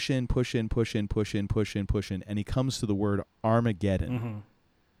they push in, and he comes to the word Armageddon,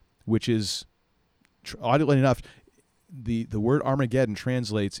 which is, oddly enough, the word Armageddon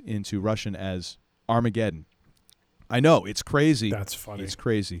translates into Russian as Armageddon. I know, it's crazy. That's funny. It's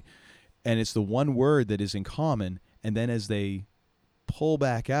crazy. And it's the one word that is in common, and then as they pull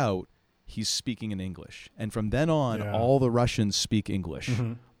back out, he's speaking in English. And from then on, all the Russians speak English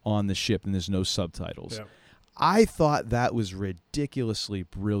on the ship, and there's no subtitles. Yeah. I thought that was ridiculously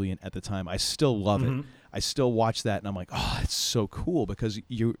brilliant at the time. I still love it. I still watch that, and I'm like, oh, it's so cool, because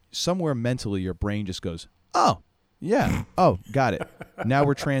you somewhere mentally your brain just goes, oh, yeah, oh, got it. Now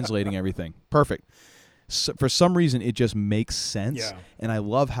we're translating everything. Perfect. So for some reason, it just makes sense, and I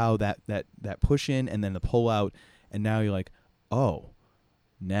love how that push in and then the pull out, and now you're like, oh,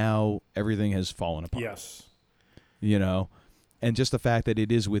 now everything has fallen apart. Yes. You know? And just the fact that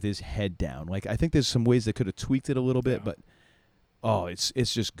it is with his head down. Like, I think there's some ways they could have tweaked it a little bit, but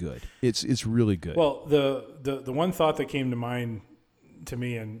it's just good. It's really good. Well, the one thought that came to mind to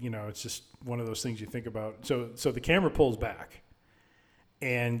me, and it's just one of those things you think about. So the camera pulls back,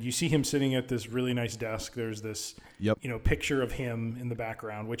 and you see him sitting at this really nice desk. There's this picture of him in the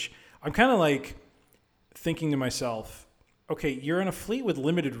background, which I'm kind of like thinking to myself, okay, you're in a fleet with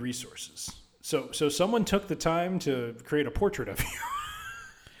limited resources. So someone took the time to create a portrait of you.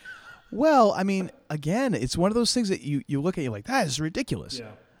 Well, I mean, again, it's one of those things that you look at, you're like, that is ridiculous.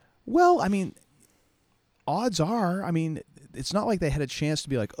 Yeah. Well, I mean, odds are, I mean, it's not like they had a chance to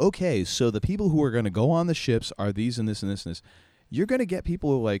be like, okay, so the people who are going to go on the ships are these and this and this and this. You're going to get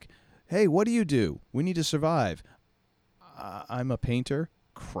people who are like, hey, what do you do? We need to survive. I'm a painter.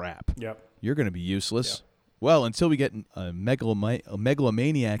 Crap. Yep. You're going to be useless. Yep. Well, until we get a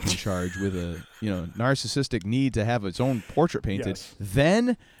megalomaniac in charge with a narcissistic need to have its own portrait painted,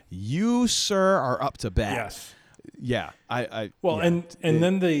 then you, sir, are up to bat. Yes. Yeah. And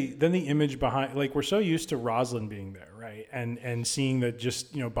then the image behind, like, we're so used to Rosalind being there, right? And seeing that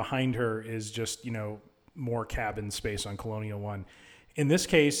just behind her is just more cabin space on Colonial One. In this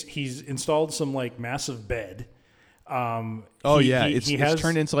case, he's installed some like massive bed. It's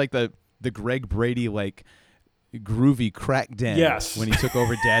turned into like the Greg Brady like groovy crack den. Yes. When he took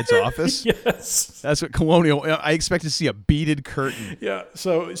over Dad's office. Yes. That's what Colonial. I expect to see a beaded curtain. Yeah.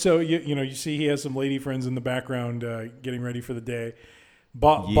 So you see he has some lady friends in the background getting ready for the day.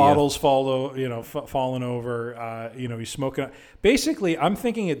 Bottles falling over. He's smoking. Basically, I'm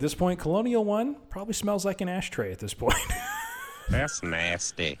thinking at this point, Colonial One probably smells like an ashtray at this point. That's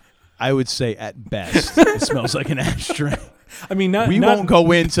nasty. I would say at best it smells like an ashtray. I mean, we won't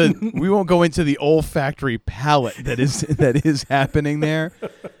go into the olfactory palette that is happening there.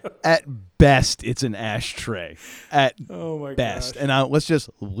 At best, it's an ashtray. At best, gosh. And let's just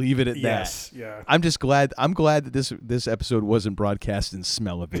leave it at that. Yeah. I'm glad that this episode wasn't broadcast in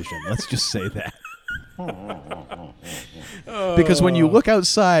smell-o-vision. Let's just say that. Because when you look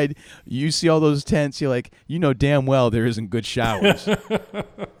outside, you see all those tents. You're like, damn well there isn't good showers.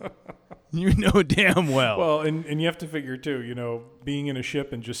 You know damn well. Well, and you have to figure too, being in a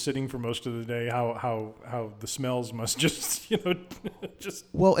ship and just sitting for most of the day, how the smells must just just.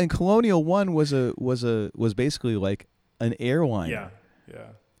 Well, and Colonial One was basically like an airline. Yeah.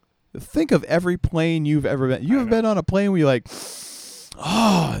 Think of every plane you've ever been. You have been on a plane where you're like,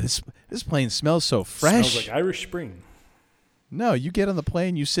 oh, this plane smells so fresh. Smells like Irish Spring. No, you get on the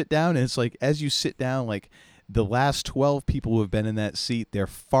plane, you sit down, and it's like as you sit down, like. The last 12 people who have been in that seat, their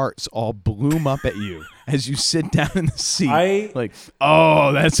farts all bloom up at you as you sit down in the seat.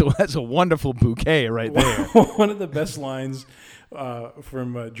 That's a wonderful bouquet right there. One of the best lines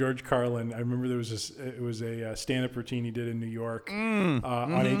from George Carlin. I remember it was a stand-up routine he did in New York on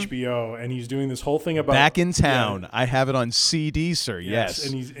HBO, and he's doing this whole thing about Back in Town. I have it on CD, sir. Yes.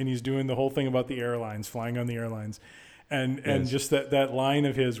 And he's doing the whole thing about the airlines, flying on the airlines. And just that line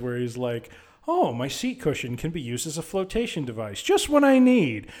of his where he's like, oh, my seat cushion can be used as a flotation device. Just what I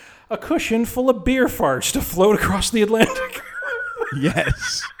need. A cushion full of beer farts to float across the Atlantic.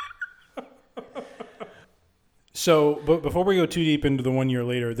 Yes. So, but before we go too deep into the 1 year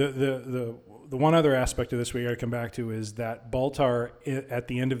later, the one other aspect of this we got to come back to is that Baltar, at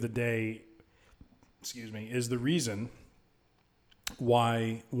the end of the day, is the reason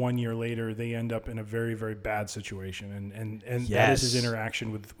why 1 year later they end up in a very, very bad situation, and Yes. that is his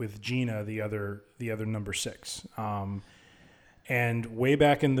interaction with Gina, the other number 6. And way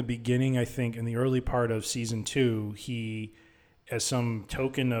back in the beginning, I think in the early part of season 2, he, as some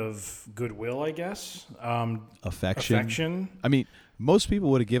token of goodwill, I guess, affection. I mean, most people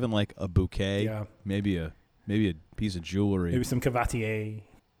would have given like a bouquet, Yeah. maybe a piece of jewelry, maybe some cavatier.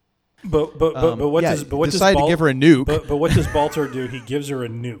 But what does decided to give her a nuke. But what does Baltar do? He gives her a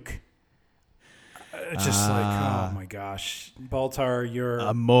nuke. It's just like, oh my gosh, Baltar, you're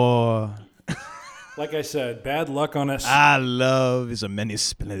amor. Like I said, bad luck on us. Love is a many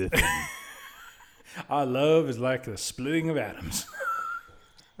splendid thing. Our love is like the splitting of atoms.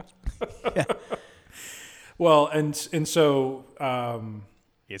 Yeah. Well, and so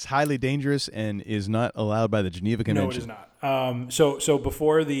it's highly dangerous and is not allowed by the Geneva Convention. No, it is not. So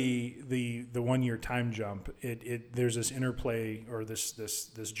before the 1 year time jump, there's this interplay or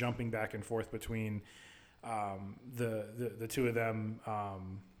this jumping back and forth between the two of them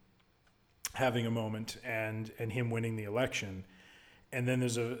having a moment and him winning the election. And then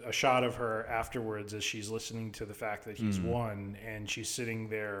there's a shot of her afterwards as she's listening to the fact that he's won, and she's sitting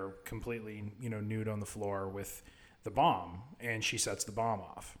there completely, nude on the floor with the bomb, and she sets the bomb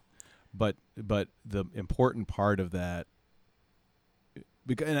off. But the important part of that,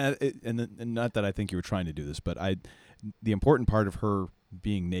 and not that I think you were trying to do this, but the important part of her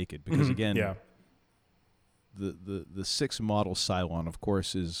being naked, because again, the 6 model Cylon, of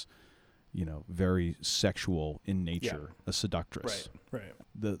course, is very sexual in nature, a seductress. Right.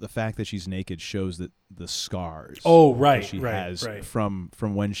 The fact that she's naked shows that the scars. That she has from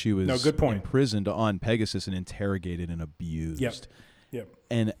when she was imprisoned on Pegasus and interrogated and abused. Yep.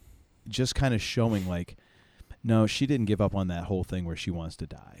 And just kind of showing like, no, she didn't give up on that whole thing where she wants to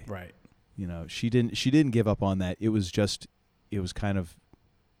die. Right. She didn't give up on that. It was kind of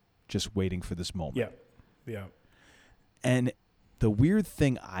just waiting for this moment. Yeah. And the weird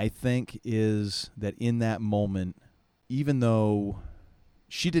thing, I think, is that in that moment, even though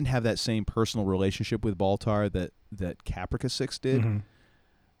she didn't have that same personal relationship with Baltar that Caprica 6 did,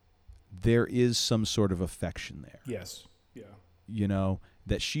 there is some sort of affection there. Yes. Yeah.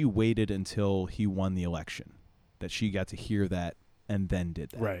 That she waited until he won the election, that she got to hear that and then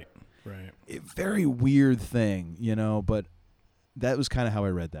did that. Right. Very weird thing, but that was kind of how I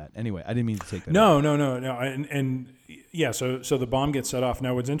read that. Anyway, I didn't mean to take that. No. And yeah, so the bomb gets set off.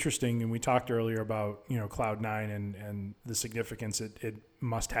 Now, what's interesting, and we talked earlier about, Cloud9 and the significance it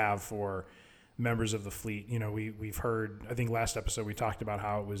must have for members of the fleet. We've heard, I think last episode we talked about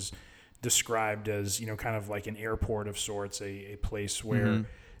how it was described as, kind of like an airport of sorts, a place where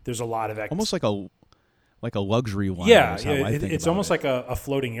there's a lot of almost like a luxury line. Yeah, it's almost like a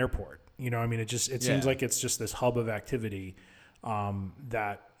floating airport. It seems like it's just this hub of activity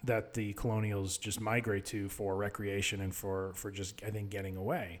that the colonials just migrate to for recreation and for just, I think, getting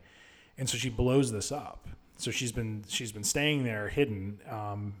away. And so she blows this up. So she's been staying there hidden,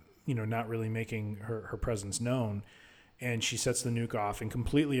 not really making her presence known. And she sets the nuke off and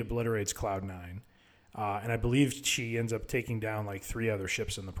completely obliterates Cloud9. And I believe she ends up taking down like 3 other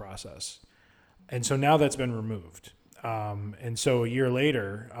ships in the process. And so now that's been removed. And so a year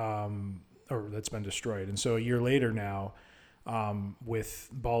later, or that's been destroyed. And so a year later now, with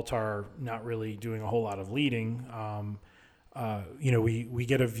Baltar not really doing a whole lot of leading, we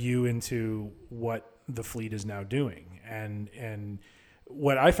get a view into what the fleet is now doing. And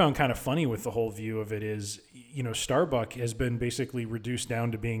what I found kind of funny with the whole view of it is, Starbuck has been basically reduced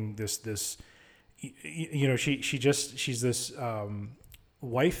down to being this she's this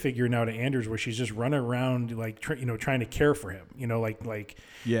wife figure now to Anders, where she's just running around like trying to care for him,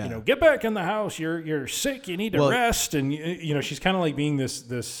 get back in the house, you're sick, you need to rest, and she's kind of like being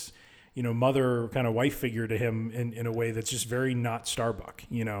this mother kind of wife figure to him in a way that's just very not Starbuck,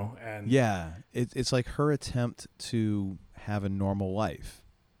 and it's like her attempt to have a normal life.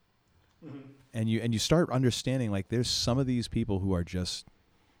 And you start understanding like there's some of these people who are just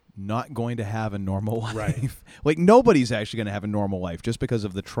not going to have a normal life. Right. Like nobody's actually going to have a normal life just because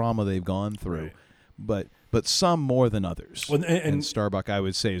of the trauma they've gone through. Right. But some more than others. Well, and Starbuck, I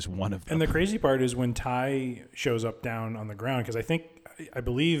would say, is one of them. And the crazy part is when Ty shows up down on the ground, because I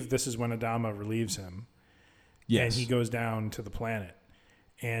believe this is when Adama relieves him. Yes. And he goes down to the planet.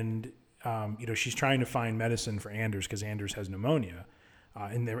 And, she's trying to find medicine for Anders because Anders has pneumonia.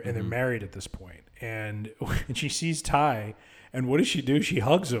 And they're married at this point. And she sees Ty, and what does she do? She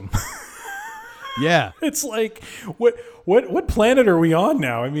hugs him. Yeah. It's like, what planet are we on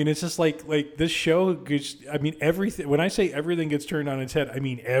now? I mean, it's just like this show gets, I mean, everything, when I say everything gets turned on its head, I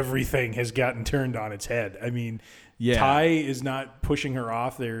mean, everything has gotten turned on its head. I mean, yeah. Ty is not pushing her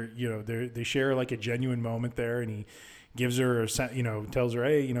off. They share like a genuine moment there, and he gives her, tells her,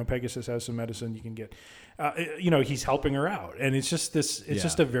 hey, Pegasus has some medicine you can get. He's helping her out, and it's just this. It's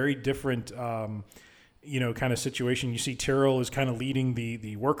just a very different, kind of situation. You see, Tyrrell is kind of leading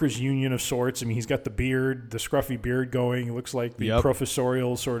the workers' union of sorts. I mean, he's got the beard, the scruffy beard going. He looks like the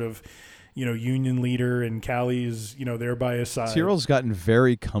professorial sort of, union leader, and Callie's, there by his side. Tyrrell's gotten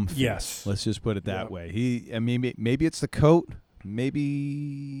very comfy. Yes, let's just put it that way. Maybe it's the coat.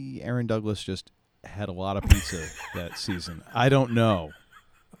 Maybe Aaron Douglas just had a lot of pizza that season. I don't know.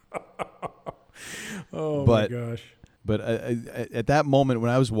 My gosh. But at that moment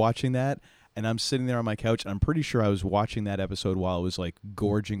when I was watching that, and I'm sitting there on my couch, and I'm pretty sure I was watching that episode while I was like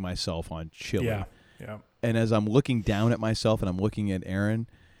gorging myself on chili. Yeah. And as I'm looking down at myself and I'm looking at Aaron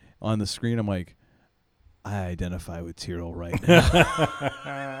on the screen, I'm like, I identify with Tyrrell right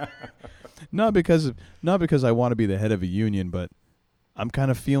now. Not because I want to be the head of a union, but I'm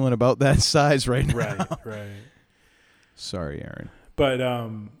kind of feeling about that size right now. Right. Sorry, Aaron. But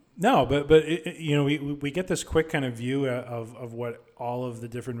no, but we get this quick kind of view of what all of the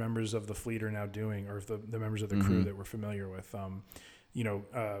different members of the fleet are now doing, or the members of the crew that we're familiar with.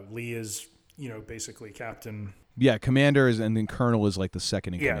 Lee is basically captain. Yeah, commander is, and then colonel is like the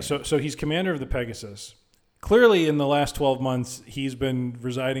second in command. Yeah, so he's commander of the Pegasus. Clearly, in the last 12 months, he's been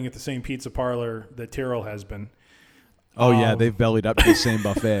residing at the same pizza parlor that Tyrrell has been. Oh yeah, they've bellied up to the same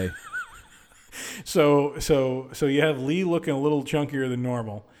buffet. So you have Lee looking a little chunkier than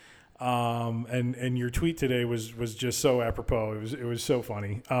normal, and your tweet today was just so apropos. It was so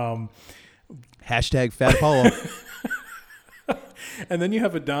funny. Hashtag Fat Apollo. And then you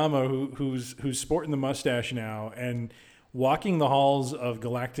have Adama who's sporting the mustache now and walking the halls of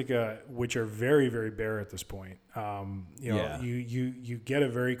Galactica, which are very, very bare at this point. You get a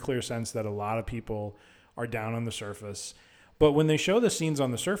very clear sense that a lot of people are down on the surface. But when they show the scenes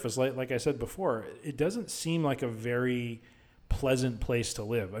on the surface, like I said before, it doesn't seem like a very pleasant place to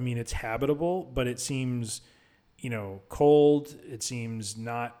live. I mean, it's habitable, but it seems, cold. It seems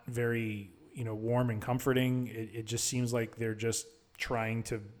not very, warm and comforting. It just seems like they're just trying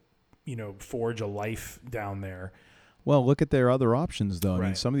to, forge a life down there. Well, look at their other options, though. I Right.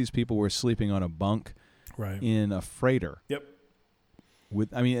 mean, some of these people were sleeping on a bunk in a freighter. Yep.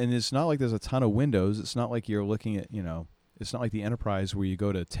 And it's not like there's a ton of windows. It's not like you're looking at, it's not like the Enterprise where you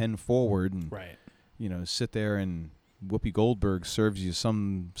go to 10 forward and, sit there and Whoopi Goldberg serves you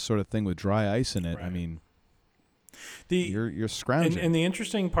some sort of thing with dry ice in it. Right. I mean, you're scrounging. And the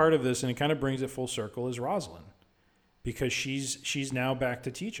interesting part of this, and it kind of brings it full circle, is Rosalind, because she's now back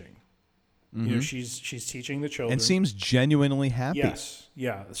to teaching. Mm-hmm. She's teaching the children and seems genuinely happy. Yes,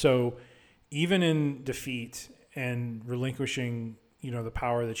 yeah. So even in defeat and relinquishing, the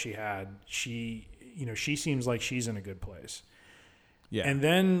power that she had, she seems like she's in a good place. Yeah. And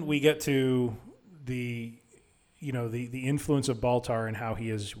then we get to the influence of Baltar and how he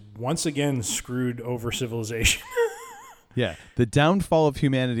has once again screwed over civilization. Yeah. The downfall of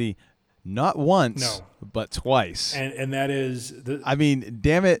humanity, not once, but twice. And that is I mean,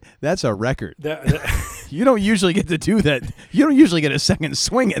 damn it, that's a record. You don't usually get to do that. You don't usually get a second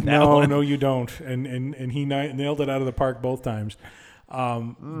swing at that one. No, you don't. And he nailed it out of the park both times.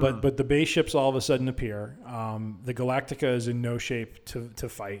 But the base ships all of a sudden appear. The Galactica is in no shape to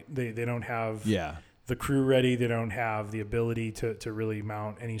fight. They don't have the crew ready. They don't have the ability to really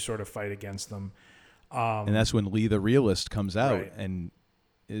mount any sort of fight against them. And that's when Lee the Realist comes out and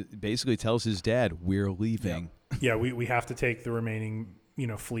it basically tells his dad, we're leaving. Yeah, we have to take the remaining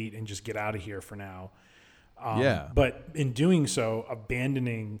fleet and just get out of here for now. But in doing so,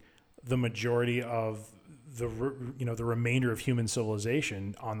 abandoning the majority of the remainder of human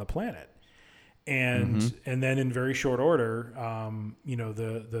civilization on the planet, and then in very short order,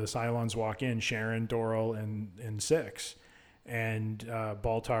 the Cylons walk in, Sharon, Doral, and Six, and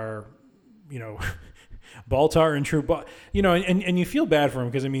Baltar, Baltar and True, and you feel bad for him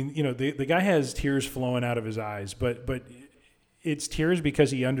because I mean, the guy has tears flowing out of his eyes, but it's tears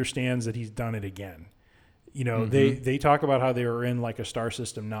because he understands that he's done it again. They talk about how they were in like a star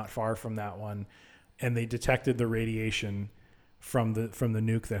system not far from that one, and they detected the radiation from the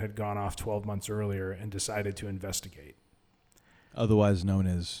nuke that had gone off 12 months earlier and decided to investigate. Otherwise known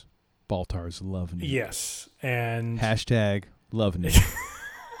as Baltar's love nuke. Yes, and hashtag love nuke.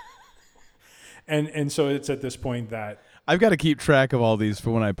 and so it's at this point that I've got to keep track of all these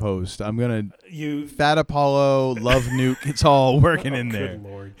for when I post. I'm gonna Fat Apollo, love nuke. It's all working in there.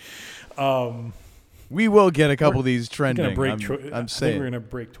 Good Lord. We will get a couple of these trending. I'm saying we're gonna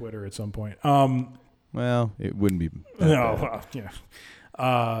break Twitter at some point. Well, it wouldn't be.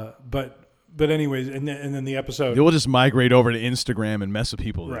 But anyways, and then the episode. You'll just migrate over to Instagram and mess with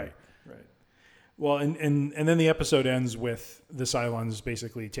people there. Right. Well, and then the episode ends with the Cylons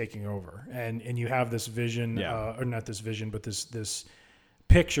basically taking over, and you have this vision, or not this vision, but this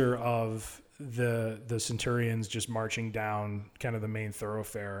picture of the Centurions just marching down kind of the main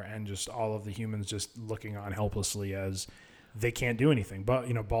thoroughfare, and just all of the humans just looking on helplessly as they can't do anything. But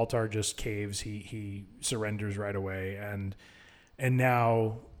Baltar just caves, he surrenders right away, and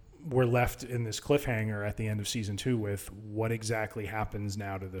now we're left in this cliffhanger at the end of season 2 with what exactly happens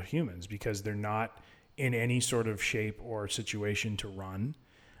now to the humans, because they're not in any sort of shape or situation to run.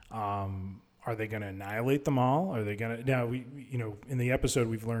 Are they going to annihilate them all? Are they going to, now in the episode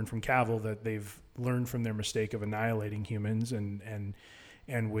we've learned from Cavill that they've learned from their mistake of annihilating humans and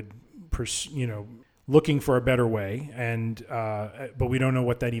would looking for a better way. And, but we don't know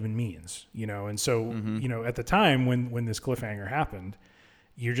what that even means, and so, at the time when this cliffhanger happened,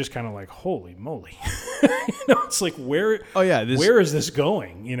 you're just kind of like, holy moly. It's like, where is this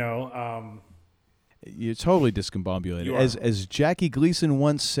going? You're totally discombobulated. As Jackie Gleason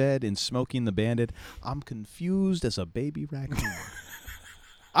once said in Smoking the Bandit, I'm confused as a baby raccoon.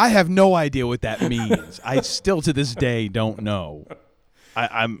 I have no idea what that means. I still to this day don't know.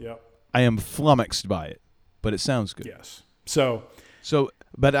 I am flummoxed by it, but it sounds good. Yes.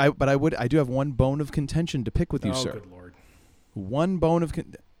 But I do have one bone of contention to pick with you, sir. Good Lord. One bone of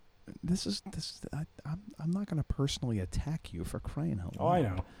I'm not going to personally attack you for crying out loud. Oh, I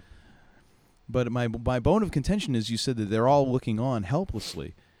know. But my bone of contention is you said that they're all looking on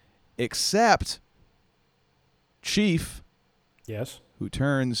helplessly, except Chief. Yes. Who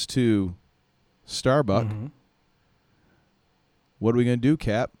turns to Starbuck. Mm-hmm. What are we going to do,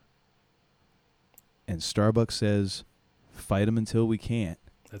 Cap? And Starbuck says, fight him until we can't.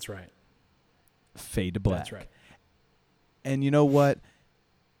 That's right. Fade to black. That's right. And you know what?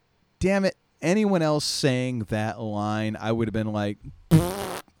 Damn it. Anyone else saying that line, I would have been like,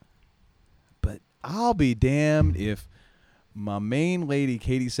 but I'll be damned if my main lady,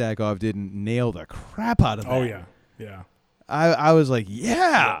 Katie Sackhoff, didn't nail the crap out of that. Oh, yeah. Yeah. I was like,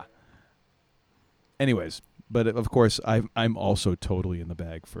 yeah. Anyways, but of course, I'm also totally in the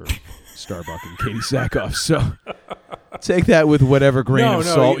bag for Starbuck and Katie Sackhoff. So take that with whatever grain of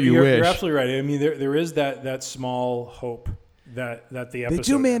salt you wish. You're absolutely right. I mean, there is that small hope that the episode. They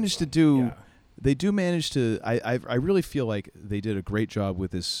do manage to do. Yeah. They do manage to. I really feel like they did a great job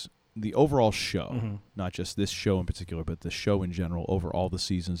with the overall show, mm-hmm. not just this show in particular, but the show in general over all the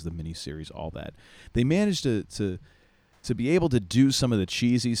seasons, the miniseries, all that. They managed to be able to do some of the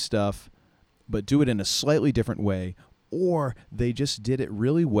cheesy stuff, but do it in a slightly different way, or they just did it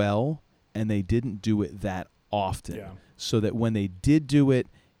really well and they didn't do it that often. Yeah. So that when they did do it,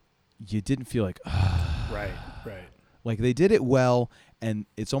 you didn't feel like, right. Like they did it well, and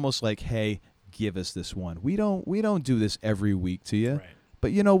it's almost like, hey, give us this one. We don't do this every week to you. Right.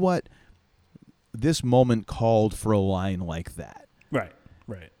 But you know what? This moment called for a line like that. Right.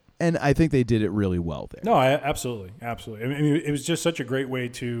 And I think they did it really well there. No, absolutely. I mean, it was just such a great way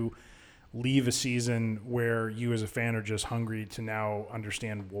to leave a season where you as a fan are just hungry to now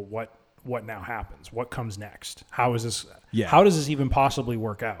understand, well, what now happens? What comes next? How is this? Yeah. How does this even possibly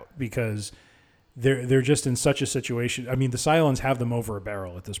work out? Because they're just in such a situation. I mean, the Cylons have them over a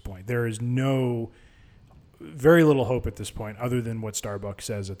barrel at this point. There is very little hope at this point, other than what Starbuck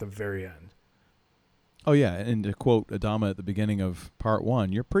says at the very end. Oh yeah, and to quote Adama at the beginning of part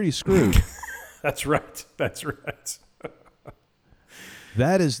 1, you're pretty screwed. That's right.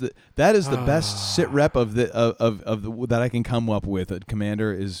 That is the best sit rep of the that I can come up with.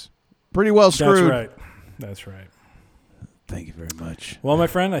 Commander is pretty well screwed. That's right. Thank you very much. Well, my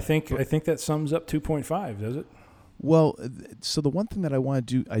friend, I think that sums up 2.5. Does it? Well, so the one thing that I want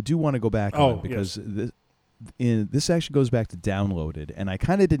to do, I do want to go back on because this actually goes back to Downloaded, and I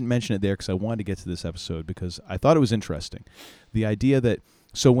kind of didn't mention it there because I wanted to get to this episode because I thought it was interesting. The idea that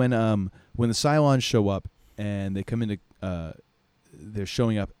when the Cylons show up and they come into they're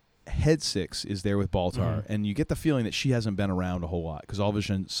showing up, Head 6 is there with Baltar, mm-hmm. and you get the feeling that she hasn't been around a whole lot because all of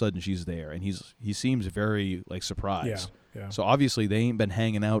a sudden she's there, and he seems very like surprised. Yeah. So obviously they ain't been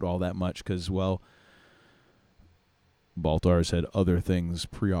hanging out all that much because Baltar's had other things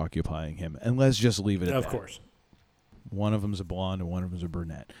preoccupying him, and let's just leave it at that. Of course. One of them's a blonde and one of them's a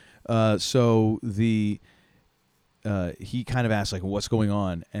brunette. So he kind of asks, like, what's going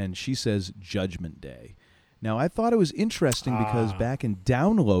on? And she says, Judgment Day. Now, I thought it was interesting because back in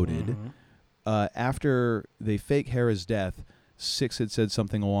Downloaded, after they fake Hera's death, Six had said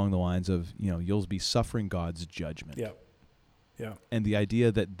something along the lines of, you'll be suffering God's judgment. Yep. Yeah. And the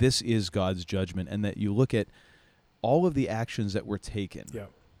idea that this is God's judgment, and that you look at all of the actions that were taken. Yeah.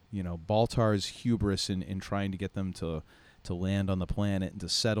 Baltar's hubris in trying to get them to land on the planet and to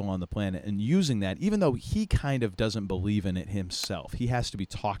settle on the planet, and using that, even though he kind of doesn't believe in it himself. He has to be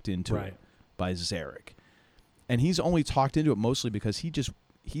talked into it by Zarek. And he's only talked into it mostly because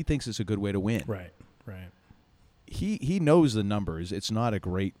he thinks it's a good way to win. Right. He knows the numbers. It's not a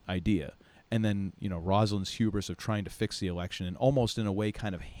great idea. And then, Rosalind's hubris of trying to fix the election and almost in a way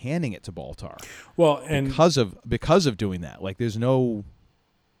kind of handing it to Baltar. Well, and because of doing that. Like, there's no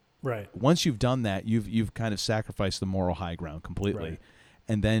Once you've done that, you've kind of sacrificed the moral high ground completely. Right.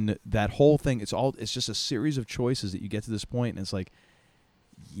 And then that whole thing, it's just a series of choices that you get to this point, and it's like,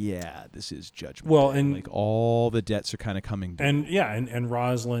 yeah, this is Judgment Day. And like all the debts are kind of coming due. And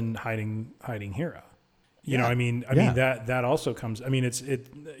Rosalind hiding Hera. I mean that also comes. I mean,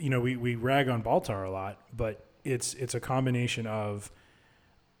 we rag on Baltar a lot, but it's a combination of,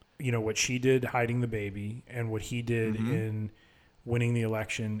 what she did hiding the baby and what he did in winning the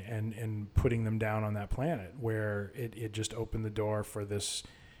election and putting them down on that planet, where it just opened the door for this,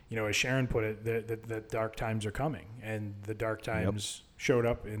 as Sharon put it, that dark times are coming, and the dark times showed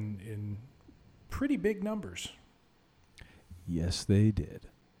up in pretty big numbers. Yes, they did.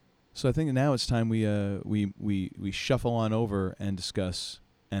 So I think now it's time we shuffle on over and discuss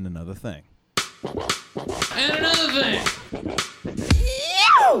And Another Thing. And another thing.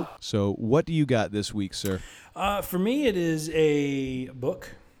 So what do you got this week, sir? For me, it is a book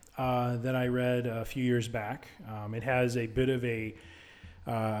that I read a few years back. It has a bit of a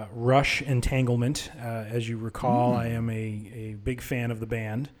Rush entanglement. As you recall, I am a big fan of the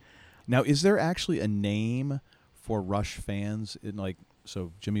band. Now, is there actually a name for Rush fans?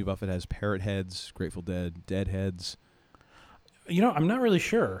 So Jimmy Buffett has Parrot Heads, Grateful Dead, Deadheads. I'm not really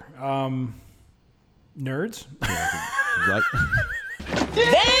sure. Nerds? Right.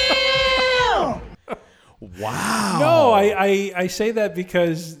 Damn! Wow. No, I say that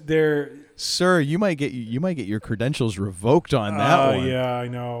because they're... Sir, you might get your credentials revoked on that one. Yeah, I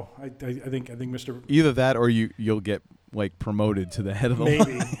know. I think Mr. Either that or you'll get promoted to the head of the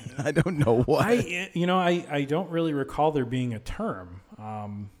line. I don't know what. I don't really recall there being a term.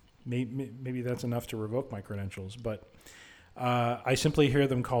 Maybe that's enough to revoke my credentials, but I simply hear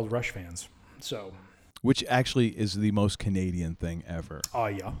them called Rush fans. So, which actually is the most Canadian thing ever. Oh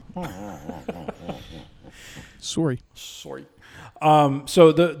yeah. Sorry.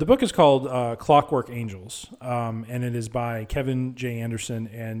 So the book is called Clockwork Angels, and it is by Kevin J. Anderson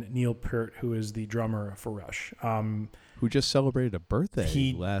and Neil Peart, who is the drummer for Rush. Who just celebrated a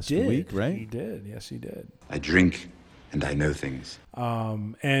birthday last week, right? He did. Yes, he did. I drink and I know things.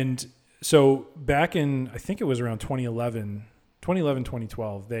 And so back in, I think it was around 2011,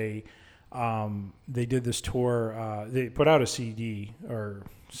 2012, they did this tour. They put out a CD,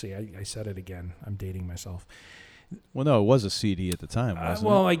 I said it again. I'm dating myself. Well, no, it was a CD at the time, wasn't it?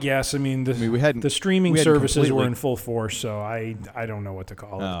 Well, I guess. I mean, the streaming services were in full force, so I don't know what to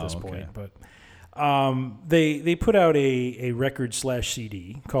call it at this point. But they put out a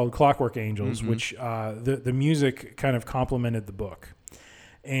record/CD called Clockwork Angels, which the music kind of complemented the book.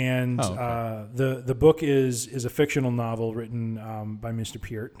 And the book is a fictional novel written by Mr.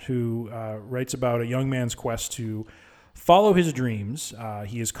 Peart, who writes about a young man's quest to follow his dreams.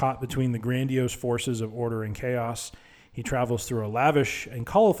 He is caught between the grandiose forces of order and chaos. He travels through a lavish and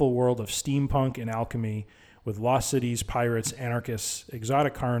colorful world of steampunk and alchemy, with lost cities, pirates, anarchists,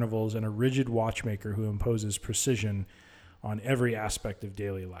 exotic carnivals, and a rigid watchmaker who imposes precision on every aspect of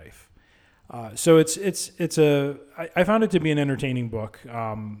daily life. So I found it to be an entertaining book.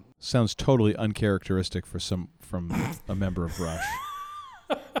 Sounds totally uncharacteristic from a member of Rush.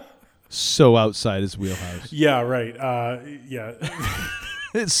 So outside his wheelhouse. Yeah, right. Yeah.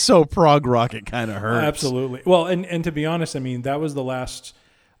 It's so prog rock it kind of hurts. Absolutely. Well, and to be honest, I mean, that was the last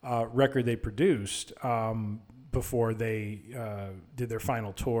record they produced before they did their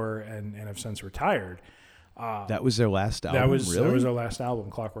final tour and have since retired. That was their last album. That was their last album,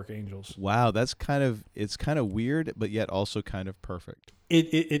 Clockwork Angels. Wow, it's kind of weird, but yet also kind of perfect.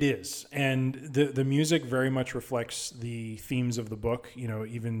 It is, and the music very much reflects the themes of the book.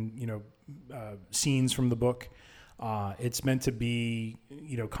 Even scenes from the book. It's meant to be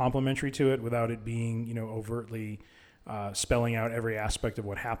complementary to it without it being overtly spelling out every aspect of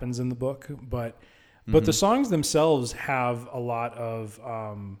what happens in the book. But the songs themselves have a lot of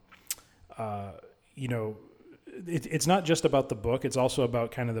it's not just about the book. It's also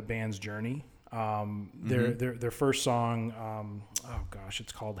about kind of the band's journey. Their first song,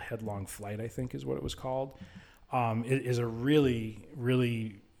 it's called Headlong Flight, I think is what it was called. It is a really,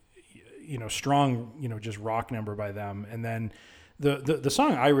 really, strong, just rock number by them. And then the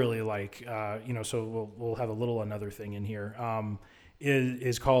song I really like, so we'll have a little another thing in here,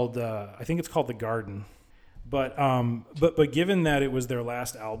 is called, I think it's called The Garden. But given that it was their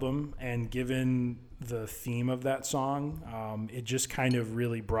last album and given the theme of that song, it just kind of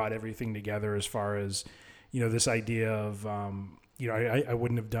really brought everything together as far as, this idea of, I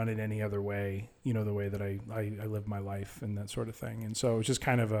wouldn't have done it any other way, the way that I live my life and that sort of thing. And so it's just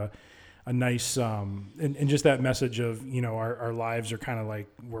kind of a nice, and just that message of, our lives are kind of like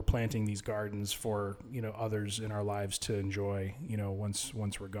we're planting these gardens for, others in our lives to enjoy,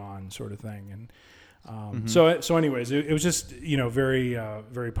 once we're gone sort of thing. And so anyways, it was just, very,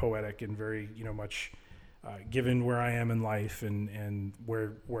 very poetic and very, much given where I am in life and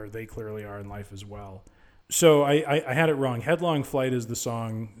where they clearly are in life as well. So I had it wrong. Headlong Flight is the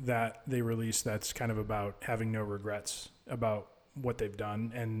song that they released that's kind of about having no regrets about what they've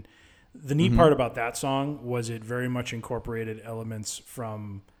done. And the neat part about that song was it very much incorporated elements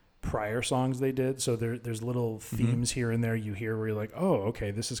from prior songs they did. So there's little themes here and there you hear where you're like, oh,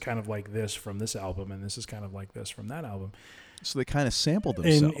 okay, this is kind of like this from this album, and this is kind of like this from that album. So they kind of sampled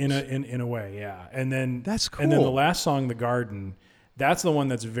themselves in a way, yeah. And then that's cool. And then the last song, The Garden, that's the one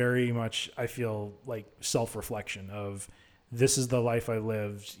that's very much, I feel like, self-reflection of this is the life I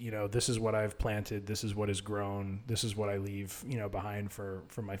lived, this is what I've planted, this is what has grown, this is what I leave, behind for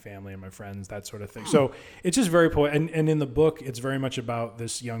my family and my friends, that sort of thing. So it's just very poetic. And in the book, it's very much about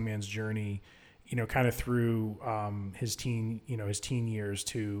this young man's journey, kind of through his teen years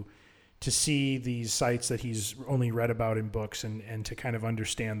to see these sites that he's only read about in books and to kind of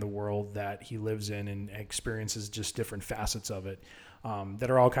understand the world that he lives in and experiences just different facets of it that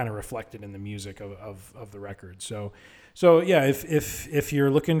are all kind of reflected in the music of the record. So yeah, if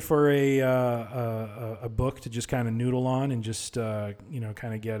you're looking for a book to just kind of noodle on and just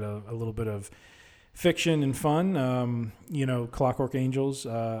kind of get a little bit of fiction and fun, Clockwork Angels,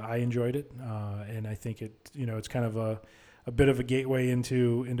 I enjoyed it, and I think it's kind of a bit of a gateway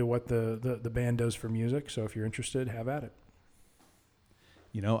into what the band does for music. So if you're interested, have at it.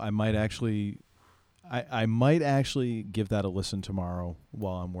 I might actually give that a listen tomorrow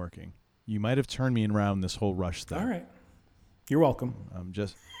while I'm working. You might have turned me around this whole Rush thing. All right. You're welcome. I'm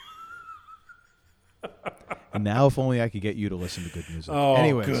just... And now if only I could get you to listen to good music. Oh,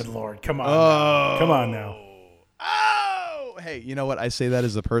 anyways. Good Lord. Come on now. Come on now. Oh! Hey, you know what? I say that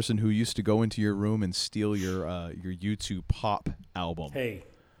as the person who used to go into your room and steal your YouTube pop album. Hey.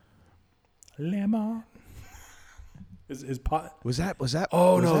 Lemon. Is pop... Was that?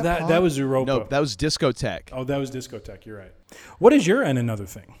 Oh, was no, that was Europa. No, that was Discotheque. Oh, that was Discotheque. You're right. What is your and another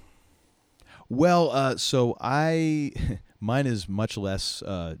thing? Well, so mine is much less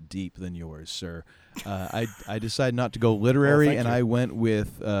deep than yours, sir. I decided not to go literary, and I went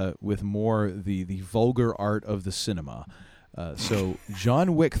with more the vulgar art of the cinema. So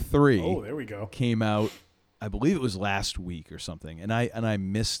John Wick 3 oh, there we go. Came out, I believe it was last week or something, and I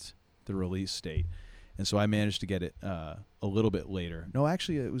missed the release date, and so I managed to get it a little bit later. No,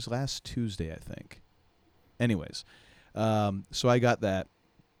 actually, it was last Tuesday, I think. Anyways, so I got that.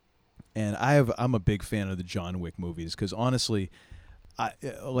 And I'm a big fan of the John Wick movies because honestly,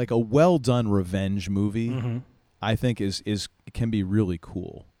 like a well done revenge movie, I think can be really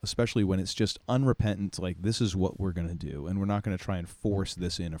cool, especially when it's just unrepentant. Like this is what we're gonna do, and we're not gonna try and force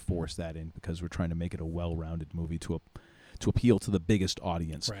this in or force that in because we're trying to make it a well-rounded movie to appeal to the biggest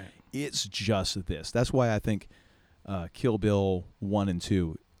audience. Right. It's just this. That's why I think Kill Bill 1 and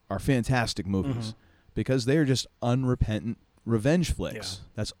 2 are fantastic movies because they are just unrepentant revenge flicks. Yeah.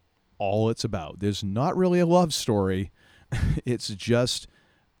 That's all it's about. There's not really a love story. It's just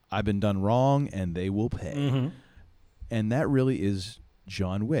I've been done wrong and they will pay. And that really is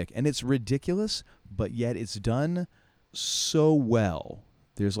John Wick. And it's ridiculous, but yet it's done so well.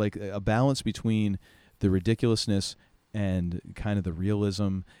 There's like a balance between the ridiculousness and kind of the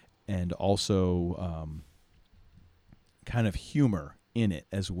realism and also kind of humor in it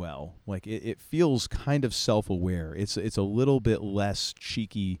as well. Like it feels kind of self-aware. It's a little bit less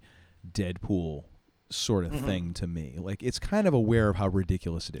cheeky Deadpool sort of thing to me. Like it's kind of aware of how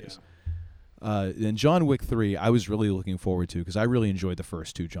ridiculous it is. And John Wick 3 I was really looking forward to because I really enjoyed the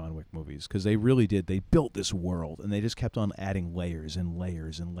first two John Wick movies because they really did. They built this world and they just kept on adding layers and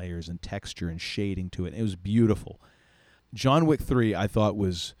layers and layers and texture and shading to it. It was beautiful. John Wick 3 I thought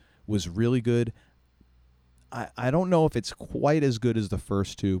was really good. I don't know if it's quite as good as the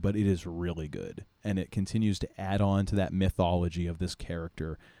first two, but it is really good, and it continues to add on to that mythology of this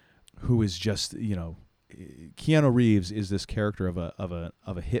character, who is just, you know, Keanu Reeves is this character of a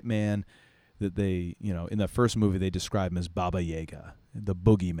hitman that they, you know, in the first movie they describe him as Baba Yaga, the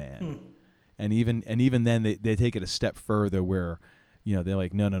boogeyman, and even then they take it a step further where, you know, they're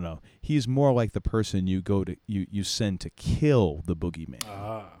like, no, he's more like the person you send to kill the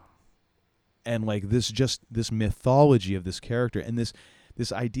boogeyman. And like this mythology of this character and this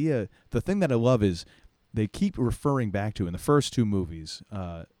idea, the thing that I love is they keep referring back to in the first two movies,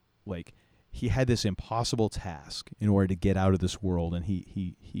 like he had this impossible task in order to get out of this world, and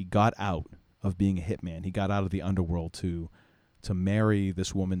he got out of being a hitman. He got out of the underworld to marry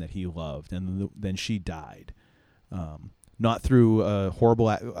this woman that he loved, and then she died. Not through a horrible,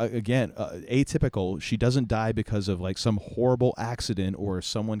 atypical. She doesn't die because of like some horrible accident or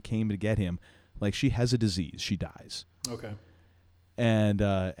someone came to get him. Like she has a disease, she dies. Okay. And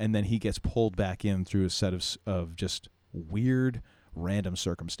then he gets pulled back in through a set of just weird, random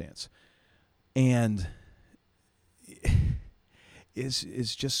circumstance, and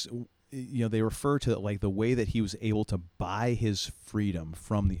is just, you know, they refer to like the way that he was able to buy his freedom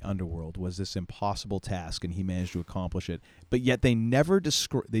from the underworld was this impossible task, and he managed to accomplish it. But yet they never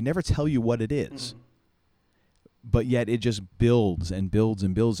tell you what it is. But yet it just builds and builds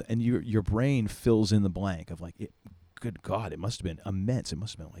and builds, and your brain fills in the blank of like, good God, it must have been immense. It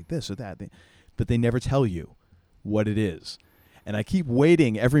must have been like this or that. But they never tell you what it is. And I keep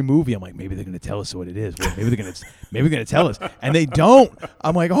waiting every movie. I'm like, maybe they're going to tell us what it is. Maybe they're going to tell us. And they don't.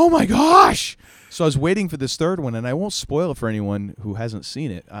 I'm like, oh my gosh. So I was waiting for this third one, and I won't spoil it for anyone who hasn't seen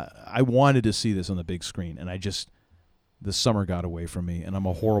it. I wanted to see this on the big screen, and the summer got away from me, and I'm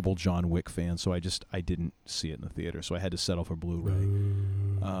a horrible John Wick fan, so I didn't see it in the theater, so I had to settle for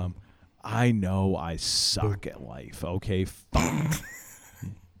Blu-ray. I know I suck at life. Okay, fine.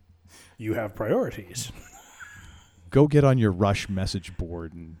 You have priorities. Go get on your Rush message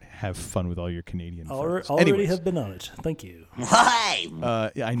board and have fun with all your Canadian friends. Already have been on it. Thank you. Hi.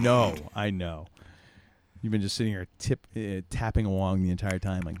 I know. You've been just sitting here tapping along the entire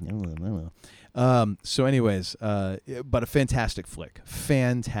time, like. So, anyways, but a fantastic flick.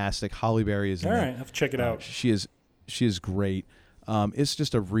 Fantastic. Holly Berry is in all right. it. I have to check it out. She is great. It's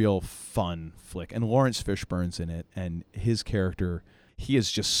just a real fun flick, and Lawrence Fishburne's in it, and his character, he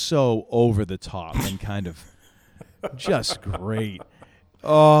is just so over the top and kind of. Just great.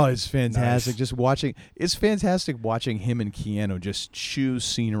 Oh, it's fantastic. Nice. It's fantastic watching him and Keanu just choose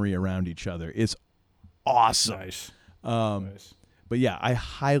scenery around each other. It's awesome. Nice. Nice. But yeah, I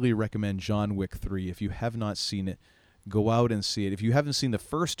highly recommend John Wick 3. If you have not seen it, go out and see it. If you haven't seen the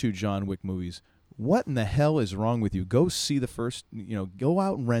first two John Wick movies, what in the hell is wrong with you? Go see the first, go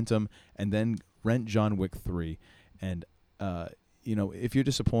out and rent them, and then rent John Wick 3. And, if you're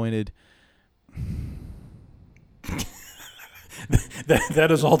disappointed... that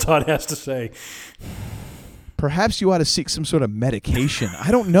is all Todd has to say. Perhaps you ought to seek some sort of medication.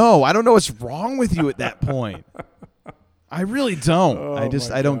 I don't know what's wrong with you at that point. I really don't.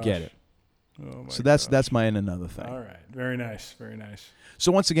 I don't get it. So that's my and another thing. All right. Very nice. Very nice.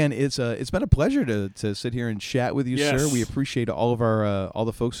 So once again, it's been a pleasure to sit here and chat with you, yes. sir. We appreciate all of our all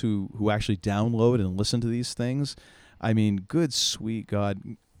the folks who actually download and listen to these things. I mean, good sweet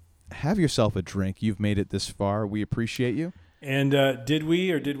God. Have yourself a drink. You've made it this far. We appreciate you. And did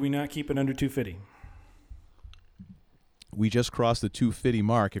we or did we not keep it under 250? We just crossed the 250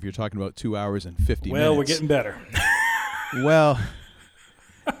 mark if you're talking about 2 hours and 50 minutes. Well, we're getting better. Well,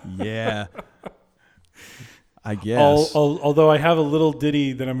 yeah. I guess. Although I have a little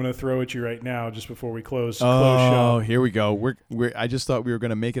ditty that I'm going to throw at you right now just before we close show. Oh, here we go. I just thought we were going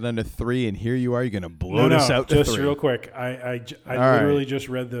to make it under 3, and here you are. You're going to blow us out to 3. Just real quick. I literally just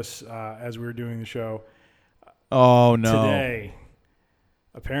read this as we were doing the show. Oh, no. Today,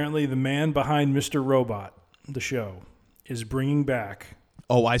 apparently the man behind Mr. Robot, the show, is bringing back.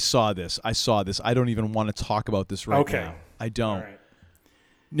 Oh, I saw this. I don't even want to talk about this right now. I don't. All right.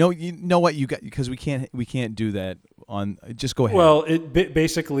 No, you know what you got, because we can't do that on. Just go ahead. Well,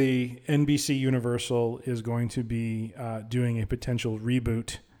 basically NBC Universal is going to be doing a potential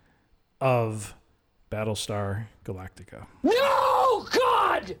reboot of Battlestar Galactica. No,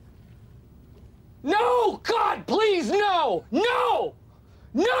 God! No, God, please, no! No!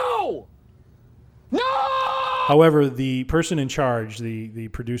 No! No! However, the person in charge, the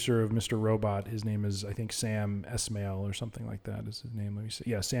producer of Mr. Robot, his name is, I think, Sam Esmail or something like that is his name. Let me see.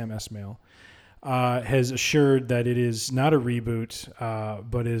 Yeah, Sam Esmail, has assured that it is not a reboot,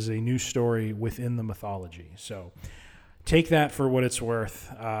 but is a new story within the mythology. So take that for what it's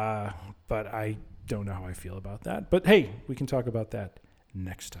worth. But I don't know how I feel about that. But hey, we can talk about that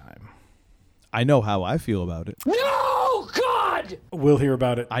next time. I know how I feel about it. No, God! We'll hear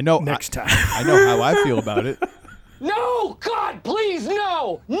about it next time. I know how I feel about it. No, God, please,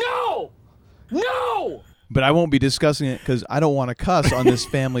 no! No! No! But I won't be discussing it because I don't want to cuss on this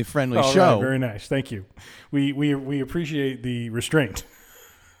family-friendly show. Right, very nice. Thank you. We appreciate the restraint.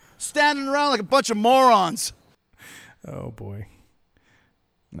 Standing around like a bunch of morons. Oh, boy.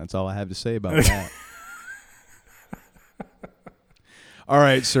 That's all I have to say about that. All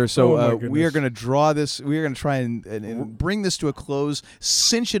right, sir. So we are going to draw this. We are going to try and bring this to a close,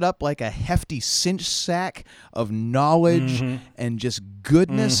 cinch it up like a hefty cinch sack of knowledge and just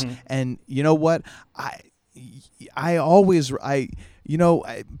goodness. And you know what?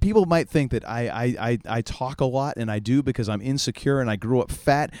 People might think that I talk a lot, and I do because I'm insecure and I grew up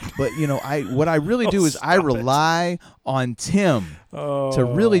fat. But what I really do is I rely on Tim to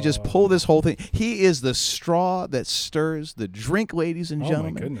really just pull this whole thing. He is the straw that stirs the drink, ladies and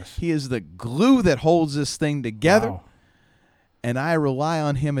gentlemen. My goodness. He is the glue that holds this thing together. Wow. And I rely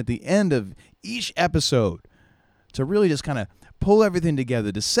on him at the end of each episode to really just kind of pull everything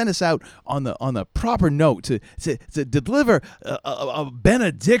together, to send us out on the proper note, to deliver a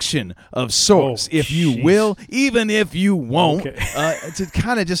benediction of sorts, if you will, even if you won't, to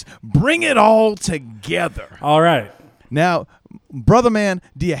kind of just bring it all together. All right. Now, brother man,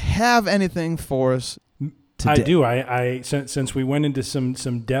 do you have anything for us today? I do. I since we went into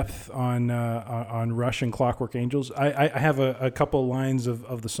some depth on Rush and Clockwork Angels, I have a couple lines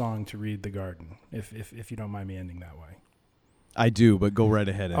of the song to read The Garden, if you don't mind me ending that way. I do, but go right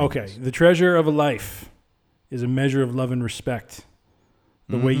ahead. Anyways. Okay. The treasure of a life is a measure of love and respect.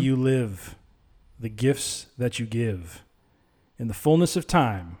 The way you live, the gifts that you give. In the fullness of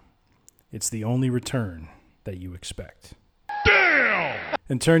time, it's the only return that you expect. Damn!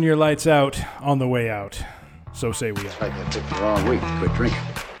 And turn your lights out on the way out. So say we are. I took the wrong week. Quit drinking.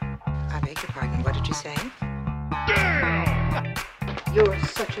 I beg your pardon. What did you say? Damn! You're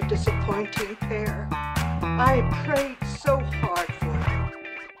such a disappointing pair. I prayed so hard for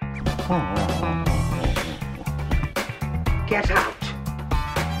you. Get out.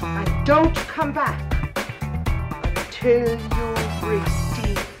 And don't come back until you've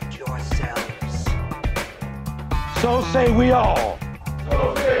redeemed yourselves. So say we all.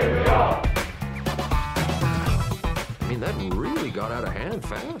 So say we all. I mean, that really got out of hand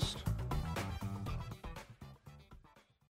fast.